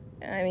them.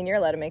 I mean, you're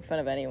allowed to make fun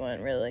of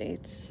anyone, really.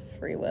 It's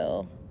free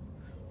will.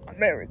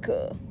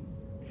 America.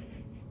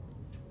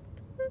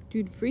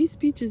 Dude, free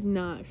speech is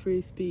not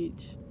free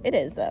speech. It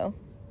is, though.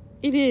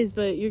 It is,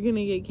 but you're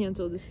gonna get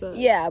canceled as fuck.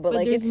 Yeah, but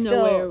like there's it's no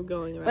still way of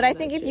going around. But I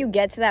think if shit. you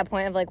get to that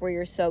point of like where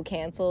you're so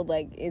canceled,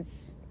 like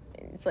it's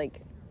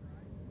like.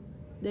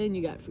 Then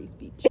you got free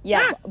speech.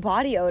 Yeah,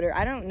 body odor.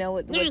 I don't know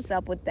what's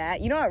up with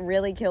that. You know what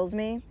really kills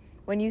me?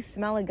 When you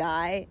smell a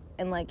guy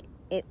and like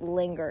it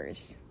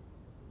lingers.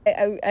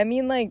 I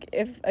mean, like,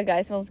 if a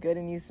guy smells good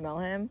and you smell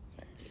him,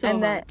 so and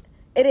hot. that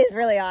it is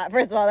really hot.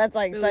 First of all, that's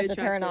like really such a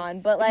turn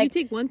on. But if like, you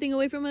take one thing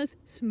away from us,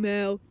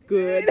 smell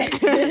good.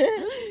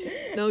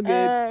 Smell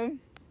good.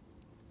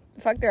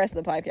 Fuck the rest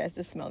of the podcast.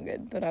 Just smell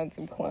good. Put on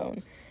some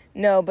cologne.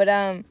 No, but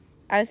I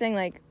was saying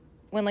like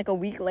when like a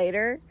week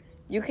later,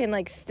 you can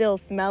like still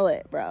smell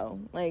it, bro.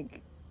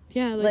 Like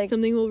yeah, like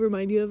something will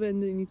remind you of it,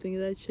 and then you think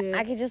of that shit.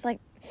 I could just like.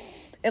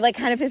 It, like,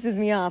 kind of pisses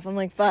me off. I'm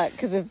like, fuck,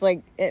 because it's,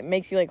 like, it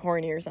makes you, like,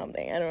 horny or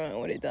something. I don't know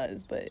what it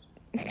does, but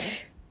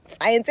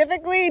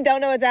scientifically, don't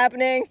know what's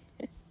happening.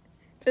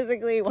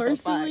 Physically, what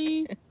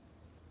personally. The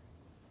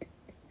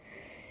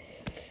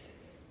fuck?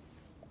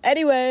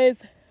 Anyways.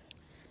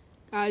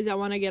 Guys, I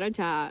want to get a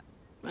tat.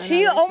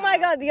 Oh my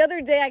God, the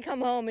other day I come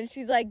home and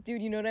she's like,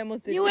 dude, you know what I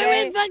almost did you today?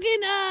 were with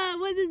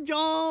fucking, what's his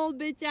Joel,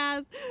 bitch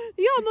ass.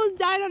 He almost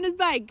died on his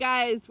bike,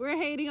 guys. We're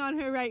hating on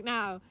her right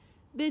now.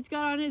 Bitch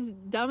got on his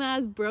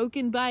dumbass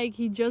broken bike.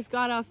 He just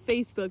got off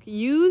Facebook.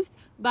 Used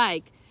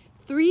bike.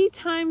 3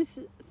 times...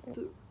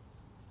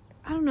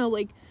 I don't know,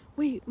 like...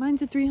 Wait,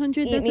 mine's a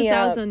 300? That's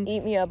 1,000.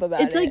 Eat me up about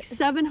it. It's like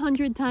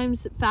 700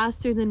 times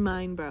faster than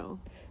mine, bro.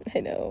 I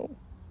know.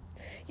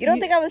 You don't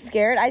think I was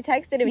scared? I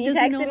texted him. He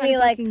texted me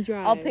like,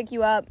 I'll pick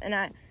you up. And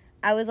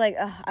I was like,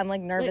 ugh, I'm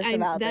like nervous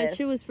about this. That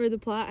shit was for the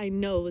plot. I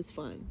know it was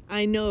fun.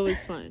 I know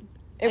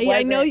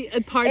I know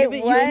a part of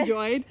it you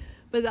enjoyed.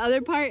 But the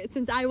other part,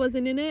 since I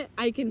wasn't in it,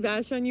 I can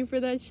bash on you for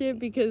that shit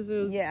because it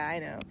was... Yeah, I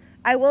know.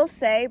 I will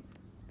say,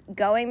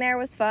 going there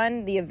was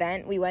fun. The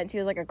event we went to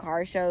was like a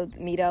car show,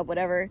 meetup,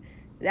 whatever.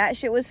 That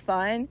shit was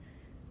fun.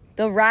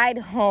 The ride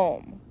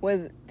home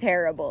was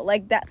terrible.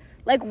 Like,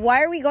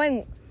 why are we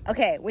going...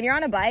 Okay, when you're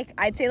on a bike,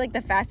 I'd say, like,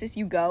 the fastest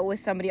you go with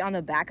somebody on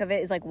the back of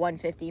it is, like,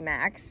 150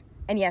 max.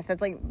 And, yes,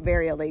 that's, like,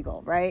 very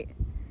illegal, right?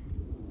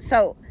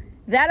 So...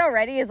 That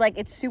already is, like,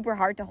 it's super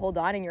hard to hold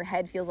on, and your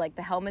head feels like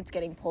the helmet's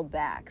getting pulled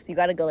back. So you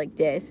got to go like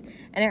this.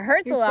 And it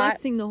hurts a lot. You're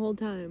flexing the whole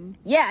time.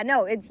 Yeah,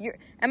 no,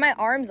 and my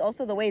arms,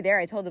 also the way there,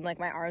 I told him, like,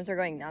 my arms are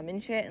going numb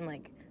and shit. And,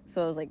 like,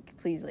 so I was like,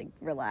 please, like,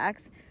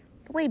 relax.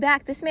 The way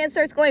back, this man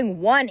starts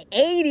going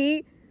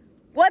 180.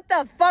 What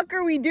the fuck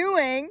are we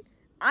doing?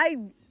 I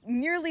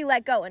nearly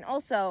let go. And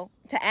also,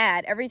 to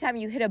add, every time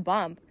you hit a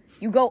bump,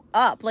 you go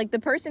up. Like, the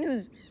person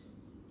who's,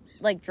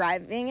 like,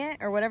 driving it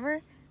or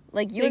whatever,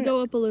 like, They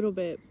go up a little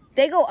bit.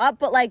 They go up,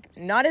 but, like,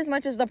 not as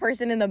much as the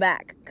person in the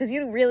back. Because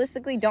you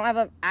realistically don't have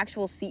an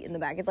actual seat in the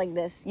back. It's like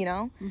this, you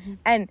know? Mm-hmm.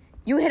 And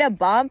you hit a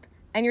bump,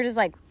 and you're just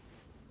like,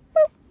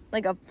 boop,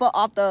 like a foot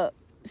off the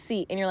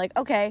seat. And you're like,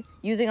 okay,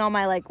 using all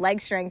my, like,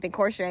 leg strength and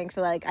core strength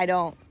so, like, I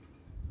don't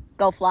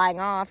go flying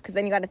off. Because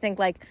then you got to think,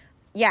 like,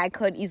 yeah, I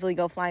could easily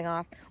go flying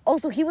off.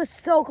 Also, he was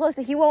so close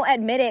he won't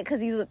admit it because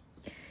he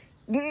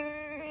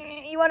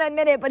won't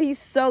admit it, but he's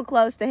so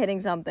close to hitting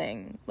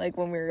something, like,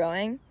 when we were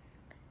going.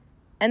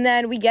 And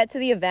then we get to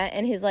the event,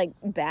 and his, like,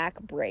 back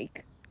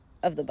brake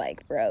of the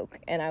bike broke.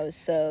 And I was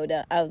so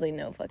done. I was like,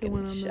 no fucking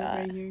the one on shot. The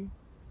right here.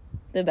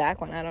 The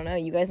back one, I don't know.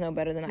 You guys know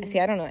better than I. See,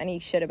 I don't know any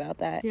shit about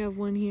that. You have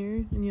one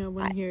here, and you have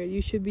one here.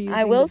 You should be using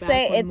I will the back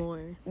say one it's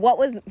more. What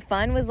was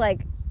fun was,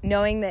 like,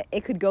 knowing that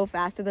it could go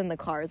faster than the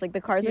cars. Like,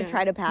 the cars would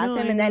try to pass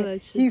him, and then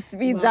he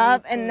speeds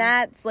up, and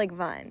that's, like,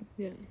 fun.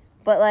 Yeah.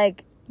 But,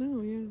 like...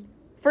 No, yeah.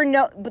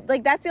 But,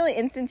 like, that's the only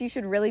instance you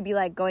should really be,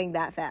 like, going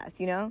that fast,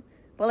 you know?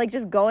 But, like,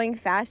 just going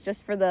fast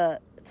just for to,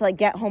 like,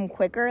 get home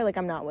quicker, like,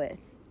 I'm not with.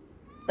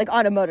 Like,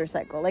 on a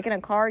motorcycle. Like, in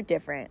a car,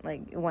 different.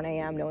 Like, 1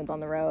 a.m., no one's on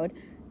the road.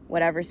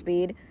 Whatever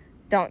speed.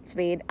 Don't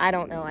speed. I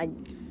don't know.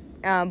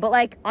 But,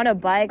 like, on a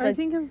bike, like,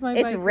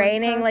 it's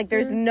raining. Like,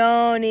 there's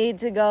no need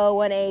to go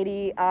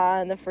 180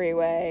 on the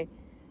freeway.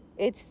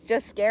 It's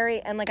just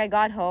scary. And, like, I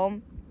got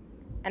home,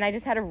 and I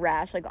just had a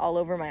rash, like, all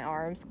over my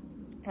arms.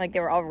 Like,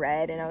 they were all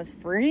red, and I was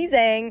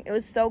freezing. It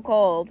was so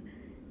cold.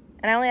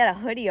 And I only had a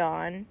hoodie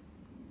on.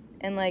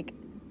 And, like,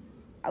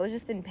 I was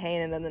just in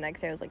pain. And then the next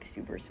day I was, like,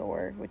 super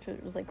sore, which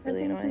was like,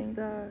 really annoying.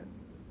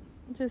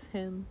 Just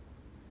him.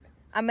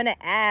 I'm going to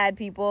add,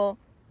 people.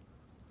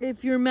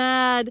 If you're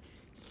mad,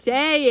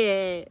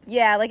 say it.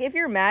 Yeah, like, if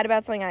you're mad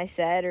about something I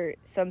said or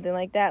something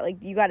like that,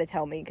 like, you got to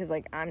tell me. Because,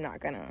 like, I'm not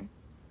going to.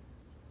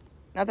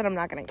 Not that I'm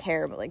not going to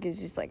care, but, like, it's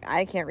just, like,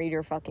 I can't read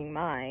your fucking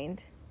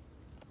mind.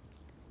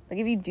 Like,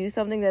 if you do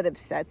something that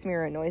upsets me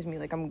or annoys me,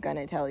 like, I'm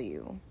gonna tell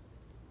you.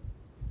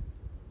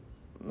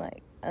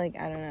 Like, I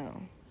don't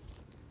know.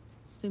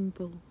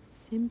 Simple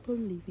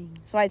living.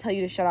 So I tell you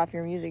to shut off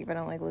your music if I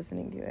don't like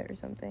listening to it or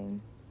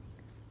something.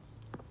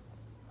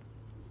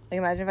 Like,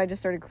 imagine if I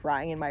just started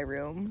crying in my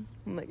room.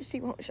 I'm like, she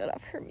won't shut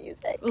off her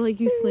music. Or, like,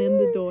 you slammed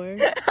the door.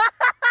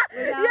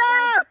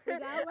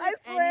 I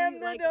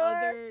slammed the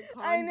door.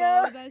 I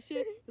know. That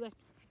shit. You're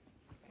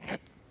like,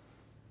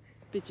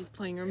 bitch is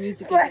playing her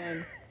music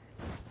again.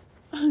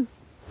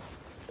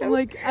 I'm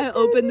like, I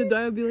open the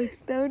door, I'd be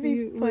like, that would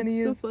be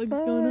funny as what the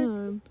fuck's going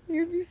on?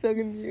 You'd be so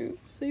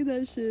confused. Say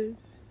that shit.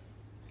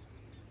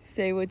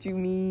 Say what you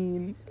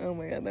mean. Oh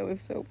my god, that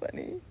was so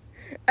funny.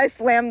 I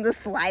slammed the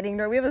sliding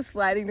door. We have a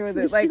sliding door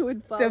that like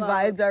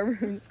divides our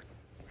rooms.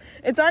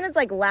 It's on its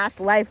like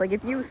last life. Like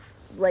if you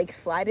like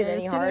slide it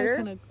any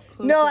harder.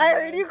 No, I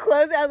heard you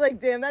close it. I was like,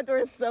 damn, that door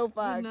is so fucked.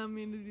 I did not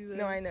mean to do that.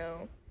 No, I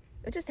know.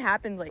 It just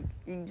happens. Like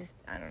you just,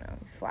 I don't know,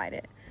 slide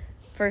it.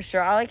 For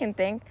sure. All I can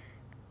think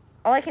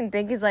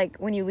is like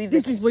when you leave.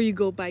 This is where you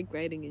go bike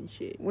riding and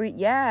shit. Where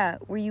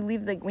you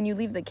leave when you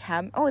leave the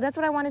cab. Oh, that's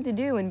what I wanted to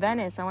do in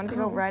Venice. I wanted to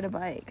go ride a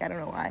bike. I don't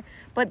know why,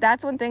 but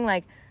that's one thing.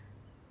 Like,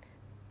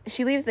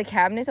 she leaves the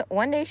cabinets.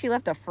 One day she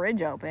left a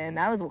fridge open.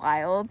 That was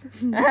wild.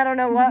 I don't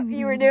know what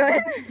you were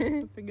doing.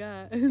 I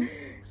forgot.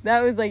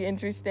 That was like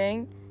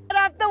interesting. Get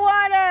off the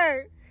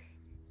water.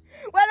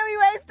 What are we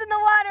wasting the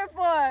water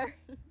for?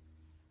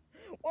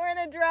 We're in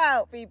a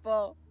drought,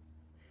 people.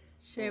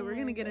 Shit, we're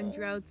gonna get in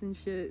droughts and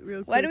shit real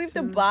quick. Why do we have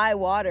to buy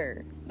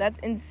water? That's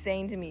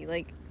insane to me.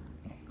 Like,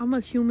 I'm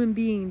a human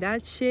being.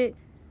 That shit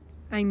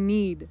I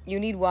need. You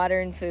need water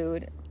and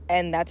food,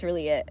 and that's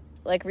really it.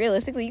 Like,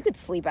 realistically, you could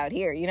sleep out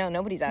here. You know,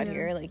 nobody's out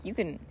here. Like, you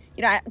can,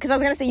 you know, because I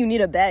was gonna say you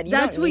need a bed.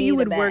 That's what you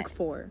would work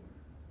for.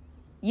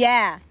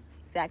 Yeah,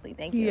 exactly.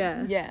 Thank you.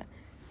 Yeah.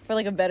 For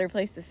like a better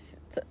place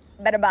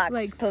better box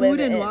like to live in. Food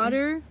and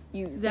water.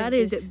 That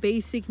is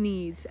basic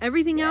needs.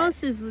 Everything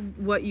else is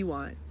what you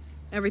want.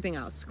 Everything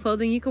else.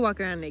 Clothing, you can walk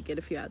around naked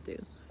if you have to.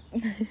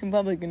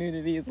 Public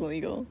nudity is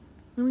illegal.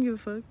 I don't give a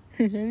fuck.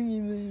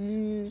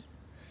 This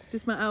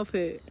is my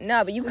outfit.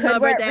 No, but you could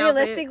wear,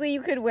 realistically,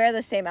 you could wear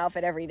the same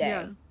outfit every day.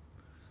 Yeah.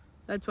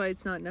 That's why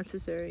it's not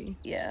necessary.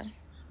 Yeah.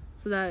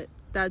 So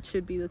that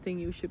should be the thing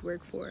you should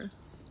work for.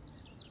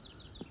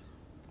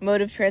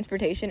 Mode of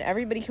transportation.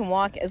 Everybody can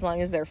walk as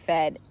long as they're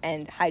fed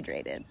and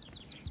hydrated.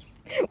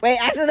 Wait,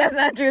 actually, that's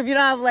not true. If you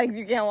don't have legs,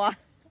 you can't walk.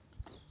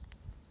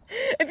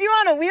 If you're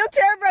on a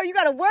wheelchair, bro, you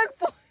gotta work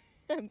for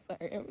it. I'm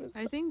sorry.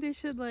 I think they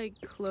should, like,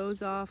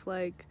 close off,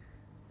 like,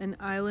 an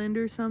island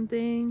or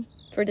something.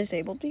 For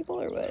disabled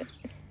people, or what?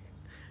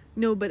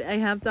 No, but I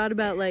have thought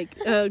about, like,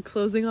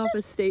 closing off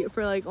a state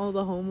for, like, all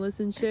the homeless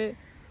and shit.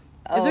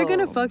 If they're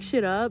gonna fuck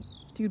shit up,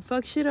 dude,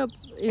 fuck shit up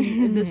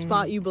in the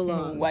spot you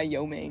belong.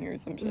 Wyoming or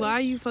some shit. Why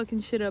are you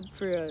fucking shit up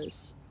for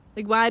us?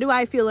 Like, why do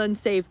I feel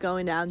unsafe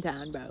going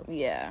downtown, bro?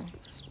 Yeah.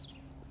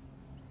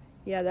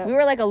 Yeah, we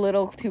were like a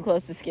little too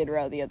close to Skid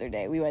Row the other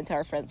day. We went to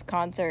our friend's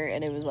concert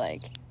and it was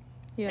like,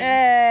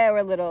 we're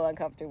a little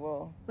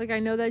uncomfortable. Like, I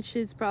know that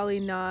shit's probably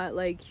not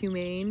like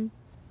humane,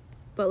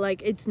 but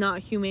like it's not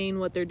humane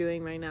what they're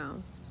doing right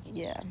now.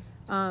 Yeah.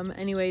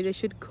 Anyway, they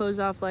should close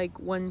off like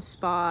one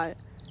spot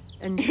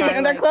and try.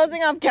 And they're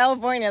closing off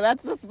California.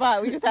 That's the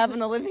spot. We just happen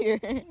to live here.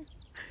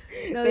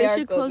 No, they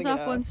should close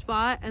off one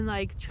spot and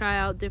like try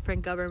out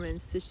different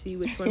governments to see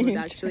which one would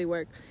actually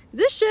work.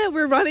 This shit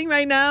we're running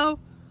right now,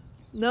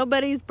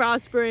 nobody's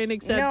prospering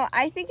except. No,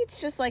 I think it's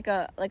just like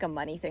a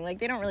money thing. Like,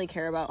 they don't really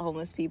care about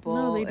homeless people.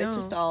 No, they don't. It's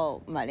just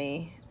all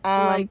money.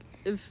 Like,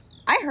 if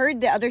I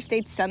heard that other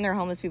states send their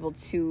homeless people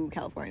to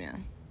California,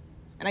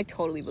 and I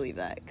totally believe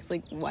that. Because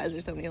like, why is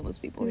there so many homeless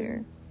people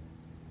here?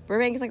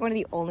 Burbank is like one of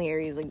the only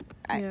areas like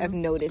I've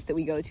noticed that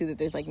we go to that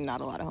there's like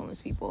not a lot of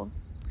homeless people.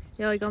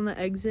 Yeah, like on the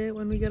exit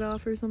when we get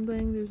off or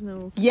something, there's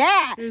no.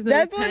 Yeah, there's no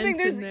that's one thing.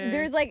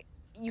 There's like,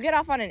 you get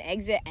off on an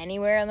exit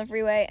anywhere on the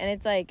freeway, and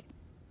it's like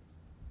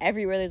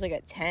everywhere there's like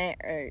a tent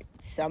or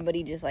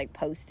somebody just like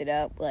posted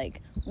up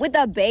like with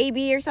a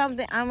baby or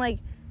something. I'm like,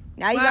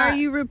 now you are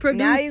you reproducing?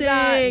 Now you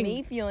got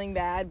me feeling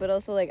bad, but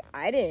also like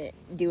I didn't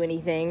do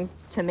anything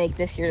to make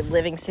this your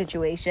living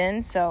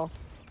situation, so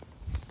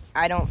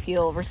I don't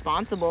feel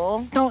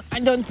responsible. I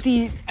don't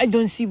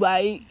see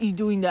why you're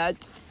doing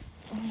that.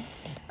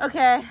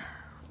 Okay,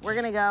 we're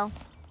gonna go.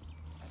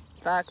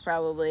 Fuck,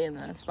 probably in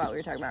the spot we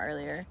were talking about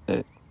earlier.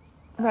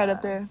 Right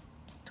up there.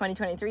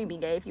 2023, be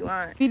gay if you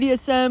want.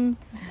 BDSM,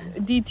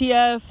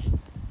 DTF,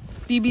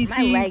 BBC.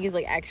 My leg is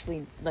like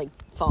actually like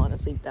falling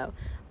asleep though.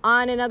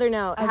 On another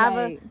note, have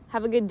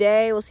a good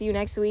day. We'll see you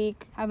next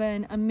week. Have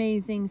an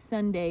amazing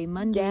Sunday,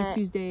 Monday,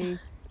 Tuesday,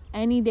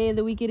 any day of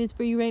the week it is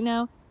for you right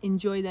now.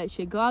 Enjoy that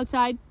shit. Go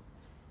outside.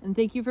 And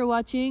thank you for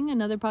watching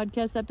another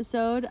podcast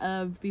episode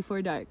of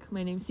Before Dark.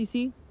 My name's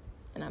Cici.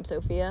 And I'm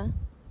Sofia.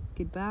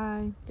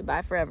 Goodbye.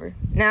 Goodbye forever.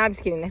 No, I'm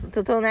just kidding.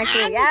 Until next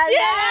week.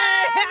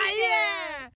 Yeah!